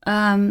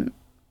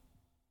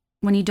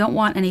 When you don't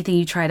want anything,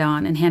 you try it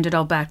on and hand it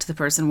all back to the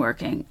person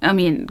working. I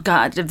mean,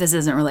 God, if this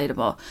isn't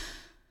relatable.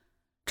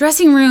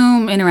 Dressing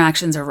room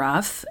interactions are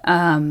rough.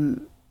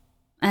 And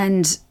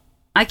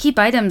I keep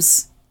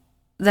items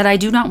that I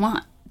do not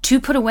want to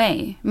put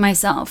away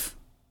myself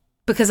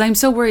because I'm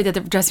so worried that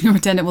the dressing room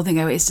attendant will think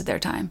I wasted their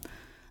time.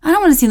 I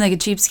don't want to seem like a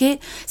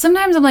cheapskate.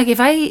 Sometimes I'm like, if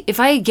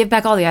I give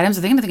back all the items,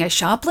 are they going to think I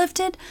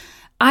shoplifted?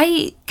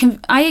 I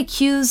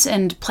accuse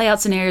and play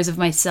out scenarios of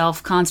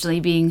myself constantly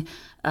being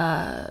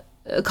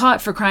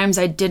caught for crimes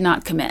I did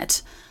not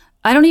commit.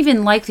 I don't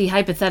even like the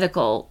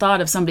hypothetical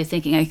thought of somebody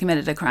thinking I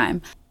committed a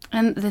crime.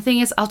 And the thing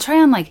is, I'll try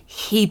on like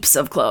heaps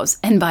of clothes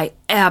and buy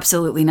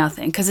absolutely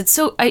nothing because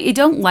I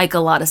don't like a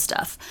lot of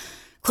stuff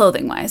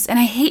clothing wise. And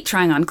I hate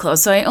trying on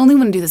clothes, so I only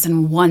want to do this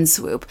in one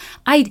swoop.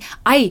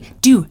 I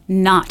do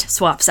not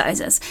swap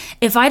sizes.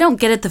 If I don't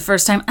get it the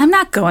first time, I'm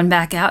not going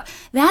back out.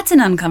 That's an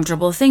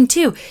uncomfortable thing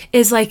too,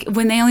 is like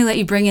when they only let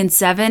you bring in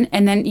 7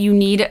 and then you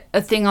need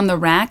a thing on the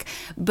rack,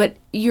 but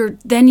you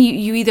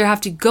either have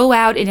to go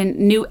out in a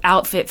new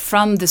outfit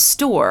from the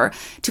store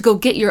to go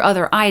get your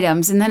other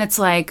items, and then it's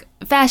like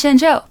fashion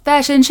show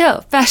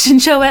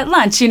at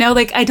lunch,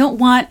 like I don't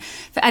want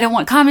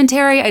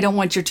commentary, I don't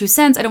want your 2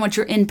 cents, I don't want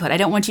your input, I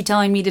don't want you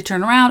telling me to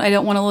turn around, I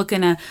don't want to look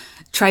in a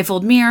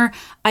trifold mirror,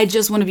 I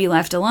just want to be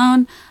left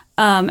alone.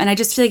 And I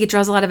just feel like it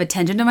draws a lot of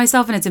attention to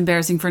myself, and it's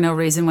embarrassing for no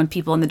reason when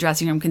people in the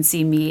dressing room can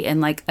see me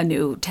in like a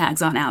new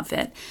tags on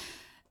outfit.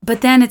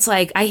 But then it's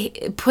like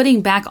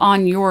putting back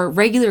on your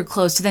regular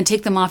clothes to then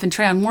take them off and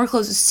try on more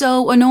clothes is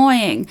so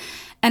annoying.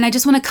 And I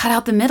just want to cut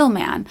out the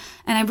middleman.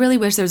 And I really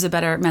wish there was a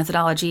better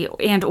methodology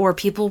and or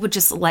people would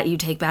just let you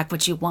take back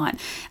what you want.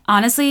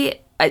 Honestly,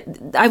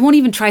 I won't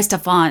even try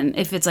stuff on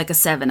if it's like a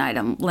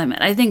 7-item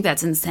limit. I think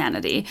that's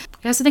insanity.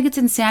 I also think it's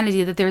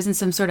insanity that there isn't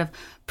some sort of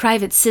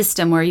private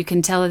system where you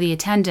can tell the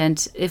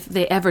attendant if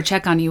they ever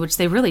check on you, which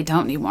they really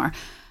don't anymore.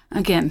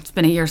 Again, it's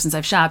been a year since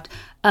I've shopped.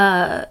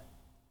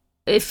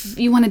 If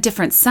you want a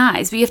different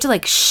size, but you have to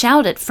like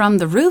shout it from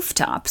the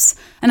rooftops,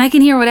 and I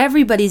can hear what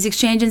everybody's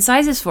exchanging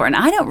sizes for, and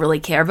I don't really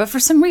care, but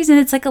for some reason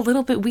it's like a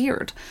little bit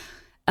weird.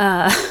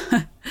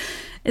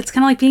 It's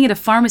kind of like being at a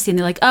pharmacy and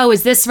they're like, oh,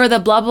 is this for the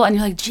blah blah, and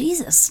you're like,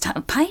 Jesus,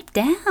 pipe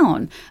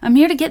down, I'm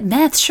here to get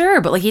meth,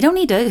 sure, but like you don't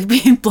need to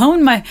be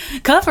blowing my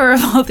cover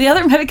of all the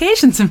other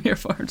medications I'm here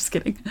for. I'm just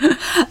kidding.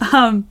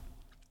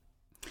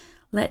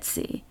 Let's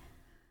see.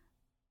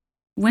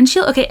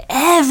 Windshield, okay,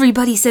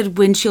 everybody said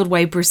windshield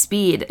wiper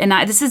speed, and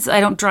I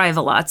don't drive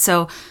a lot,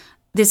 so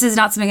this is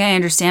not something I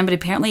understand, but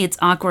apparently it's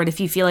awkward if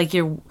you feel like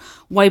your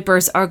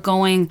wipers are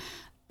going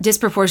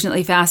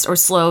disproportionately fast or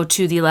slow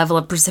to the level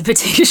of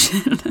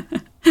precipitation.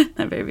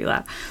 That made me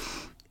laugh.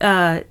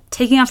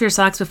 Taking off your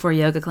socks before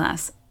yoga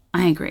class,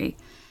 I agree.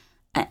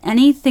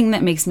 Anything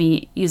that makes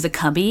me use a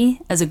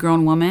cubby as a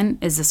grown woman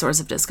is a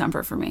source of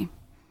discomfort for me.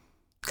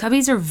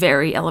 Cubbies are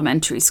very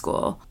elementary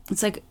school.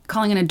 It's like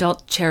calling an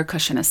adult chair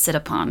cushion a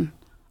sit-upon,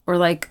 or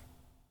like,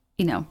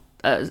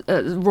 a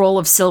roll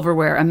of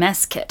silverware a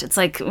mess kit. It's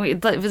like, I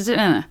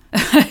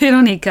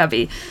don't need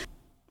cubby.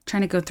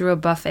 Trying to go through a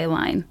buffet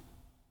line.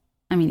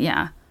 I mean,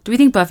 yeah. Do we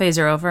think buffets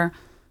are over?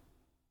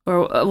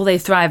 Or will they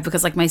thrive?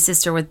 Because like my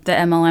sister with the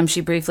MLM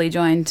she briefly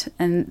joined,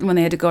 and when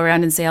they had to go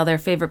around and say all their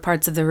favorite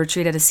parts of the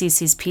retreat at a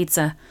Cece's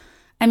Pizza.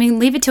 I mean,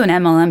 leave it to an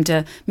MLM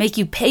to make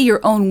you pay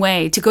your own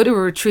way to go to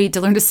a retreat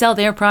to learn to sell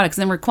their products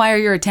and then require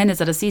your attendance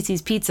at a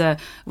Cece's Pizza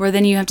where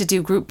then you have to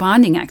do group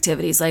bonding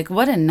activities. Like,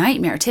 what a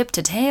nightmare, tip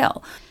to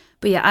tail.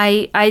 But yeah,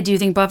 I do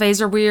think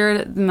buffets are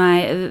weird.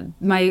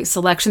 My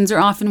selections are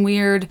often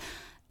weird.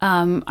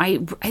 I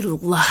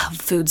love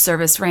food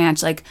service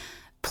ranch, like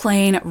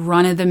plain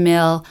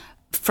run-of-the-mill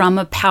from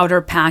a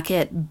powder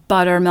packet,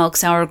 buttermilk,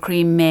 sour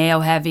cream,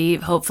 mayo heavy,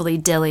 hopefully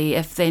dilly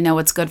if they know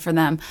what's good for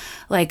them.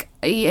 Like,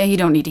 you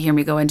don't need to hear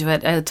me go into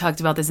it. I talked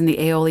about this in the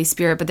aioli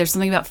spirit, but there's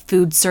something about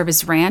food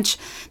service ranch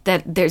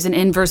that there's an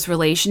inverse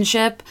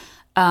relationship.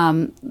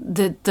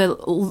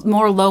 The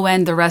more low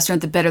end the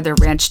restaurant, the better their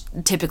ranch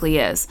typically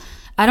is.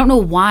 I don't know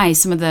why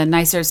some of the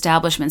nicer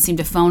establishments seem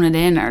to phone it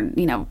in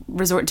or,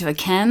 resort to a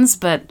Ken's,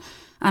 but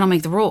I don't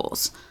make the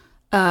rules.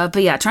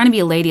 But yeah, trying to be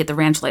a lady at the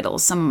ranch ladle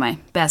is some of my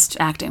best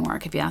acting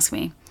work, if you ask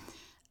me.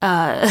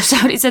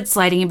 Somebody said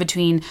sliding in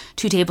between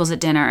 2 tables at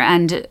dinner.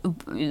 And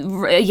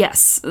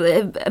yes,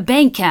 a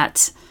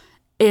banquet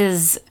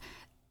is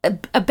a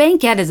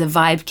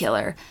vibe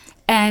killer.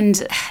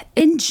 And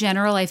in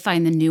general, I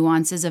find the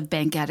nuances of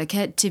bank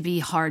etiquette to be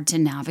hard to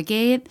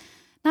navigate,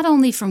 not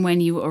only from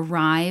when you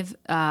arrive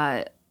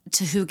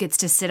to who gets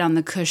to sit on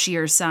the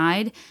cushier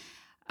side.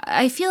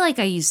 I feel like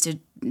I used to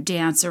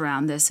dance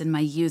around this in my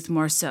youth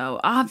more so.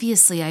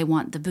 Obviously, I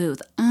want the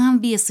booth.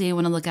 Obviously, I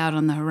want to look out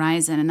on the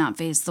horizon and not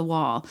face the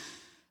wall.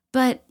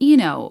 But,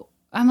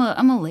 I'm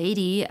a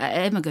lady.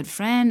 I'm a good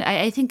friend.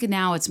 I think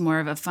now it's more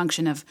of a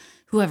function of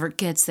whoever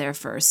gets there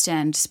first.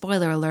 And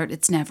spoiler alert,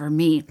 it's never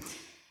me.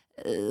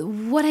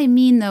 What I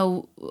mean,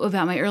 though,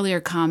 about my earlier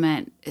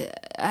comment,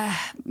 I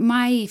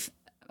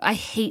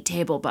hate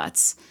table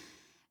butts.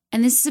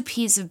 And this is a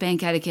piece of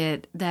bank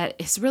etiquette that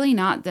is really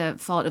not the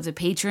fault of the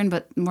patron,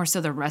 but more so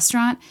the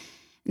restaurant.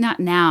 Not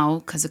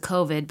now because of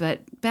COVID,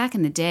 but back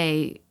in the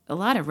day, a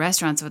lot of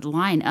restaurants would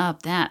line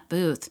up that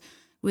booth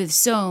with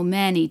so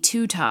many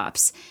two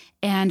tops.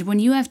 And when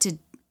you have to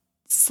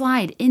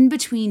slide in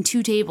between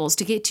two tables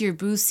to get to your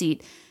booth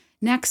seat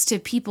next to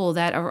people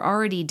that are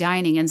already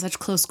dining in such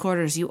close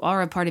quarters, you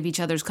are a part of each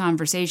other's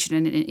conversation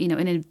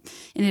and,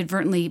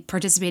 inadvertently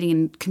participating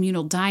in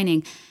communal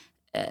dining.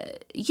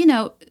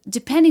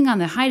 Depending on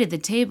the height of the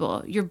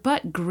table, your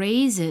butt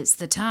grazes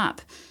the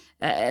top.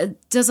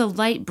 Does a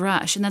light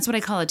brush, and that's what I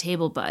call a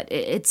table butt.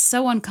 It's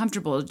so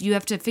uncomfortable. You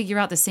have to figure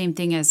out the same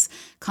thing as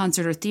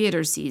concert or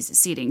theater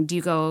seating. Do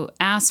you go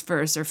ass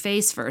first or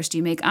face first? Do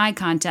you make eye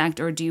contact,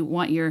 or do you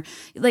want your,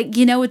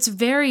 it's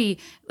very,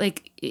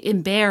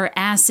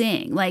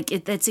 embarrassing.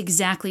 That's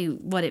exactly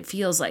what it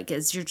feels like,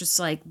 is you're just,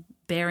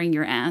 bearing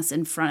your ass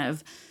in front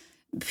of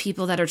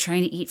people that are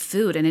trying to eat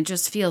food, and it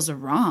just feels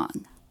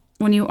wrong.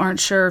 When you aren't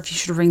sure if you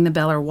should ring the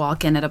bell or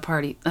walk in at a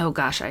party. Oh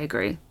gosh, I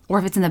agree. Or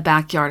if it's in the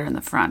backyard or in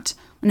the front.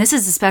 And this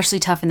is especially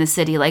tough in the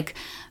city. The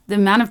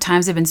amount of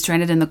times I've been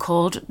stranded in the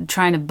cold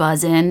trying to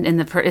buzz in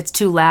it's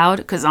too loud,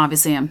 because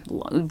obviously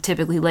I'm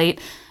typically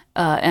late.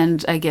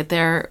 And I get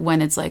there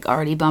when it's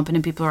already bumping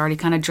and people are already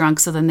kind of drunk.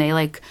 So then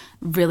they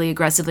really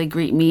aggressively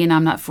greet me, and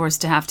I'm not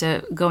forced to have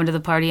to go into the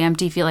party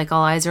empty, feel like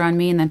all eyes are on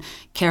me, and then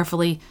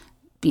carefully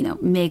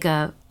make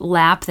a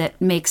lap that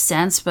makes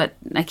sense, but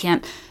I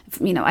can't,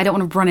 I don't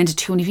want to run into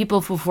too many people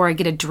before I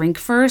get a drink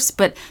first,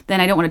 but then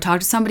I don't want to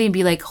talk to somebody and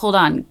be like, hold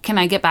on, can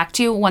I get back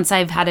to you once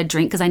I've had a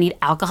drink, because I need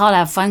alcohol to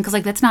have fun,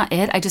 because that's not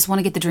it. I just want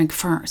to get the drink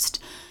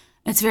first.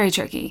 It's very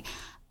tricky.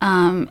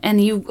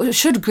 And you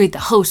should greet the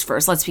host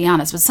first, let's be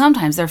honest, but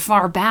sometimes they're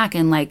far back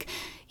in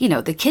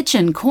the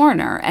kitchen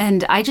corner,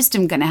 and I just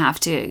am going to have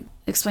to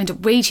explain to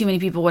way too many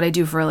people what I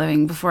do for a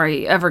living before I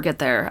ever get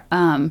there.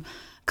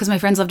 Because my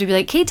friends love to be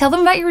like, hey, tell them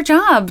about your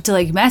job,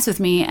 to mess with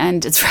me,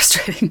 and it's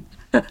frustrating.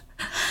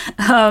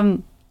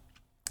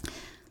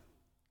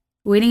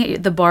 Waiting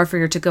at the bar for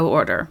your to-go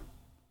order.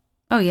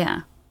 Oh,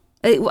 yeah.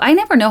 I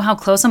never know how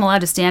close I'm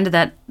allowed to stand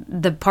to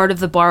the part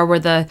of the bar where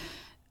the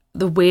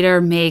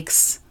waiter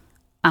makes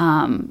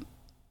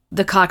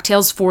the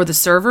cocktails for the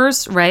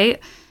servers,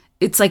 right?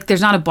 It's there's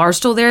not a bar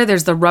stool there.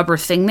 There's the rubber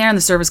thing there, and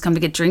the servers come to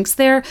get drinks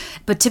there.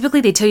 But typically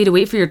they tell you to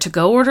wait for your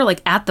to-go order,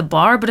 at the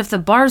bar. But if the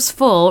bar's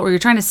full, or you're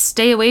trying to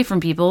stay away from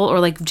people,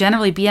 or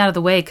generally be out of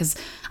the way, because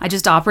I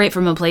just operate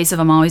from a place of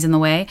I'm always in the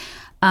way,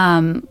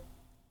 I'll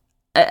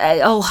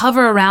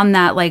hover around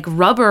that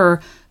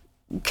rubber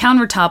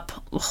countertop.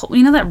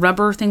 That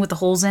rubber thing with the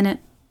holes in it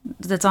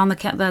that's on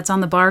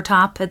the bar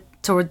top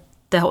toward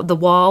the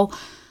wall.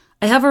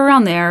 I hover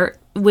around there.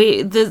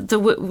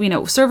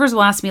 Servers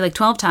will ask me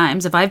 12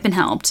 times if I've been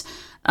helped,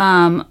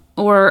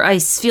 or I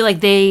feel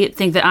like they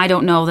think that I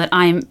don't know that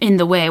I'm in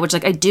the way, which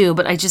I do,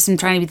 but I just am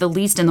trying to be the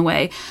least in the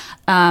way.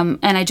 And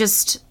I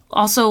just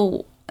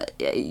also,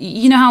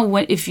 how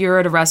if you're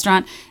at a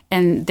restaurant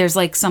and there's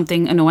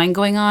something annoying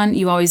going on,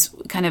 you always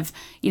kind of,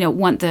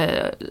 want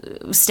the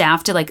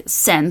staff to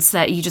sense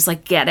that you just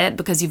get it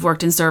because you've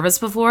worked in service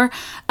before.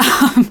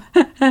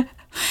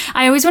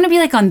 I always want to be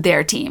on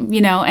their team,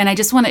 and I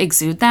just want to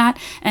exude that.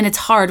 And it's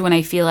hard when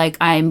I feel like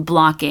I'm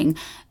blocking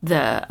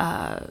the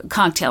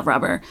cocktail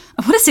rubber.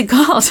 What is it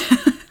called?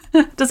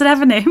 Does it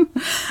have a name?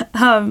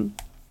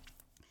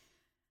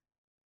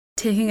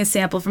 Taking a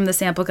sample from the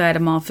sample guide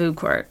of mall food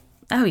court.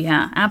 Oh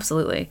yeah,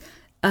 absolutely.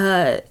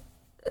 Because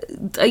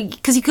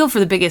you go for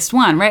the biggest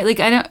one, right?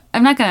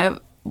 I'm not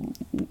gonna,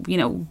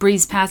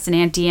 breeze past an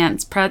Auntie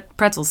Anne's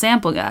pretzel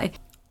sample guy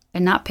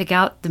and not pick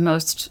out the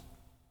most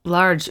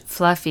large,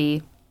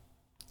 fluffy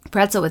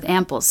pretzel with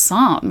ample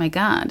salt. My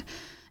God.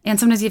 And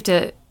sometimes you have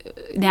to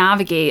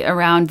navigate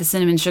around the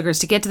cinnamon sugars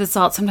to get to the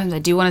salt. Sometimes I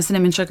do want a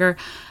cinnamon sugar.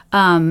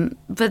 But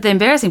the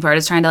embarrassing part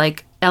is trying to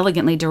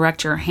elegantly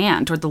direct your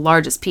hand toward the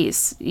largest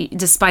piece,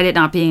 despite it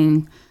not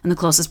being in the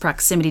closest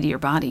proximity to your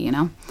body,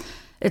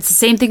 It's the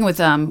same thing with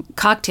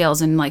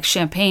cocktails and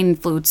champagne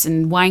flutes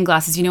and wine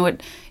glasses.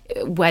 At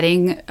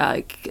wedding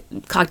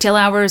cocktail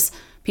hours,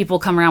 people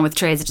come around with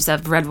trays that just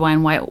have red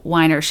wine, white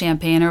wine, or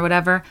champagne or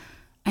whatever.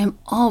 I'm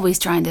always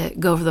trying to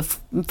go for the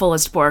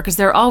fullest pour, because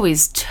they're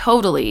always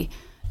totally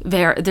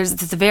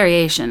there's a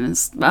variation.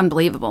 It's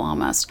unbelievable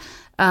almost.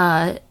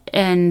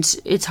 And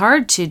it's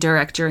hard to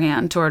direct your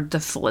hand toward the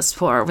fullest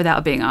pour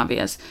without being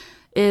obvious.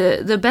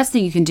 The best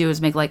thing you can do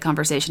is make light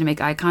conversation and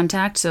make eye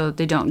contact so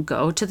they don't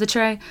go to the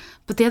tray.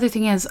 But the other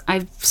thing is,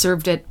 I've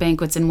served at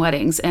banquets and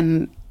weddings,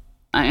 and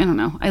I don't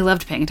know, I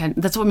loved paying attention.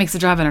 That's what makes the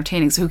job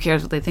entertaining, so who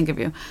cares what they think of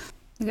you?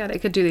 God, I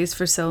could do these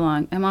for so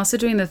long. I'm also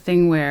doing the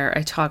thing where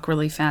I talk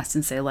really fast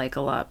and say a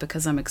lot,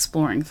 because I'm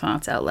exploring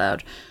thoughts out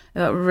loud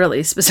about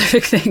really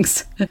specific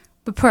things.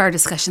 But per our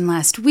discussion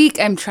last week,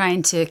 I'm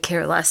trying to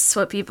care less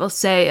what people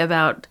say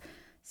about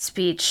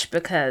speech,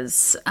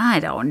 because I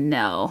don't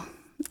know.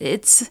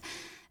 It's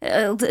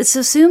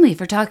assume me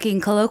for talking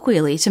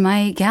colloquially to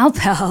my gal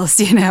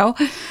pals,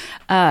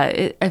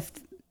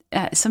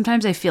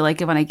 sometimes I feel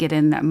like when I get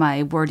in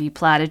my wordy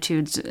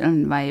platitudes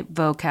and my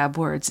vocab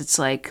words, it's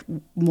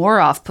more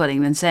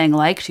off-putting than saying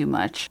too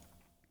much.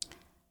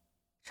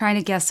 Trying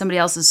to guess somebody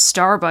else's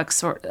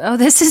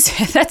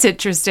Starbucks that's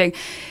interesting.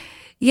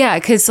 Yeah,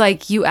 because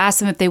like you ask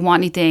them if they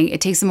want anything,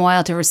 it takes them a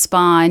while to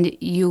respond.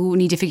 You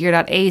need to figure it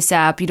out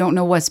ASAP. You don't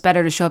know what's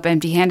better to show up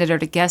empty-handed or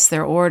to guess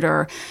their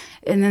order.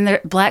 And then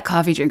black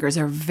coffee drinkers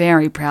are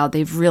very proud.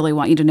 They really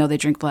want you to know they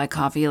drink black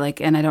coffee.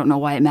 And I don't know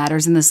why it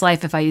matters in this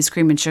life if I use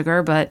cream and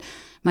sugar, but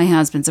my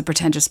husband's a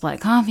pretentious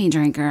black coffee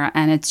drinker.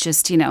 And it's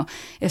just,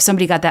 if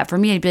somebody got that for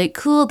me, I'd be like,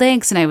 cool,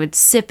 thanks. And I would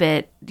sip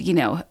it,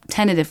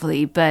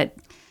 tentatively. But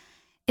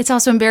it's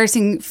also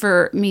embarrassing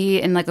for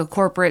me in like a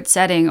corporate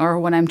setting or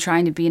when I'm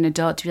trying to be an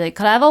adult to be like,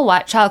 could I have a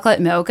white chocolate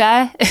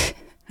mocha?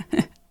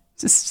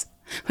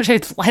 Which I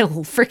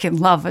freaking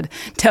love at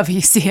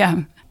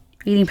WCM.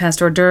 Eating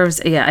past hors d'oeuvres,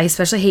 yeah, I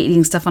especially hate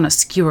eating stuff on a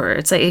skewer.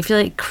 It's like, I feel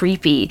like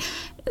creepy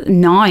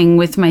gnawing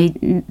with my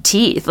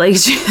teeth. Like,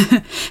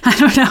 I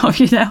don't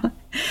know,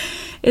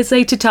 It's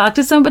like to talk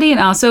to somebody and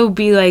also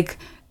be like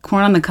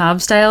corn on the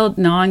cob style,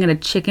 gnawing at a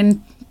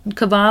chicken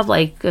kebab,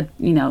 like a,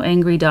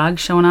 angry dog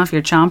showing off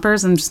your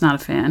chompers. I'm just not a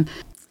fan.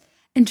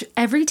 And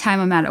every time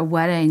I'm at a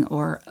wedding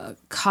or a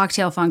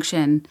cocktail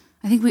function,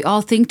 I think we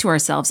all think to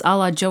ourselves, a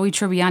la Joey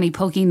Tribbiani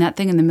poking that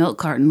thing in the milk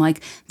carton,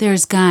 like,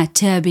 there's got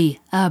to be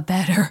a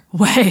better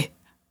way.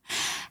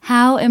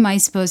 How am I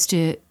supposed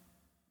to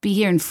be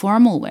here in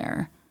formal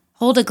wear?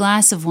 Hold a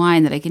glass of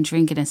wine that I can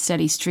drink in a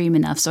steady stream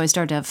enough so I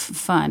start to have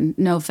fun.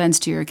 No offense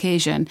to your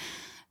occasion.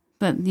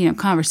 But,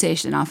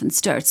 conversation often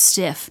starts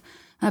stiff.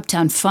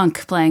 Uptown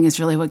Funk playing is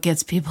really what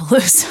gets people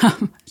loose.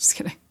 Just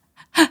kidding.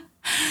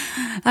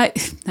 I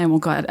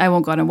won't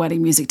go on a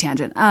wedding music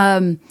tangent.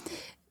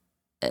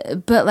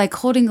 But like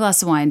holding a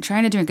glass of wine,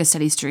 trying to drink a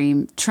steady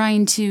stream,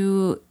 trying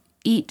to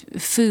eat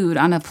food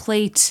on a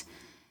plate,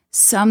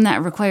 some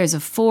that requires a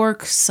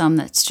fork, some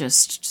that's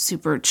just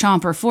super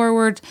chomper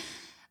forward.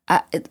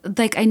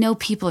 I know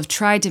people have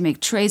tried to make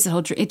trays that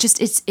hold.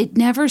 It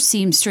never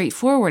seems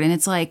straightforward, and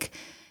it's like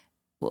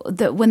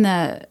when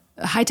the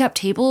high top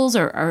tables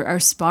are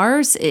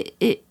sparse.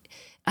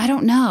 I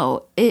don't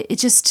know. It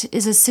just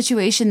is a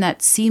situation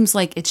that seems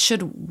like it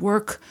should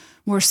work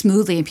more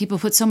smoothly, and people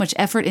put so much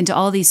effort into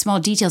all these small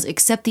details,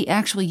 except the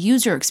actual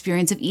user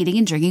experience of eating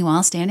and drinking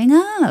while standing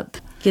up.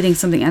 Getting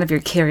something out of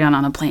your carry-on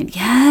on a plane.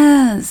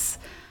 Yes.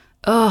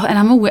 Oh, and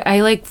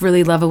I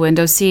really love a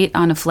window seat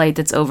on a flight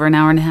that's over an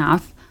hour and a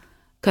half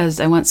because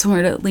I want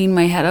somewhere to lean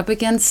my head up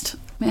against.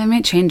 I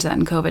might change that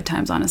in COVID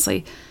times,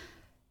 honestly.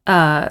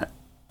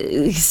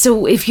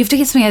 So if you have to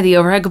get something out of the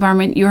overhead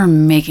compartment, you're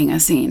making a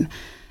scene.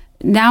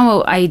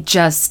 Now I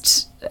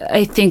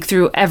think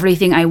through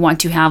everything I want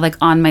to have like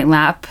on my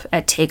lap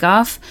at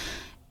takeoff.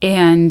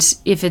 And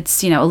if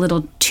it's, a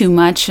little too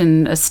much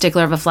and a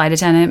stickler of a flight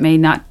attendant may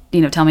not,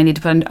 tell me I need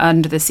to put it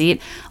under the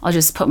seat, I'll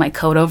just put my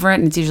coat over it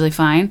and it's usually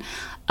fine.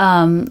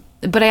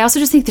 But I also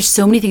just think there's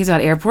so many things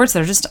about airports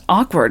that are just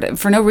awkward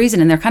for no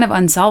reason and they're kind of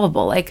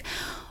unsolvable. Like,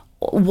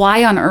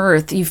 why on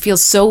earth you feel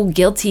so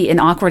guilty and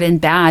awkward and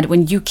bad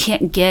when you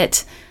can't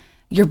get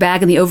your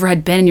bag in the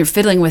overhead bin and you're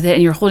fiddling with it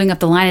and you're holding up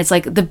the line. It's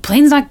like the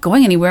plane's not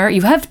going anywhere.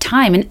 You have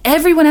time and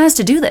everyone has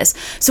to do this.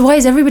 So why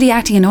is everybody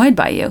acting annoyed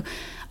by you?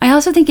 I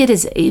also think it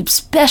is a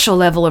special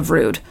level of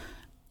rude,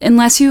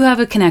 unless you have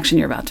a connection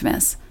you're about to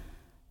miss,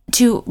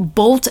 to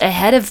bolt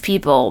ahead of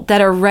people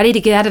that are ready to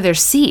get out of their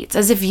seats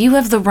as if you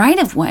have the right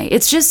of way.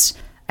 It's just,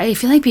 I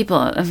feel like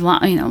people have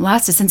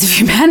lost a sense of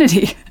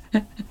humanity.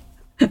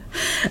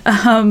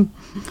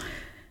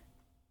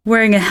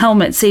 Wearing a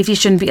helmet, safety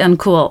shouldn't be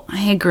uncool.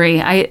 I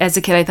agree. As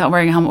a kid, I thought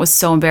wearing a helmet was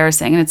so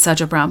embarrassing, and it's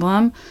such a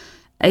problem.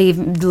 I've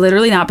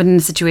literally not been in a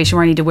situation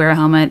where I need to wear a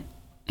helmet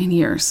in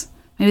years.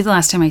 Maybe the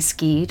last time I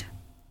skied.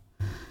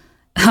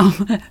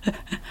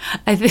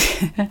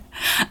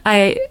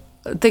 I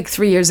think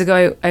 3 years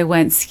ago, I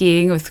went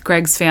skiing with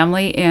Greg's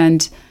family,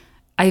 and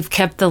I've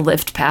kept the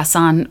lift pass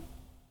on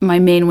my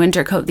main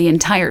winter coat the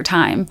entire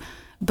time.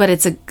 But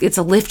it's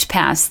a lift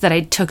pass that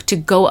I took to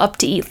go up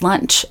to eat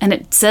lunch, and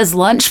it says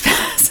lunch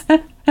pass.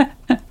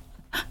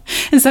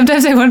 And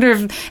sometimes I wonder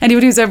if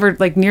anybody who's ever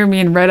like near me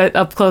and read it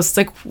up close, it's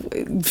like,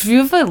 you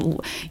have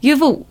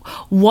a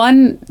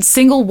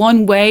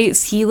one way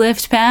ski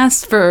lift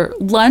pass for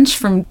lunch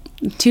from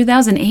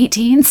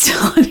 2018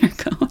 still on your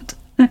coat.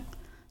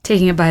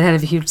 Taking a bite out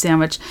of a huge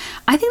sandwich.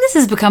 I think this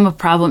has become a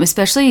problem,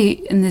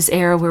 especially in this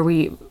era where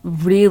we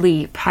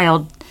really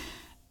piled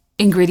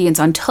ingredients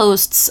on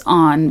toasts,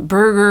 on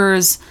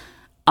burgers,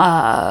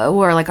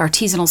 where like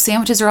artisanal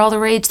sandwiches are all the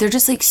rage. They're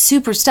just like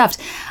super stuffed.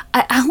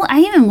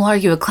 I even will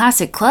argue a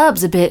classic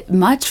club's a bit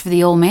much for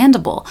the old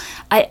mandible.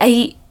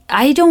 I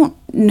don't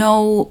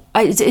know.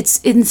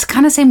 It's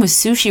kind of same with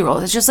sushi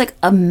rolls. It's just like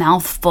a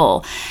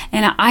mouthful,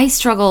 and I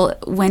struggle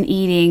when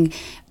eating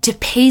to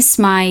pace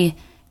my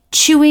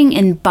chewing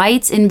and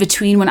bites in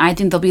between when I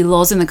think there'll be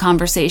lulls in the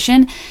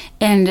conversation.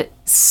 And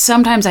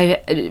sometimes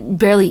I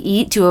barely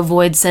eat to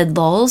avoid said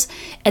lulls.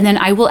 And then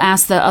I will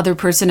ask the other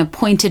person a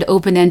pointed,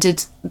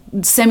 open-ended,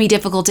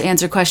 semi-difficult to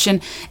answer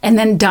question and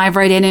then dive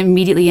right in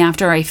immediately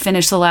after I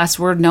finish the last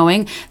word,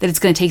 knowing that it's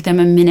going to take them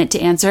a minute to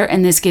answer.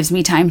 And this gives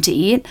me time to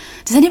eat.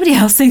 Does anybody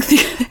else think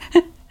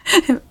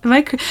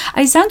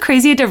I sound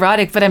crazy and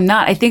neurotic, but I'm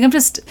not. I think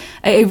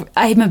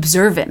I'm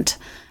observant.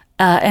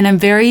 And I'm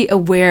very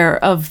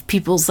aware of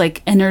people's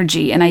like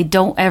energy, and I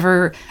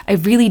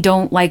really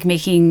don't like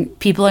making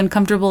people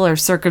uncomfortable or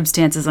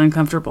circumstances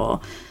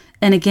uncomfortable.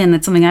 And again,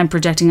 that's something I'm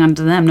projecting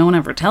onto them. No one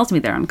ever tells me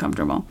they're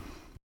uncomfortable.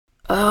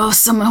 Oh,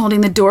 someone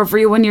holding the door for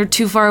you when you're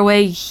too far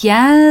away.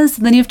 Yes.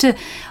 And then you have to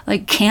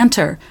like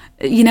canter.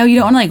 You know, you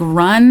don't want to like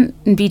run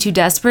and be too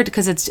desperate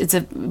because it's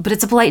a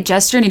polite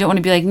gesture, and you don't want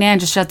to be like, nah,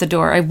 just shut the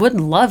door. I would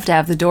love to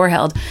have the door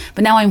held,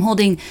 but now I'm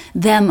holding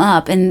them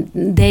up and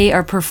they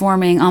are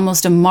performing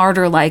almost a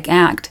martyr-like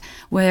act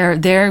where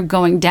they're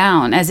going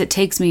down as it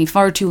takes me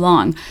far too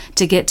long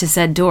to get to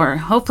said door.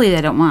 Hopefully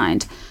they don't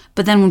mind.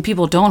 But then when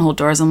people don't hold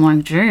doors, I'm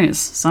like, geez,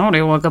 somebody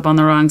woke up on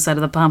the wrong side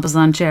of the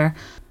Papasan chair.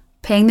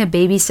 Paying the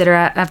babysitter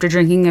after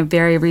drinking a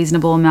very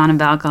reasonable amount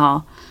of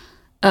alcohol.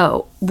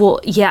 Oh, well,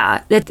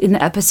 yeah. In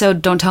the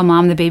episode, Don't Tell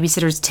Mom the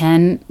Babysitter's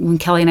 10, when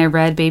Kelly and I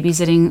read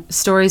babysitting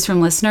stories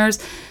from listeners,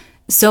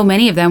 so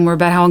many of them were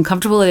about how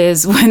uncomfortable it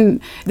is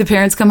when the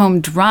parents come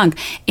home drunk.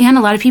 And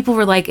a lot of people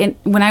were like,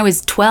 when I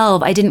was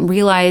 12, I didn't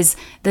realize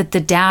that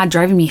the dad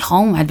driving me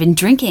home had been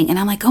drinking. And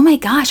I'm like, oh my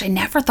gosh, I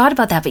never thought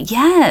about that. But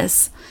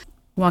yes,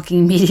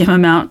 walking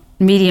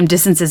medium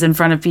distances in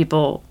front of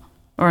people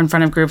or in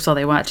front of groups while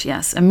they watch.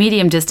 Yes, a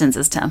medium distance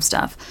is tough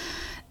stuff.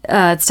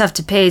 It's tough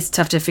to pace,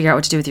 tough to figure out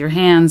what to do with your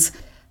hands.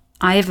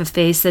 I have a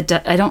face that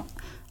I don't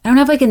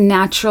have like a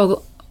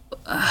natural,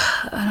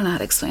 I don't know how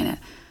to explain it.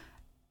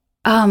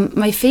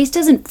 My face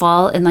doesn't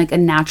fall in like a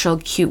natural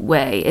cute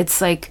way.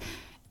 It's like,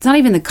 it's not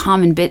even the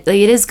common bit. Like,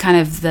 it is kind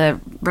of the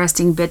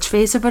resting bitch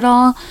face of it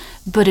all,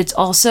 but it's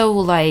also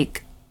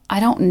like, I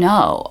don't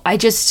know. I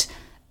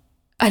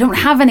don't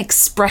have an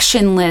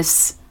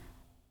expressionless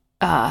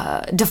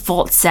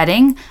default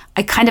setting.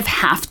 I kind of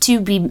have to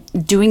be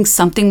doing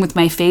something with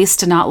my face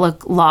to not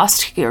look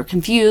lost or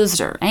confused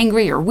or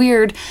angry or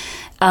weird.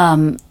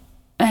 And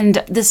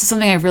this is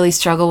something I really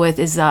struggle with,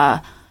 is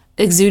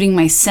exuding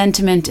my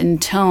sentiment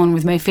and tone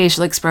with my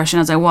facial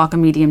expression as I walk a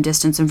medium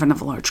distance in front of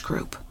a large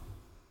group.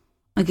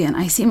 Again,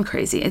 I seem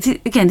crazy.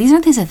 Again, these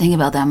aren't things I think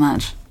about that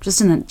much,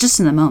 just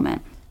in the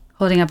moment.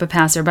 Holding up a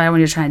passerby when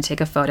you're trying to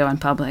take a photo in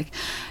public.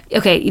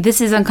 Okay,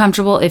 this is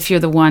uncomfortable if you're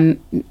the one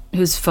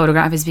whose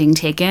photograph is being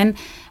taken.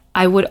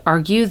 I would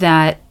argue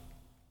that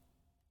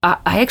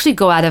I actually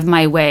go out of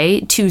my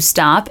way to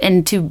stop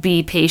and to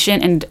be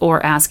patient and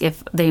or ask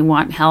if they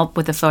want help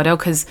with the photo,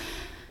 because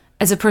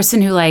as a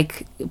person who,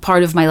 like,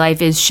 part of my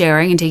life is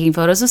sharing and taking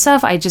photos of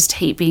stuff, I just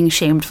hate being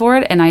shamed for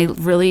it. And I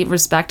really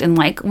respect and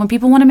like when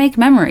people want to make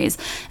memories.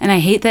 And I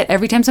hate that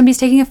every time somebody's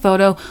taking a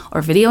photo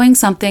or videoing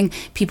something,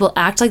 people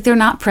act like they're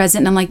not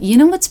present. And I'm like, you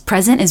know what's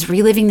present is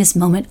reliving this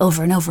moment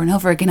over and over and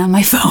over again on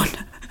my phone.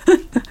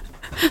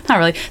 Not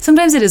really.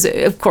 Sometimes it is,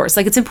 of course,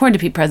 like, it's important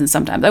to be present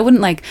sometimes. I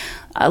wouldn't like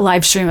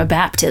live stream a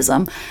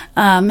baptism.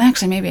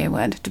 Actually, maybe I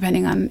would,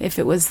 depending on if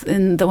it was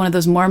in one of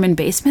those Mormon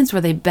basements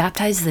where they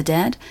baptize the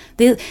dead.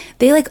 They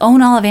like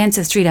own all of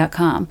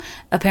Ancestry.com,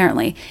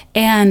 apparently.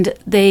 And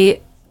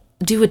they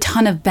do a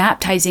ton of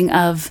baptizing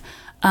of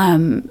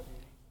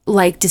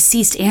like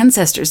deceased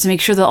ancestors to make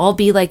sure they'll all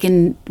be like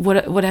in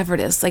whatever it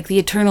is, like the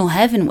eternal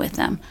heaven with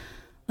them.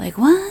 Like,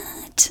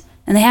 what?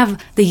 And they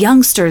have the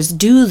youngsters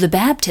do the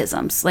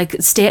baptisms. Like,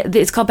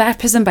 it's called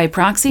baptism by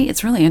proxy.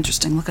 It's really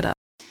interesting. Look it up.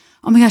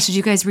 Oh my gosh, did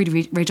you guys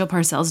read Rachel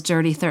Parcells'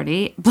 Dirty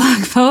 30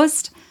 blog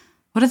post?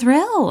 What a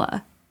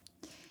thrill.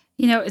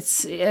 You know,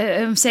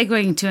 I'm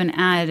segueing to an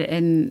ad,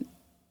 and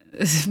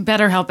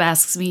BetterHelp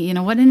asks me, you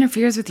know, what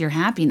interferes with your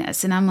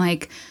happiness? And I'm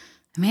like,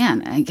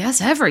 man, I guess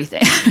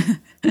everything.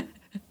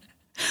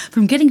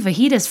 From getting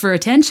fajitas for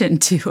attention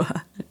to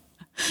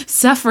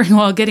suffering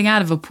while getting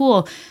out of a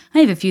pool. I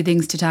have a few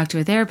things to talk to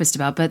a therapist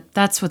about, but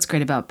that's what's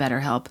great about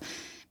BetterHelp.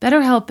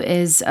 BetterHelp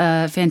is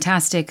a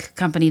fantastic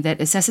company that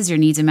assesses your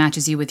needs and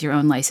matches you with your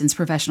own licensed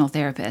professional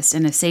therapist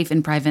in a safe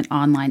and private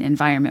online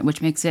environment,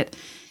 which makes it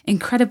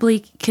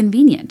incredibly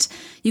convenient.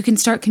 You can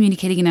start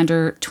communicating in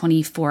under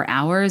 24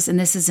 hours, and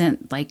this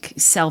isn't like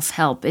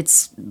self-help.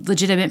 It's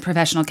legitimate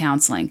professional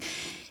counseling.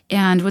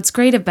 And what's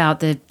great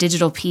about the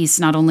digital piece,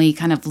 not only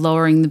kind of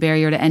lowering the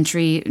barrier to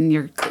entry and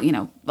you're,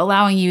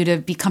 allowing you to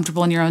be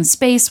comfortable in your own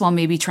space while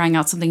maybe trying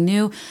out something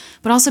new,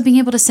 but also being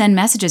able to send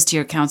messages to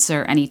your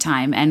counselor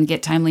anytime and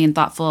get timely and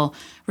thoughtful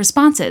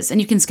responses.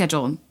 And you can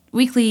schedule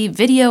weekly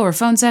video or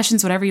phone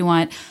sessions, whatever you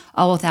want,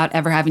 all without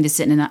ever having to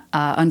sit in an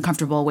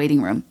uncomfortable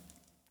waiting room.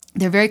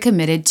 They're very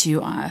committed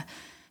to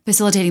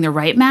facilitating the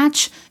right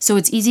match, so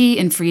it's easy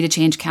and free to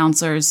change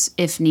counselors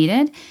if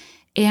needed.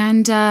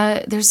 And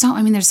there's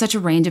such a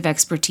range of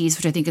expertise,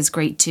 which I think is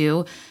great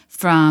too,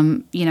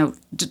 from,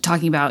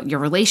 talking about your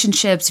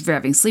relationships, if you're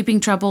having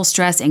sleeping trouble,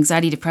 stress,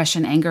 anxiety,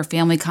 depression, anger,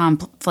 family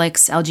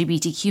conflicts,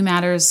 LGBTQ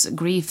matters,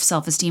 grief,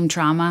 self-esteem,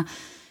 trauma.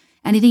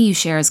 Anything you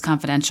share is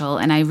confidential.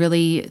 And I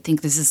really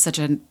think this is such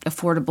an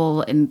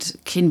affordable and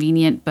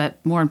convenient,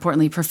 but more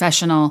importantly,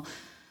 professional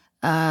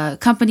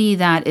company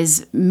that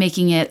is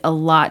making it a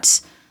lot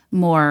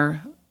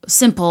more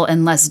simple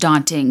and less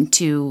daunting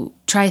to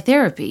try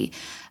therapy.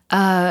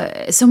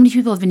 So many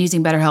people have been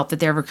using BetterHelp that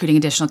they're recruiting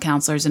additional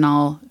counselors in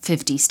all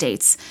 50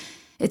 states.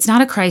 It's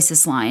not a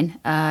crisis line.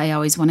 I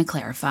always want to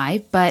clarify,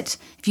 but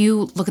if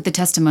you look at the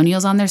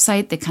testimonials on their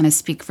site, they kind of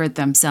speak for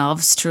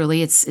themselves.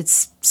 Truly,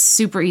 it's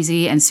super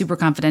easy and super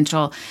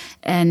confidential,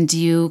 and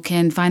you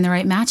can find the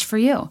right match for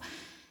you.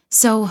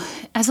 So,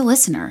 as a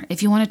listener,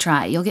 if you want to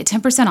try, you'll get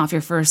 10% off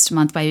your first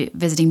month by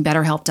visiting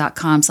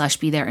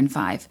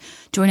betterhelp.com/BeThereIn5.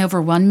 Join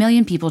over 1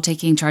 million people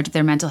taking charge of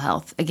their mental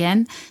health.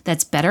 Again,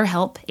 that's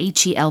BetterHelp,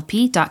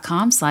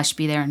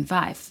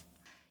 HELP.com/BeThereIn5.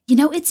 You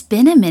know, it's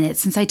been a minute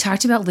since I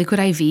talked about Liquid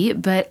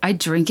IV, but I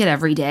drink it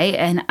every day,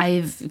 and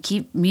I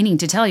keep meaning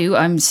to tell you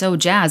I'm so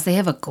jazzed. They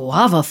have a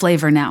guava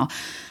flavor now.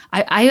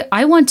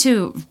 I want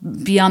to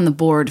be on the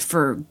board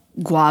for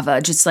guava,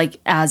 just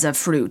like as a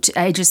fruit.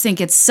 I just think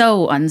it's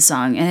so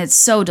unsung and it's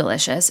so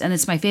delicious, and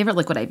it's my favorite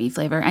Liquid IV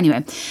flavor.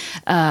 Anyway,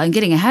 I'm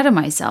getting ahead of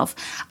myself.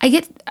 I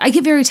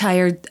get very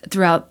tired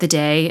throughout the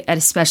day, and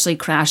especially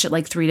crash at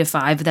like 3 to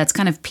 5. That's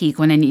kind of peak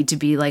when I need to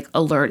be like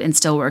alert and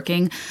still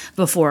working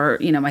before,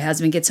 my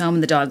husband gets home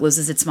and the dog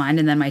loses its mind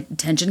and then my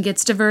attention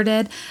gets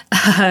diverted.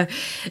 And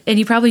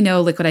you probably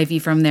know Liquid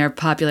IV from their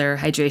popular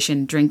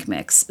hydration drink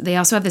mix. They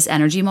also have this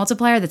energy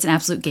multiplier that's an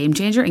absolute game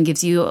changer and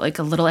gives you like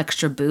a little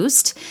extra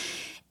boost.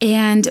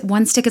 And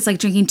one stick is like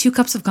drinking 2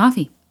 cups of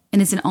coffee.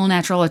 And it's an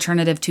all-natural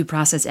alternative to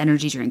processed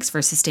energy drinks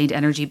for sustained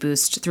energy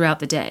boost throughout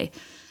the day.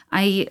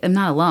 I am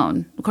not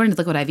alone. According to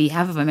Liquid IV,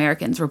 half of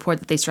Americans report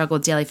that they struggle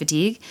with daily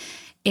fatigue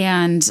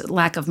and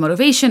lack of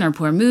motivation or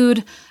poor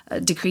mood,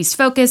 decreased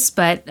focus.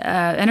 But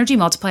Energy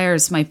Multiplier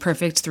is my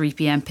perfect 3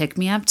 p.m.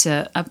 pick-me-up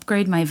to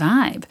upgrade my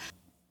vibe.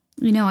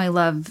 I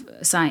love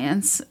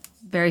science.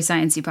 Very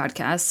sciencey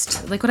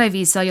podcast. Liquid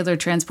IV's cellular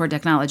transport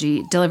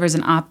technology delivers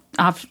an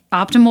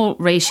optimal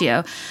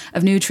ratio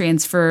of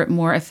nutrients for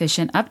more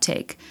efficient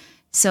uptake.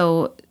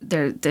 So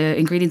the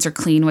ingredients are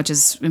clean, which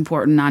is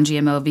important,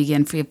 non-GMO,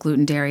 vegan, free of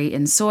gluten, dairy,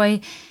 and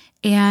soy,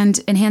 and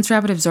enhanced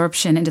rapid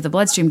absorption into the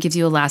bloodstream gives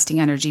you a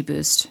lasting energy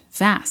boost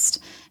fast.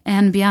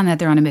 And beyond that,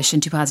 they're on a mission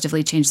to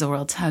positively change the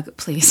world. Hug,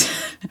 please.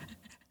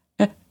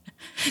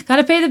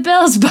 Gotta pay the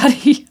bills,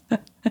 buddy.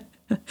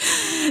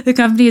 The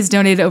company has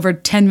donated over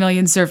 10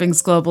 million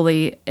servings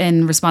globally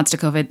in response to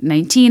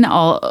COVID-19.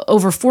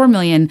 Over 4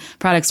 million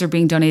products are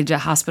being donated to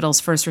hospitals,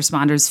 first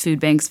responders, food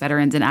banks,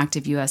 veterans, and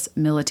active U.S.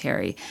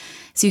 military.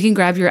 So you can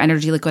grab your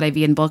Energy Liquid IV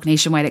in bulk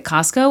nationwide at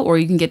Costco, or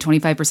you can get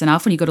 25%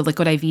 off when you go to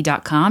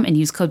liquidiv.com and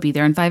use code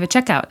BeThereIn5 at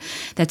checkout.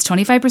 That's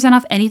 25%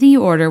 off anything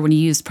you order when you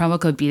use promo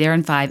code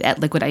BeThereIn5 at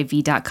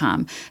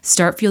liquidiv.com.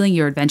 Start fueling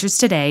your adventures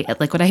today at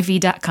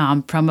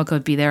liquidiv.com, promo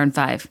code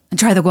BeThereIn5, and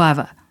try the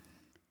guava.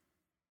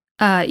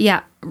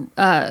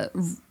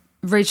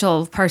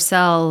 Rachel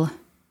Parcell,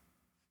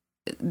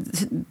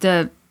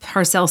 the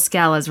Parcell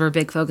Scalas were a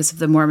big focus of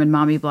the Mormon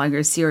Mommy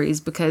Blogger series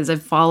because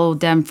I've followed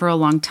them for a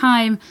long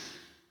time.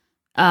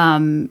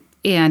 And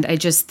I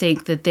just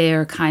think that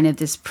they're kind of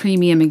this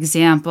premium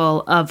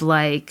example of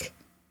like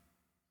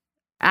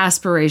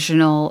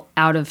aspirational,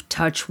 out of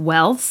touch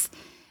wealth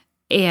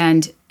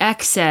and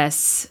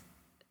excess,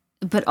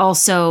 but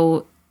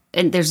also,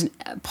 and there's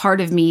a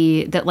part of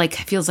me that like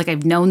feels like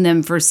I've known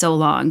them for so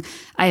long.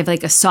 I have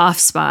like a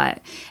soft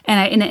spot.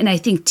 And I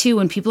think too,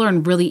 when people are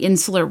in really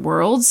insular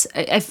worlds,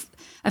 I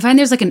find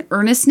there's like an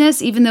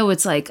earnestness, even though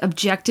it's like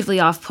objectively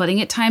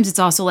off-putting at times. It's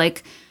also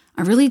like,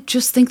 I really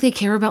just think they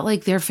care about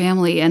like their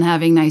family and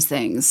having nice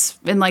things.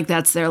 And like,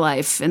 that's their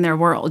life and their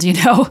world,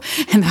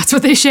 and that's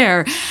what they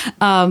share.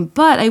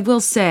 But I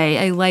will say,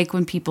 I like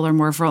when people are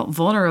more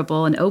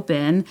vulnerable and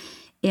open.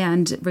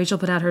 And Rachel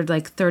put out her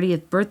like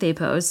 30th birthday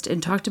post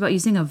and talked about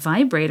using a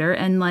vibrator.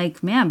 And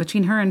like, man,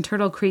 between her and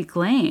Turtle Creek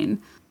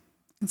Lane,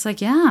 it's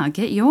like, yeah,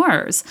 get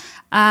yours.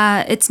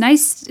 It's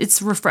nice.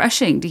 It's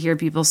refreshing to hear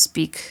people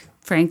speak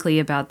frankly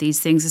about these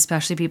things,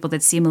 especially people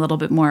that seem a little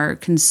bit more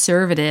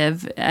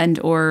conservative and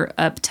or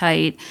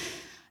uptight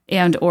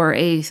and or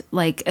I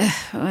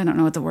don't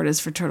know what the word is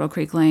for Turtle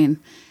Creek Lane.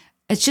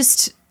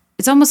 It's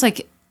almost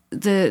like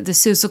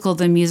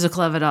the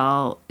musical of it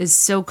all is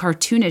so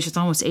cartoonish. It's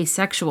almost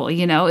asexual,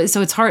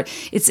 so it's hard.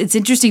 It's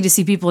interesting to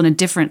see people in a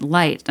different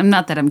light.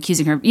 Not that I'm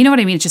accusing her. You know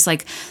what I mean? It's just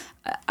like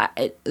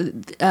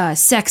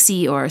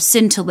sexy or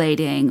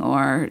scintillating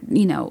or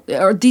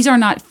these are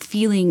not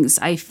feelings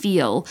I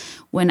feel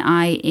when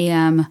I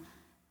am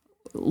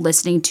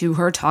listening to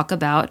her talk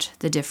about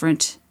the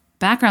different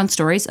background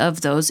stories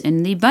of those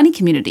in the bunny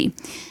community,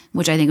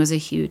 which I think was a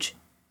huge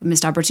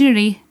missed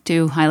opportunity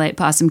to highlight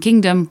Possum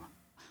Kingdom.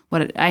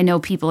 What I know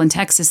people in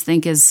Texas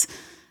think is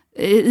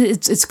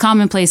it's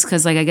commonplace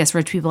because like I guess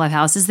rich people have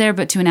houses there,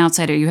 but to an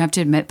outsider you have to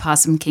admit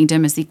Possum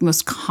Kingdom is the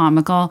most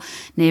comical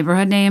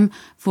neighborhood name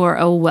for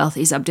a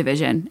wealthy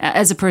subdivision.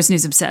 As a person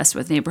who's obsessed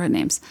with neighborhood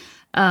names,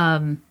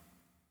 what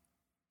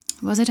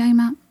was I talking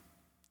about?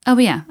 Oh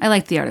yeah, I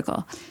liked the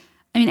article.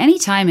 I mean,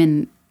 anytime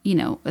in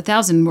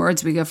 1,000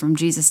 words we go from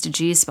Jesus to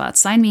G-spot,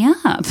 sign me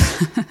up.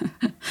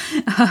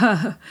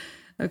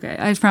 Okay,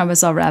 I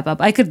promise I'll wrap up.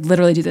 I could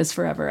literally do this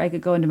forever. I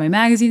could go into my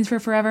magazines for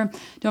forever.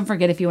 Don't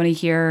forget, if you want to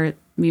hear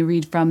me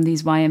read from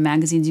these YM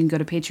magazines, you can go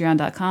to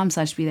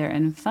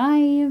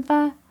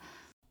patreon.com/BeThereIn5.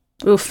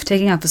 Oof,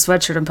 taking off a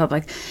sweatshirt in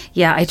public.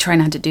 Yeah, I try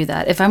not to do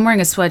that. If I'm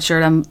wearing a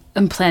sweatshirt,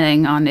 I'm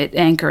planning on it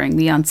anchoring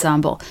the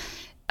ensemble.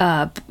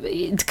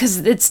 Because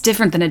it's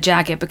different than a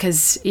jacket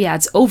because, yeah,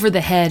 it's over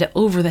the head,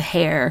 over the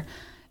hair.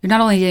 You're not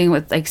only dealing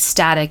with like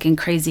static and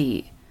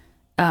crazy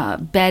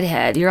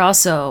bedhead, you're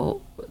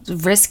also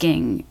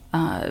risking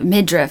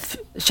midriff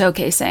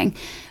showcasing,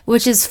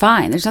 which is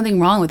fine. There's nothing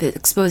wrong with it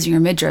exposing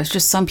your midriff.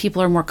 Just some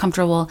people are more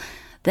comfortable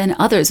than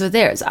others with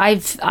theirs. I'm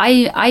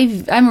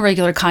a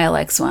regular Kyle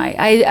XY.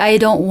 I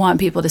don't want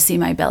people to see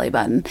my belly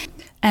button.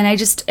 And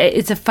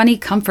it's a funny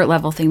comfort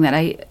level thing that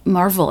I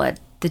marvel at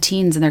the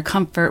teens and their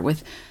comfort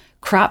with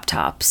crop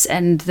tops,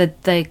 and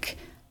that like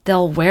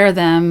they'll wear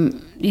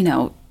them,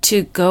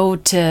 to go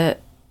to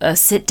a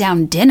sit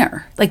down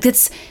dinner. Like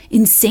that's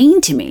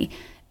insane to me.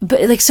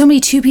 But like so many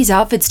two-piece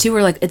outfits too,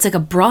 where like it's like a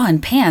bra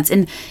and pants,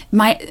 and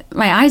my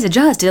eyes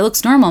adjust. It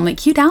looks normal. I'm like,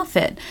 cute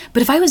outfit.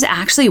 But if I was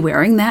actually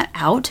wearing that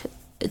out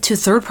to a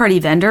third-party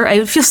vendor, I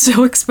would feel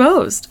so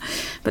exposed.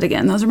 But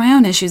again, those are my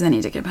own issues I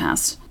need to get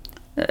past.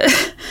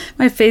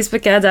 My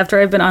Facebook ads after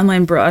I've been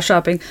online bra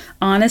shopping.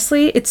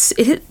 Honestly,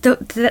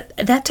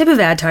 that type of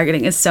ad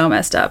targeting is so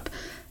messed up.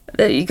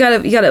 You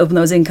gotta open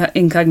those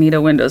incognito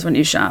windows when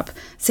you shop.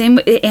 Same,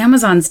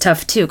 Amazon's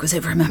tough too because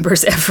it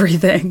remembers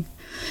everything.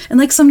 And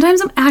like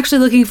sometimes I'm actually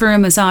looking for a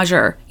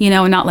massager,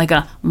 and not like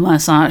a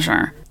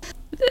massager.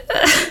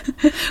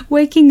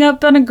 Waking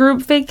up on a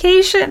group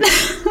vacation.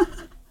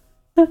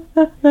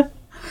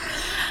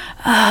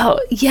 Oh,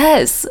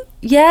 yes.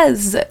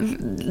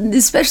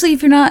 Especially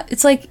if you're not,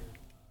 it's like,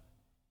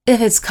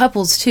 if it's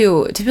couples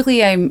too,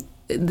 typically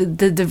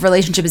the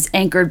relationship is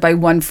anchored by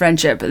one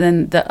friendship, and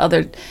then the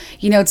other,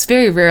 it's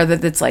very rare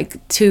that it's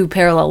like two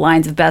parallel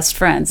lines of best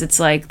friends. It's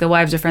like the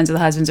wives are friends or the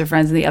husbands are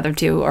friends, and the other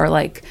two are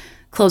like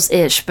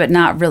close-ish, but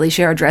not really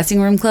share a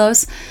dressing room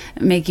close,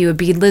 make you a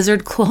bead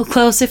lizard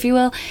close, if you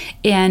will.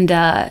 And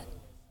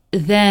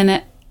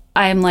then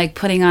I'm like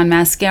putting on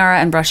mascara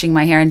and brushing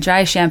my hair and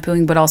dry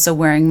shampooing, but also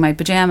wearing my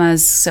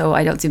pajamas so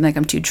I don't seem like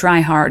I'm too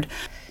try hard.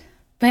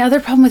 My other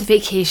problem with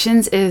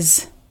vacations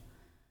is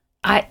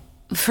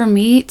for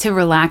me to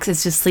relax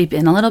is to sleep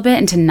in a little bit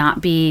and to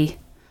not be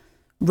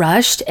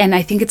rushed. And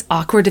I think it's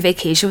awkward to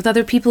vacation with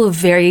other people who have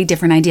very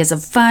different ideas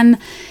of fun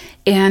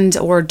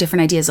or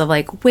different ideas of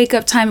like wake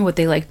up time and what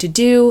they like to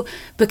do,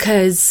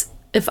 because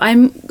if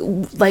I'm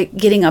like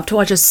getting up to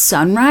watch a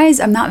sunrise,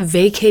 I'm not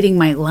vacating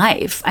my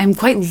life. I'm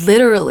quite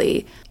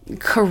literally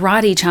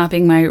karate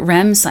chopping my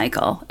REM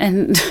cycle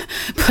and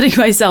putting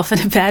myself in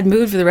a bad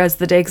mood for the rest of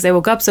the day because I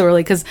woke up so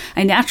early, because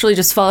I naturally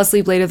just fall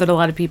asleep later than a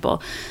lot of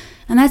people.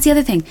 And that's the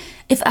other thing.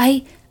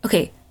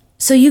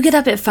 So you get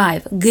up at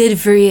 5, good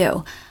for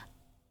you.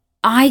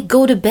 I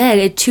go to bed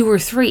at 2 or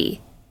 3.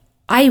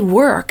 I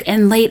work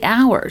in late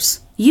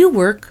hours. You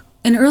work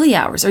in early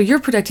hours, or you're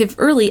productive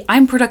early,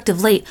 I'm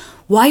productive late.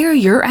 Why are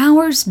your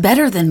hours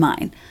better than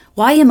mine?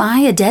 Why am I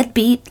a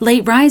deadbeat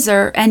late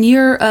riser and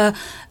you're a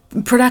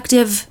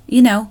productive,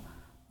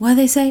 what do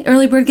they say?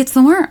 Early bird gets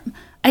the worm.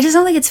 I just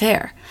don't think it's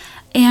fair.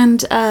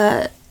 And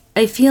I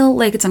feel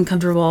like it's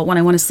uncomfortable when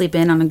I want to sleep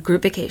in on a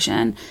group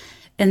vacation.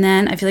 And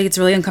then I feel like it's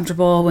really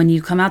uncomfortable when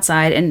you come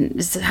outside, and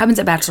this happens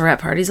at bachelorette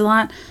parties a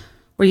lot,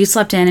 where you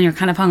slept in and you're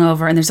kind of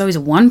hungover, and there's always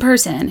one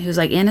person who's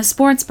like in a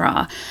sports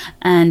bra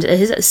and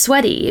is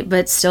sweaty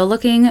but still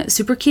looking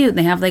super cute. And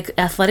they have like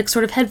athletic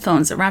sort of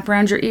headphones that wrap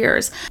around your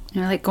ears.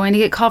 You're like going to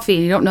get coffee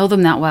and you don't know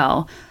them that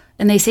well,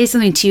 and they say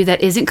something to you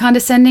that isn't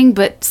condescending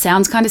but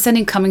sounds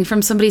condescending coming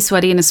from somebody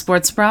sweaty in a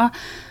sports bra.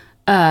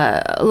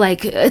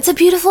 Like, it's a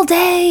beautiful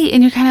day,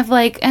 and you're kind of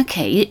like,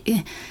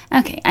 okay,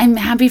 I'm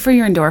happy for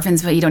your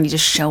endorphins, but you don't need to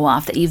show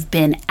off that you've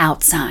been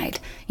outside,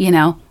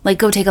 like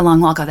go take a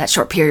long walk on that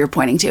short pier you're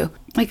pointing to.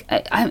 Like,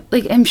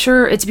 I'm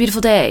sure it's a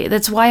beautiful day.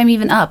 That's why I'm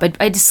even up.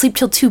 I'd sleep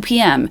till 2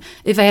 p.m.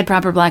 if I had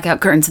proper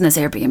blackout curtains in this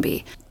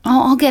Airbnb.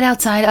 I'll get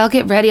outside, I'll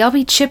get ready, I'll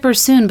be chipper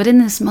soon, but in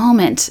this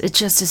moment, it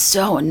just is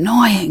so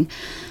annoying.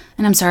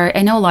 And I'm sorry,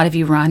 I know a lot of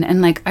you run,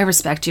 and like I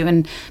respect you,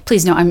 and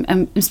please know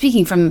I'm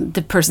speaking from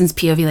the person's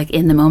POV, like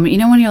in the moment.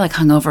 When you're like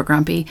hungover,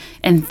 grumpy,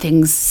 and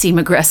things seem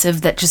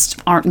aggressive that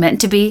just aren't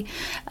meant to be.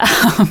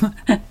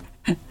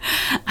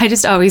 I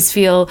just always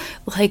feel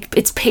like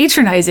it's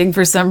patronizing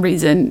for some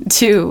reason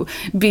to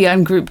be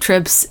on group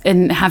trips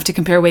and have to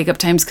compare wake up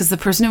times, because the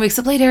person who wakes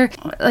up later,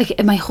 like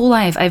in my whole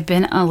life, I've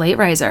been a late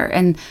riser,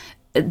 and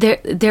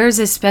there's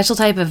a special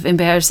type of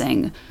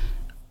embarrassing.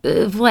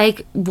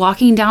 Like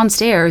walking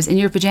downstairs in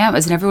your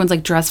pajamas and everyone's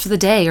like dressed for the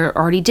day or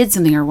already did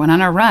something or went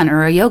on a run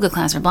or a yoga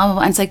class or blah, blah,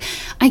 blah. And it's like,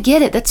 I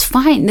get it. That's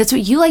fine. That's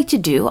what you like to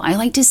do. I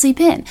like to sleep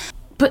in.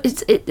 But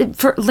it's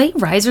for late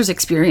risers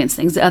experience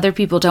things that other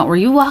people don't, where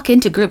you walk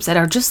into groups that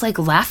are just like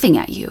laughing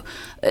at you.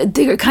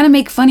 They kind of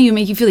make fun of you,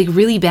 make you feel like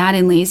really bad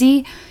and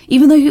lazy,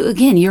 even though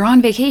you're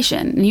on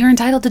vacation and you're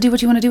entitled to do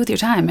what you want to do with your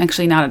time.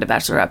 Actually, not at a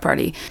bachelorette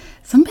party.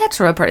 Some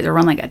bachelorette parties are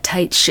run like a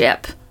tight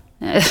ship.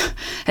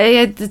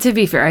 Hey, to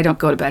be fair, I don't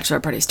go to bachelor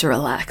parties to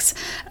relax,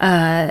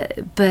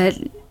 but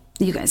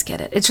you guys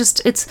get it. It's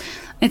just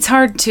it's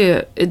hard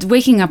to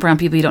waking up around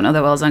people you don't know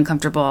that well is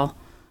uncomfortable.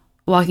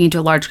 Walking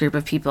into a large group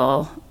of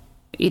people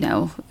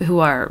who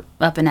are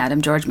up and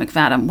Adam, George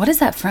McFadden. What is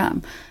that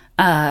from?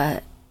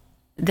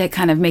 That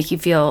kind of make you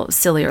feel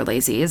silly or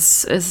lazy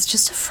is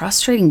just a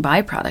frustrating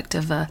byproduct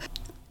of a,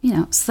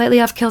 slightly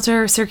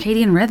off-kilter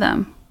circadian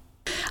rhythm.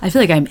 I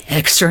feel like I'm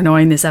extra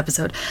annoying this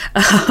episode.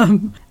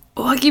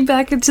 Walking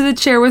back into the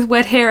chair with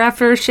wet hair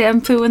after a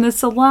shampoo in the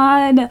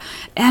salon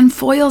and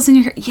foils in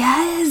your hair.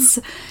 Yes!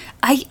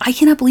 I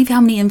cannot believe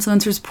how many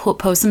influencers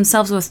post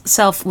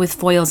themselves with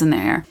foils in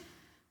their hair.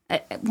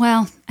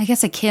 Well, I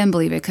guess I can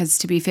believe it because,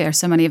 to be fair,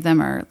 so many of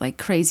them are like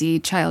crazy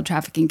child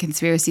trafficking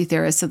conspiracy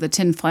theorists of the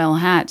tinfoil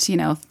hat,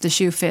 the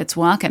shoe fits,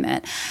 walk in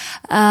it.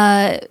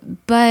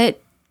 But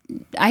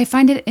I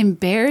find it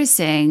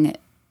embarrassing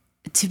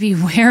to be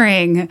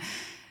wearing,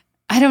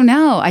 I don't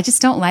know, I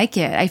just don't like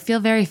it. I feel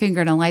very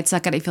finger in a light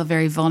socket. I feel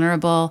very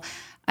vulnerable.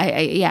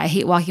 I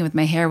hate walking with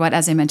my hair wet,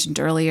 as I mentioned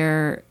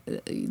earlier,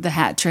 the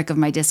hat trick of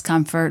my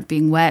discomfort,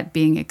 being wet,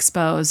 being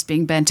exposed,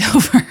 being bent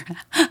over.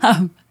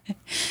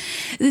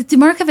 The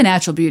mark of a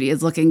natural beauty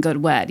is looking good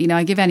wet.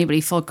 I give anybody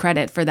full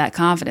credit for that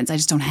confidence. I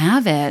just don't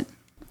have it.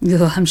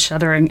 Ugh, I'm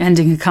shuddering,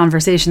 ending a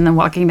conversation, then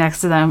walking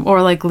next to them.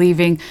 Or like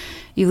leaving.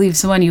 You leave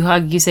someone, you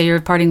hug, you say your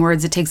parting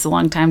words. It takes a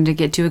long time to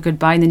get to a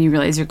goodbye, and then you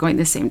realize you're going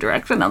the same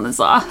direction on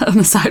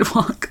the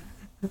sidewalk.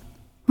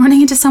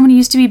 Running into someone you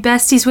used to be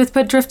besties with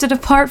but drifted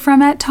apart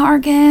from at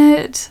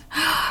Target.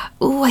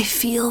 Ooh, I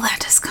feel that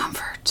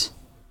discomfort.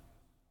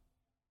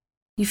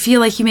 You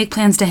feel like you make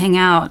plans to hang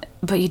out,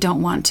 but you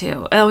don't want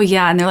to. Oh,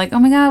 yeah. And they're like, oh,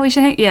 my God, we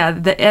should hang. Yeah,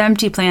 the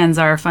empty plans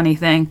are a funny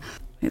thing.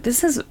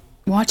 This is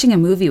watching a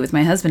movie with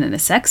my husband and a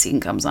sex scene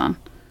comes on.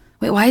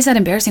 Wait, why is that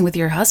embarrassing with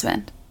your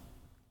husband?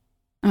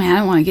 I mean, I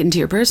don't want to get into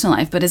your personal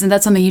life, but isn't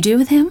that something you do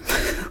with him?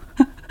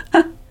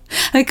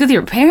 Like with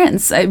your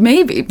parents,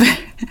 maybe. But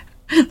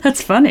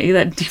that's funny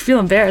that you feel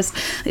embarrassed.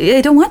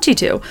 I don't want you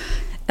to.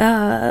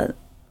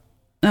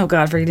 Oh,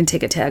 God, forgetting to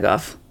take a tag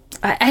off.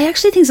 I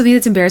actually think something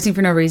that's embarrassing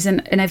for no reason,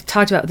 and I've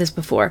talked about this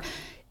before,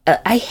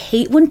 I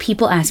hate when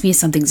people ask me if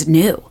something's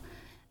new.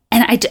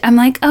 And I'm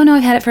like, oh, no,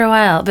 I've had it for a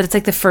while. But it's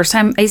like the first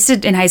time, I used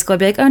to, in high school, I'd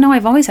be like, oh, no,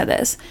 I've always had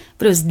this.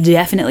 But it was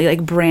definitely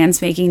like brand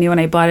spanking new when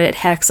I bought it at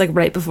Hex, like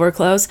right before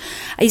close.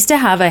 I used to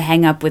have a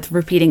hang up with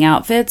repeating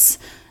outfits.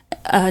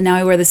 Now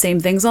I wear the same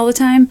things all the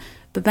time.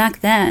 But back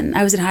then,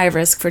 I was at high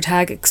risk for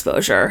tag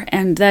exposure,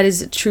 and that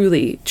is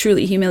truly,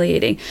 truly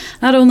humiliating.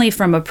 Not only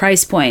from a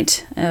price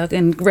point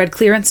and red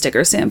clearance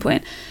sticker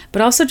standpoint,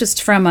 but also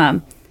just from,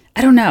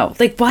 I don't know,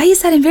 like, why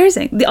is that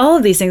embarrassing? All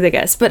of these things, I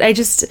guess. But I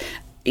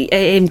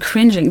am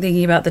cringing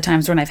thinking about the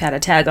times when I've had a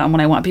tag on when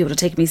I want people to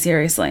take me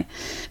seriously.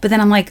 But then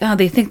I'm like, oh,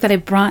 they think that I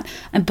bought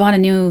a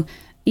new...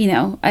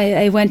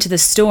 I went to the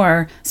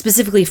store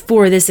specifically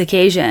for this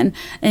occasion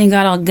and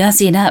got all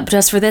gussied up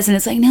just for this. And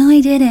it's like, no,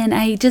 I didn't.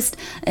 I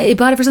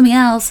bought it for something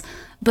else,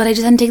 but I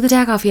just hadn't taken the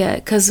tag off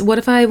yet. Because what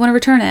if I want to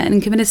return it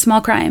and commit a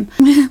small crime?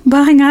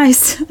 Buying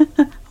ice.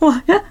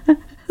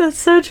 That's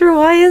so true.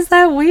 Why is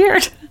that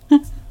weird?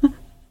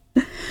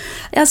 I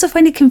also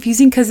find it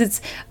confusing because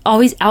it's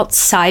always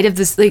outside of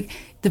this, like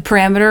the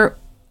parameter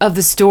of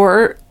the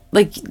store,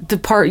 like the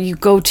part you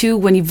go to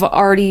when you've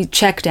already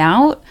checked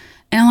out.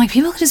 And I'm like,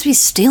 people could just be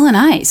stealing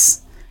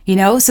ice,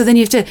 So then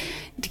you have to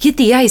get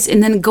the ice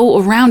and then go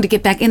around to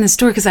get back in the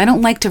store because I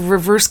don't like to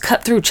reverse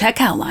cut through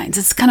checkout lines.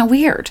 It's kind of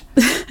weird.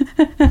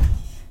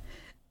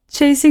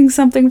 Chasing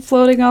something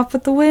floating off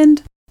with the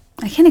wind.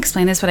 I can't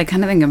explain this, but I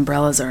kind of think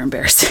umbrellas are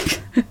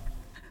embarrassing.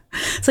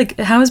 It's like,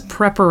 how is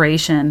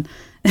preparation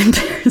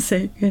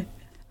embarrassing?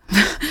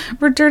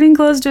 Returning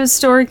clothes to a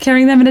store,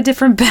 carrying them in a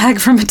different bag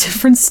from a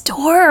different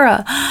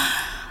store.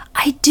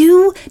 I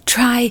do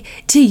try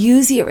to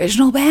use the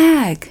original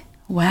bag.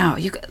 Wow,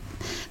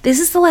 this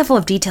is the level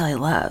of detail I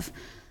love.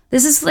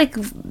 This is like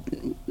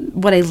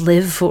what I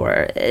live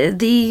for.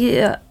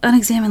 The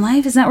unexamined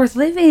life is not worth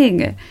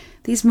living.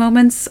 These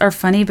moments are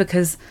funny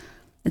because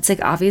it's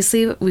like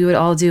obviously we would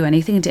all do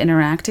anything to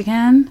interact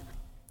again.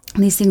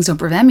 And these things don't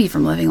prevent me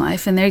from living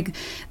life, and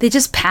they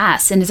just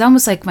pass. And it's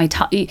almost like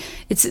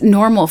it's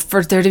normal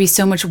for there to be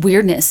so much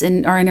weirdness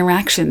in our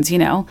interactions,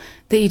 that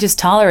you just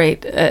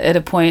tolerate at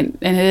a point,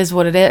 and it is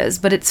what it is.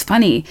 But it's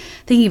funny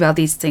thinking about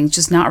these things,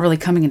 just not really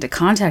coming into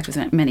contact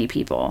with many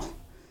people.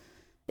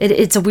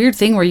 It's a weird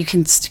thing where you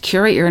can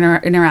curate your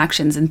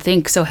interactions and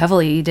think so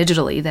heavily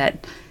digitally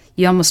that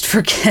you almost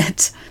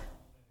forget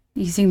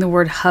using the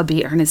word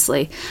hubby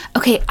earnestly. I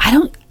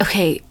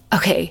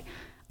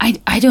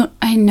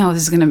know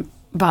this is going to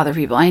bother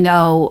people. I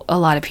know a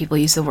lot of people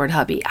use the word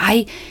hubby.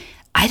 I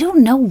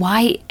don't know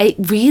why it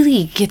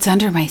really gets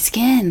under my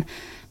skin.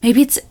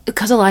 Maybe it's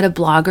because a lot of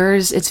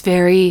bloggers, it's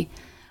very,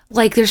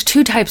 like, there's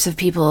two types of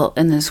people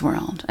in this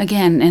world.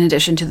 Again, in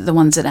addition to the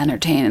ones that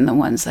entertain and the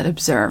ones that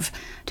observe.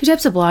 Two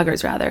types of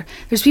bloggers, rather.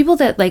 There's people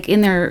that, like,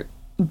 in their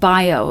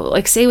bio,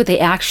 like, say what they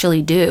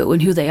actually do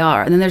and who they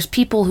are. And then there's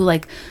people who,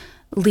 like,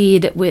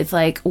 lead with,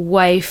 like,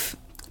 wife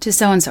to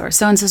so-and-so, or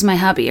so-and-so's my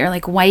hubby, or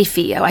like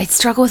wifey. Oh, I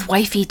struggle with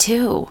wifey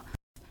too.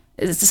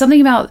 It's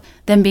something about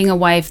them being a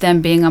wife,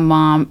 them being a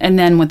mom, and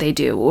then what they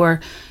do,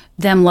 or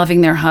them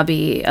loving their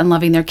hubby and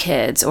loving their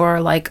kids,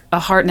 or like a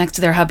heart next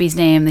to their hubby's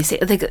name. They say,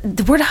 like,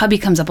 the word hubby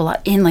comes up a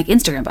lot in like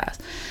Instagram bios.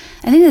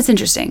 I think that's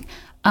interesting.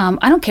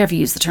 I don't care if you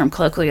use the term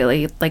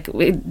colloquially, like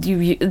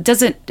it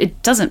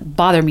doesn't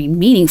bother me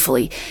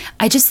meaningfully.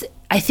 I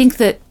think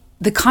that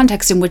the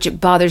context in which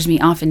it bothers me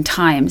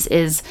oftentimes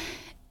is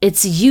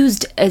it's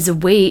used as a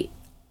way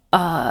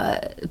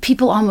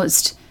people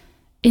almost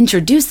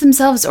introduce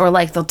themselves, or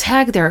like they'll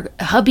tag their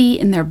hubby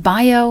in their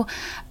bio,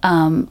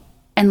 and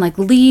like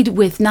lead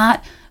with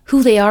not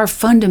who they are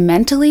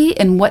fundamentally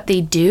and what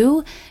they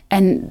do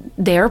and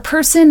their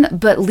person,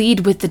 but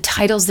lead with the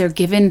titles they're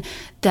given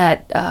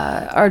that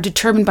are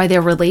determined by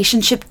their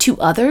relationship to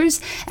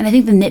others. And I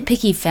think the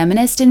nitpicky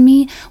feminist in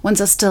me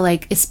wants us to,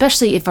 like,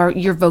 especially if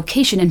your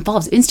vocation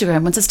involves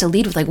Instagram, wants us to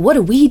lead with like, what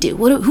do we do?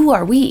 Who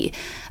are we?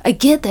 I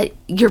get that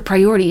your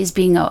priority is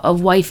being a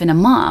wife and a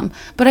mom,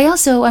 but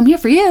I'm here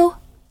for you.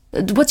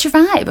 What's your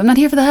vibe? I'm not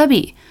here for the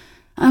hubby.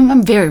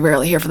 I'm very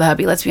rarely here for the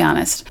hubby, let's be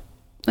honest.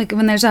 Like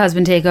when there's a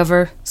husband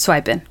takeover,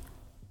 swiping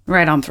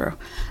right on through.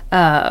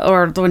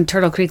 Or when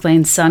Turtle Creek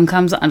Lane's son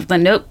comes on,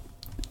 like, nope,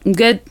 I'm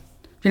good.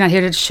 If you're not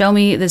here to show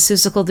me the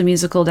Seussical, the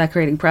musical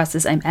decorating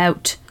process, I'm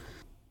out.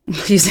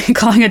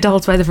 Calling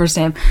adults by the first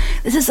name.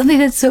 This is something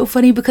that's so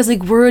funny because,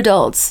 like, we're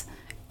adults.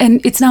 And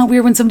it's not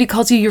weird when somebody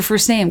calls you your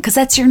first name, because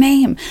that's your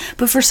name.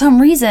 But for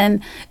some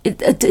reason,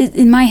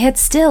 in my head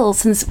still,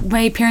 since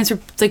my parents were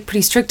like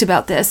pretty strict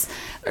about this,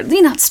 or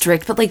not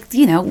strict, but like,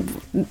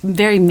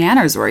 very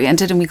manners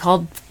oriented, and we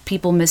called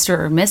people Mr.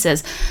 or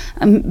Mrs.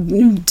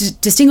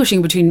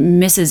 Distinguishing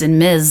between Mrs. and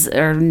Ms.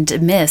 or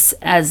Miss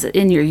as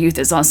in your youth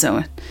is also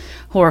a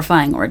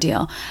horrifying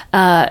ordeal.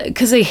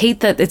 Because I hate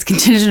that it's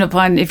contingent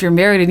upon if you're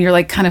married and you're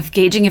like kind of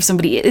gauging if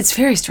somebody, it's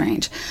very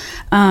strange.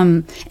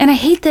 And I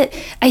hate that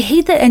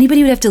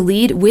anybody would have to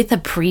lead with a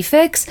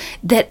prefix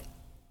that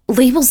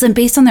labels them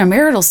based on their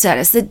marital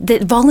status,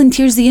 that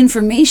volunteers the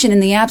information in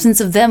the absence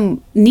of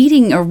them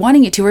needing or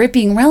wanting it to, or it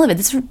being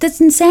relevant.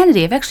 That's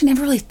insanity. I've actually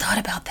never really thought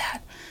about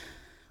that.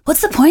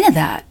 What's the point of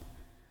that?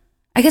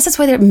 I guess that's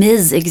why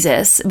Ms.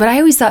 exists, but I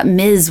always thought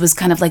Ms. was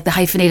kind of like the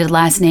hyphenated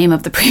last name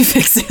of the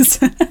prefixes.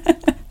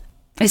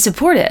 I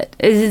support it.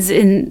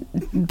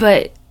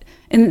 But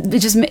it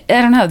just,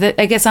 I don't know.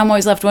 I guess I'm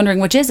always left wondering,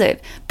 which is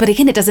it? But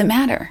again, it doesn't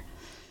matter.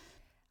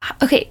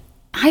 Okay,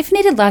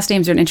 hyphenated last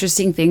names are an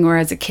interesting thing, where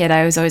as a kid,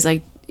 I was always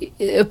like,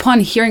 upon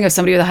hearing of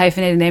somebody with a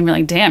hyphenated name, you're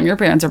like, damn, your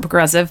parents are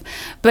progressive.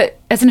 But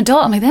as an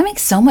adult, I'm like, that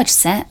makes so much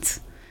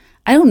sense.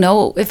 I don't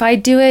know if I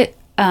do it.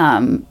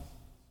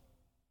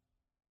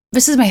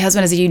 This is my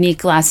husband has a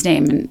unique last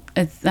name, and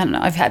I don't know,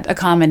 I've had a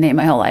common name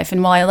my whole life.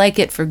 And while I like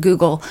it for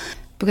Google,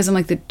 because I'm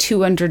like the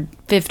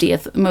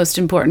 250th most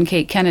important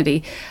Kate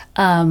Kennedy,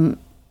 I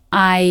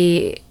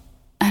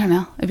don't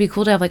know, it'd be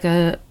cool to have like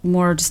a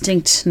more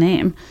distinct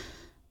name.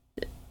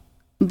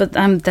 But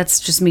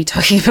that's just me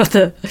talking about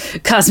the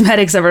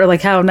cosmetics of it, or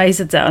like how nice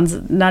it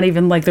sounds, not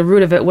even like the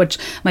root of it, which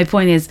my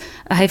point is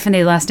a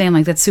hyphenated last name,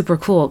 like that's super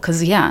cool.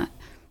 Because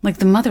like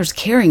the mother's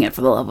carrying it,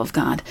 for the love of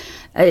God.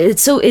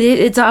 It's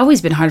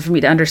always been hard for me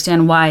to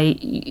understand why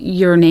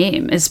your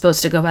name is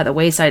supposed to go by the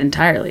wayside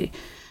entirely.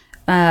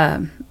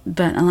 But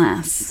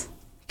alas,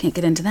 can't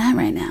get into that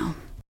right now.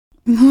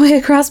 The way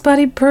a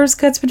crossbody purse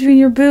cuts between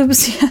your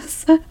boobs,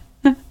 yes.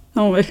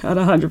 Oh my God,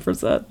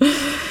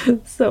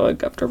 100%. So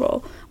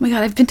uncomfortable. Oh my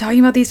God, I've been talking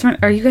about these.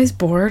 Are you guys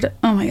bored?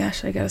 Oh my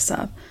gosh, I gotta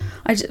stop.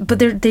 But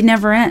they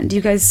never end.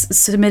 You guys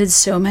submitted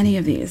so many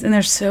of these, and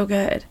they're so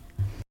good.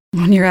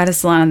 When you're at a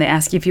salon and they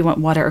ask you if you want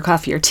water or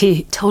coffee or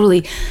tea,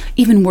 totally.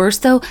 Even worse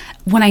though,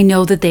 when I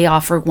know that they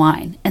offer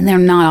wine and they're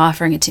not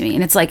offering it to me,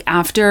 and it's like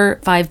after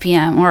 5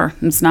 p.m. or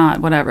it's not,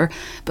 whatever.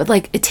 But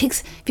like it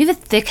takes, if you have a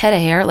thick head of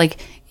hair,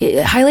 like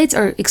highlights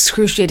are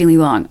excruciatingly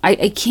long. I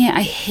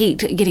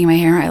hate getting my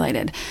hair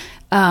highlighted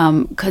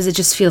because it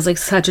just feels like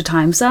such a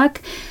time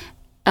suck.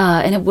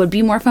 And it would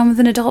be more fun with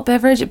an adult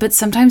beverage, but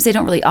sometimes they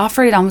don't really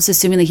offer it, almost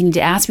assuming like you need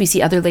to ask me. You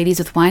see other ladies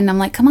with wine, and I'm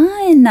like, come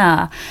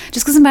on,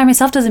 just because I'm by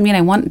myself doesn't mean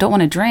I don't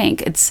want to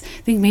drink. I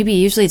think maybe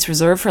usually it's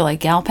reserved for like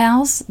gal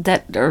pals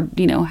that are,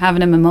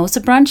 having a mimosa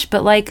brunch,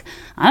 but like,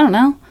 I don't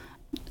know,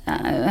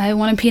 I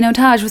want a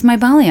pinotage with my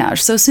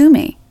balayage, so sue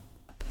me.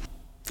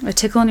 A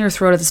tickle in your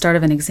throat at the start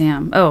of an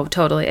exam. Oh,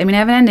 totally. I mean, I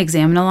haven't had an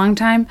exam in a long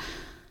time,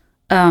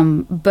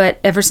 but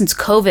ever since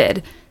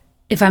COVID,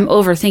 if I'm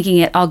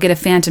overthinking it, I'll get a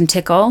phantom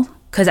tickle.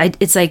 Because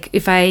it's like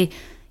if at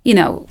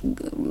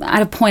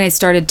a point I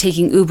started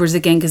taking Ubers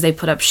again because they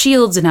put up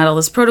shields and had all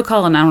this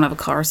protocol, and I don't have a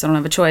car, so I don't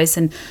have a choice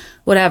and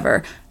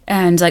whatever.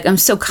 And like I'm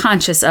so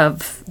conscious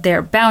of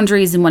their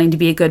boundaries and wanting to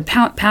be a good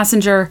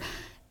passenger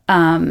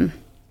that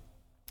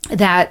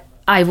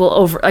I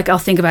will I'll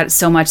think about it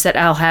so much that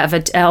I'll have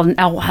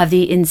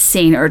the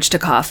insane urge to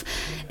cough,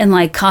 and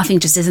like coughing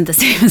just isn't the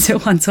same as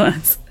it once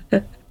was.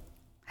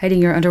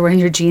 Hiding your underwear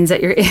and your jeans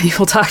at your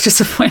annual doctor's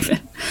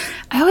appointment.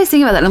 I always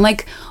think about that. I'm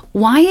like,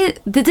 why?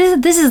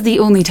 This is the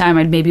only time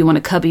I'd maybe want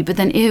a cubby, but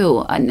then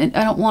ew, I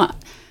don't want.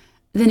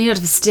 then you have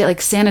to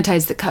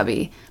sanitize the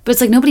cubby. But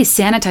it's like nobody's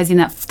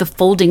sanitizing the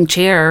folding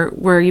chair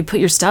where you put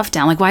your stuff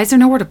down. Like, why is there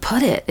nowhere to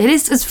put it?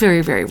 It's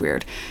very, very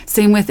weird.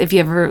 Same with if you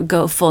ever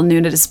go full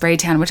nude at a spray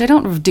tan, which I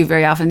don't do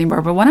very often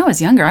anymore. But when I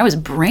was younger, I was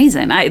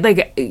brazen. I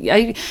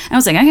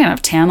was like, I can't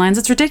have tan lines.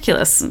 It's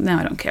ridiculous. Now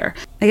I don't care.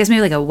 I guess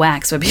maybe like a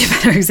wax would be a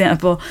better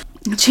example.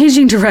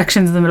 Changing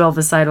directions in the middle of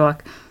the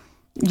sidewalk.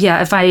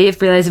 Yeah, if I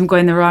realize I'm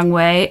going the wrong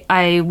way,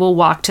 I will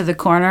walk to the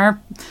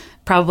corner,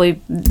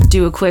 probably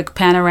do a quick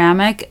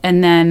panoramic,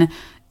 and then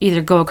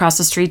either go across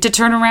the street to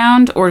turn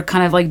around or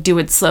kind of like do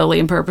it slowly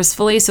and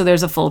purposefully so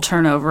there's a full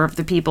turnover of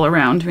the people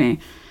around me.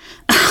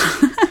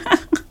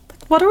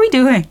 What are we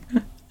doing?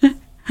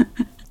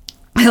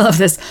 I love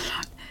this.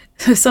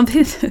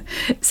 Something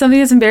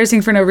that's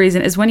embarrassing for no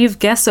reason is when you have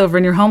guests over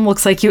and your home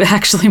looks like you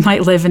actually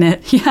might live in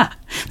it. Yeah.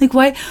 Like,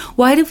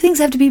 why do things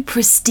have to be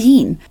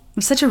pristine?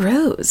 I'm such a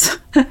rose.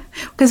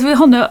 Because we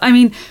all know, I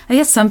mean, I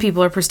guess some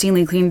people are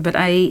pristinely clean, but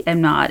I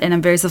am not, and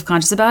I'm very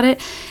self-conscious about it.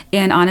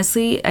 And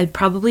honestly, I'd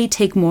probably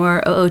take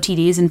more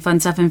OOTDs and fun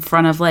stuff in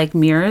front of like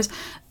mirrors,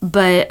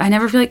 but I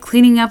never feel like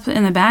cleaning up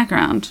in the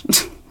background.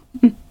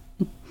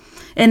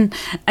 And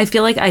I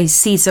feel like I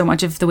see so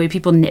much of the way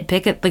people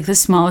nitpick at like the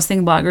smallest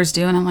thing bloggers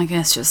do, and I'm like,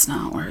 it's just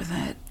not worth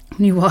it.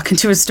 When you walk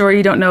into a store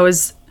you don't know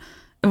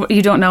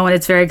and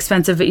it's very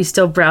expensive, but you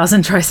still browse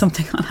and try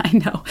something on. I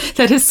know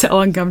that is so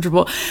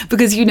uncomfortable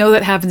because you know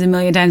that happens a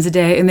million times a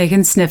day, and they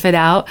can sniff it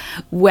out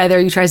whether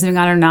you try something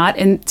on or not.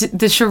 And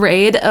the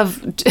charade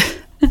of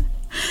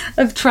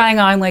of trying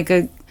on like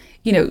a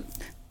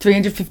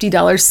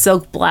 $350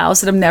 silk blouse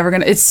that I'm never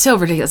gonna. It's so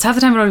ridiculous. Half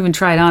the time I don't even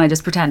try it on. I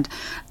just pretend.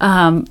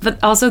 But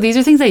also these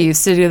are things I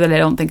used to do that I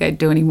don't think I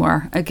do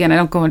anymore. Again, I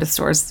don't go into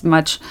stores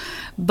much,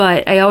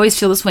 but I always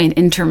feel this way in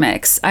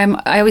Intermix.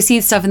 I always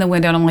see stuff in the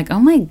window and I'm like, oh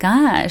my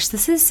gosh,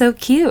 this is so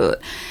cute.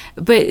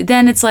 But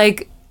then it's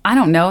like, I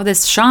don't know,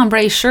 this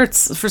chambray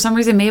shirts for some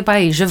reason made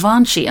by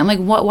Givenchy. I'm like,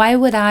 why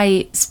would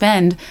I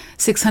spend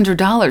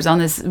 $600 on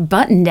this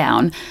button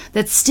down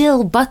that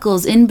still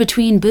buckles in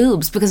between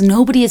boobs because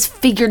nobody has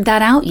figured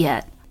that out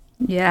yet?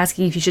 Yeah,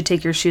 asking if you should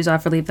take your shoes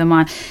off or leave them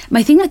on.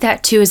 My thing with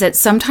that too is that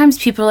sometimes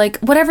people are like,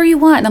 whatever you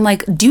want. And I'm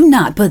like, do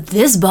not put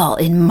this ball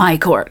in my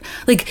court.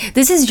 Like,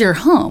 this is your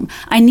home.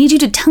 I need you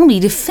to tell me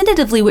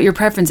definitively what your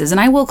preference is,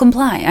 and I will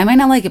comply. I might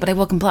not like it, but I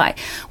will comply.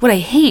 What I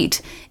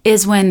hate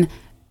is when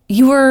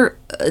you are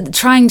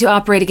trying to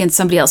operate against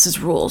somebody else's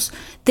rules.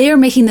 They are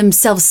making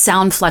themselves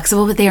sound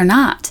flexible, but they are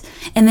not.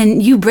 And then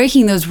you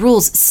breaking those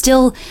rules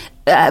still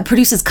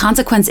produces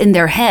consequence in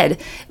their head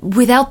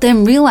without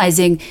them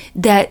realizing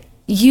that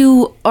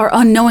you are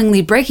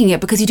unknowingly breaking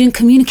it because you didn't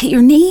communicate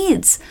your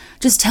needs.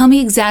 Just tell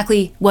me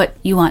exactly what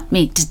you want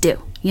me to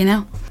do, you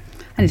know?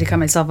 I need to cut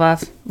myself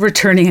off.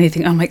 Returning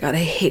anything. Oh my God, I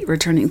hate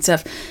returning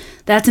stuff.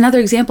 That's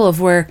another example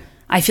of where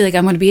I feel like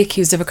I'm going to be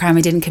accused of a crime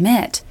I didn't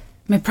commit.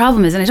 My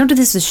problem is, and I don't do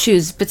this with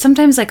shoes, but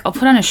sometimes like I'll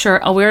put on a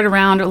shirt, I'll wear it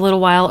around a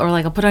little while, or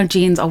like I'll put on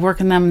jeans, I'll work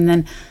in them, and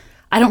then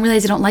I don't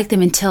realize I don't like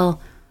them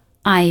until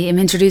I am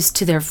introduced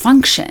to their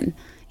function,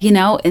 you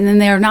know, and then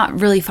they're not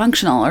really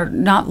functional or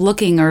not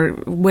looking or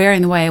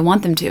wearing the way I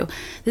want them to.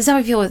 This is how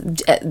I feel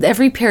with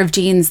every pair of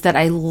jeans that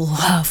I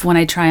love when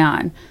I try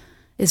on.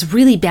 Is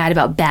really bad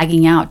about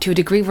bagging out to a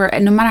degree where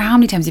no matter how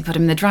many times you put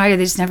them in the dryer,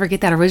 they just never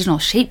get that original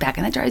shape back,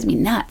 and that drives me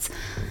nuts.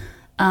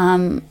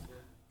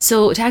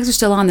 So tags are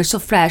still on, they're still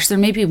fresh. They're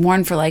maybe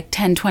worn for like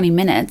 10, 20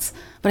 minutes,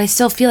 but I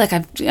still feel like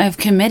I've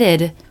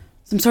committed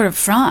some sort of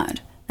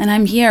fraud. And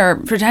I'm here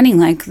pretending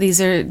like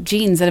these are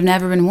jeans that have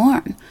never been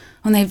worn.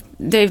 When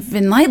they've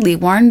been lightly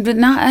worn, but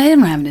not, I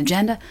didn't have an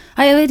agenda.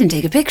 I didn't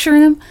take a picture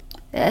of them.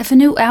 If a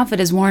new outfit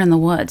is worn in the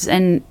woods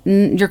and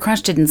your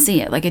crush didn't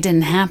see it, like it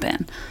didn't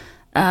happen.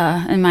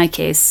 In my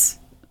case,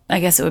 I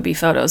guess it would be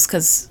photos,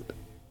 because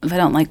if I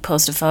don't like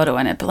post a photo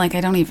in it, but like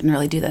I don't even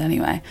really do that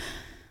anyway.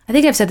 I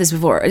think I've said this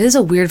before. It is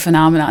a weird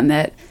phenomenon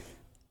that,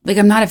 like,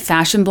 I'm not a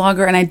fashion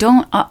blogger,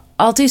 and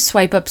I'll do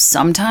swipe up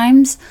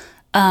sometimes,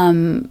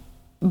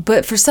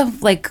 but for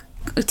stuff like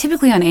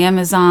typically on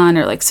Amazon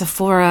or like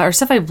Sephora or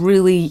stuff I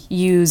really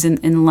use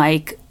and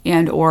like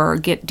and or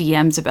get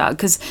DMs about,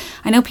 because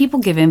I know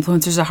people give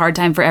influencers a hard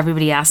time for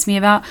everybody asks me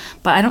about,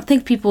 but I don't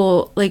think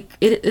people like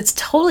it's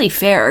totally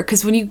fair,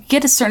 because when you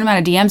get a certain amount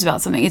of DMs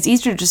about something, it's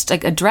easier to just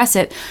like address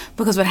it,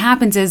 because what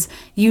happens is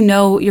you're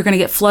going to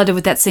get flooded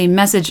with that same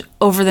message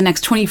over the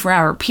next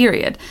 24-hour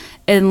period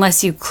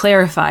unless you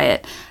clarify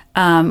it.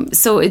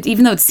 So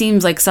even though it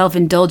seems like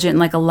self-indulgent and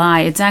like a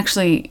lie, it's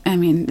actually, I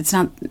mean, it's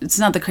not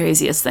the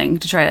craziest thing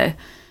to try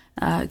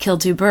to kill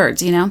two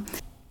birds, you know?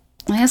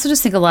 And I also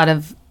just think a lot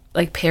of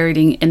like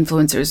parodying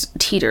influencers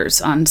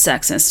teeters on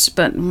sexist,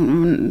 but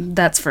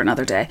that's for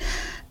another day.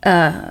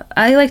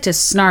 I like to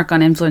snark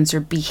on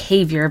influencer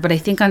behavior, but I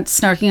think on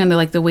snarking on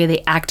the way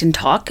they act and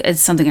talk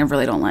is something I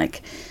really don't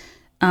like.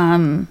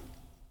 And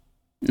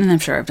I'm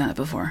sure I've done it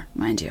before,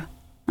 mind you.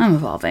 I'm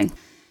evolving.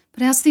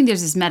 But I also think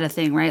there's this meta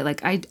thing, right?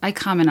 Like I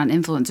comment on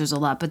influencers a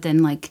lot, but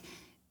then like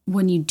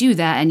when you do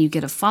that and you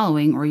get a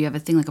following, or you have a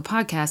thing like a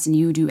podcast and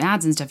you do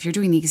ads and stuff, you're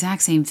doing the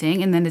exact same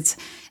thing. And then it's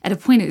at a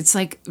point, it's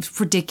like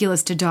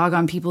ridiculous to dog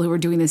on people who are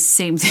doing the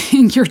same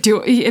thing you're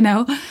doing, you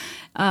know?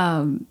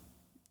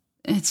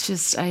 It's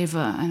just, I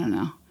don't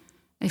know.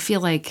 I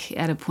feel like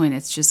at a point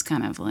it's just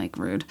kind of like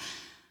rude.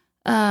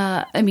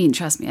 I mean,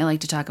 trust me, I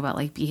like to talk about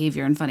like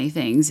behavior and funny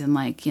things and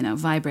like, you know,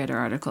 vibrator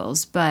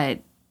articles, but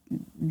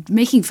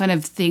making fun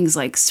of things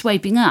like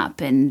swiping up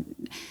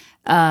and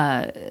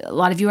a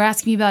lot of you are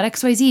asking me about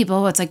XYZ,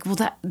 but it's like, well,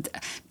 that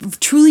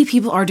truly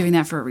people are doing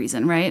that for a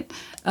reason, right?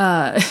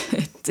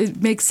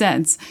 It makes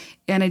sense.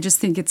 And I just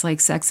think it's like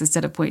sexist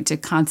at a point to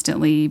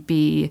constantly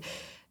be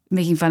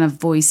making fun of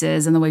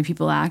voices and the way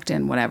people act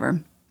and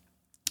whatever.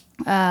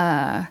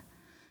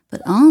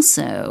 But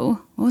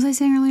also, what was I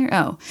saying earlier?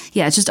 Oh,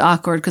 yeah, it's just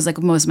awkward because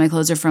like most of my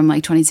clothes are from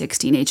like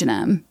 2016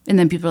 H&M. And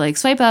then people are like,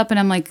 swipe up, and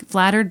I'm like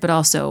flattered, but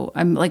also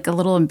I'm like a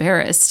little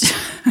embarrassed.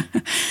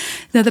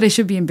 Not that I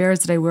should be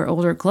embarrassed that I wear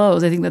older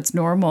clothes. I think that's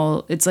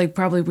normal. It's like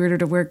probably weirder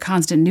to wear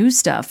constant new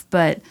stuff.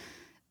 But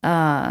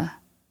yeah,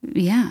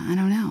 I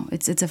don't know.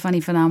 It's a funny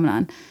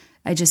phenomenon.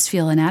 I just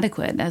feel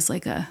inadequate as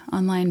like a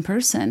online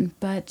person.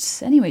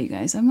 But anyway, you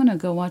guys, I'm going to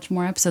go watch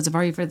more episodes of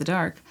Are You Afraid of the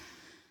Dark?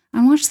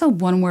 I watched the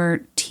one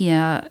where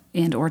Tia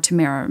or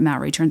Tamara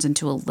Mowry turns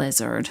into a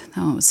lizard.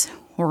 That was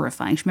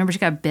horrifying. Remember she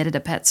got bit at a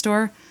pet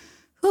store?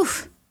 Whew,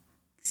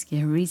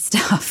 scary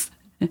stuff.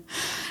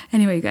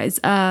 Anyway, you guys,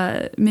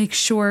 make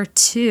sure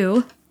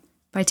to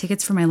buy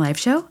tickets for my live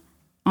show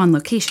on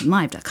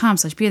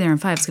locationlive.com/be there in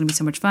 5. It's going to be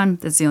so much fun.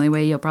 That's the only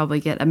way you'll probably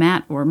get a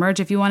mat or merch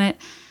if you want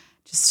it.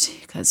 Just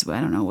because I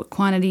don't know what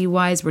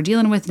quantity-wise we're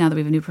dealing with now that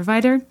we have a new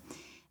provider.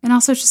 And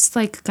also just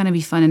like going to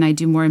be fun, and I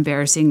do more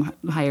embarrassing,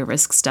 higher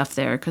risk stuff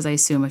there because I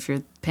assume if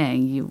you're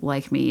paying, you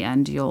like me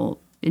and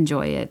you'll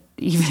enjoy it,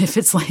 even if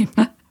it's lame.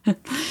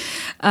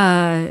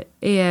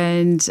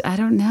 And I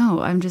don't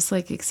know, I'm just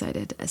like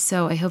excited.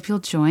 So I hope you'll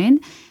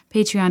join.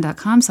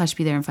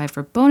 Patreon.com/be there in 5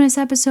 for bonus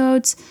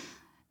episodes.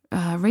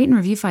 Rate and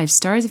review 5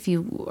 stars if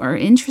you are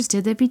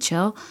interested. That'd be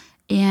chill.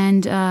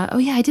 And, oh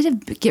yeah, I did a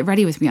Get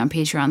Ready With Me on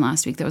Patreon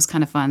last week. That was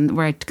kind of fun,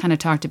 where I kind of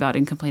talked about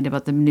and complained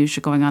about the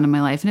minutia going on in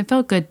my life. And it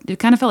felt good. It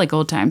kind of felt like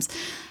old times.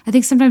 I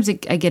think sometimes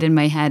I get in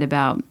my head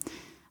about,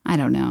 I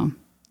don't know,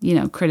 you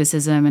know,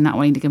 criticism and not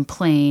wanting to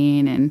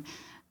complain and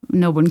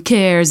no one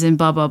cares and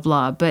blah, blah,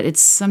 blah. But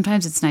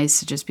sometimes it's nice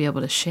to just be able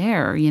to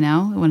share, you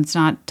know, when it's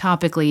not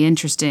topically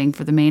interesting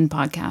for the main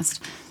podcast.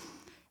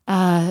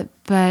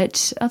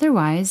 But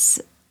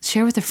otherwise,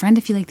 share with a friend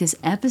if you like this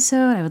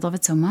episode. I would love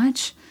it so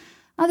much.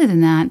 Other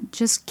than that,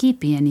 just keep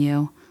being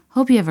you.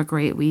 Hope you have a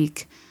great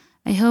week.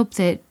 I hope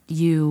that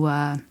you,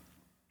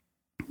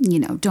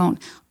 don't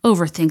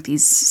overthink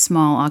these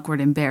small, awkward,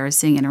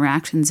 embarrassing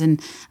interactions.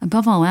 And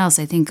above all else,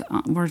 I think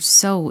we're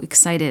so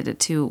excited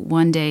to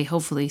one day,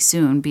 hopefully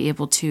soon, be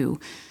able to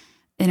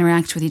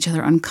interact with each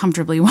other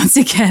uncomfortably once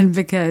again,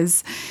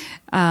 because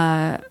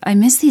I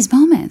miss these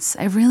moments.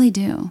 I really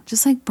do.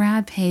 Just like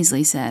Brad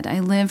Paisley said, I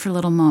live for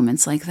little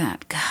moments like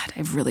that. God,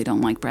 I really don't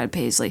like Brad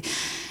Paisley.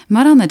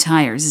 Mud on the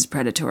tires is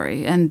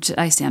predatory, and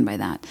I stand by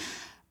that.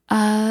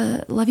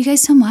 Love you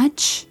guys so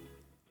much.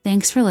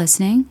 Thanks for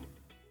listening.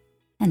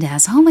 And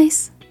as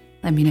always,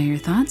 let me know your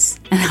thoughts,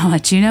 and I'll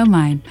let you know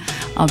mine.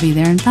 I'll be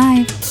there in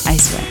 5, I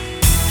swear.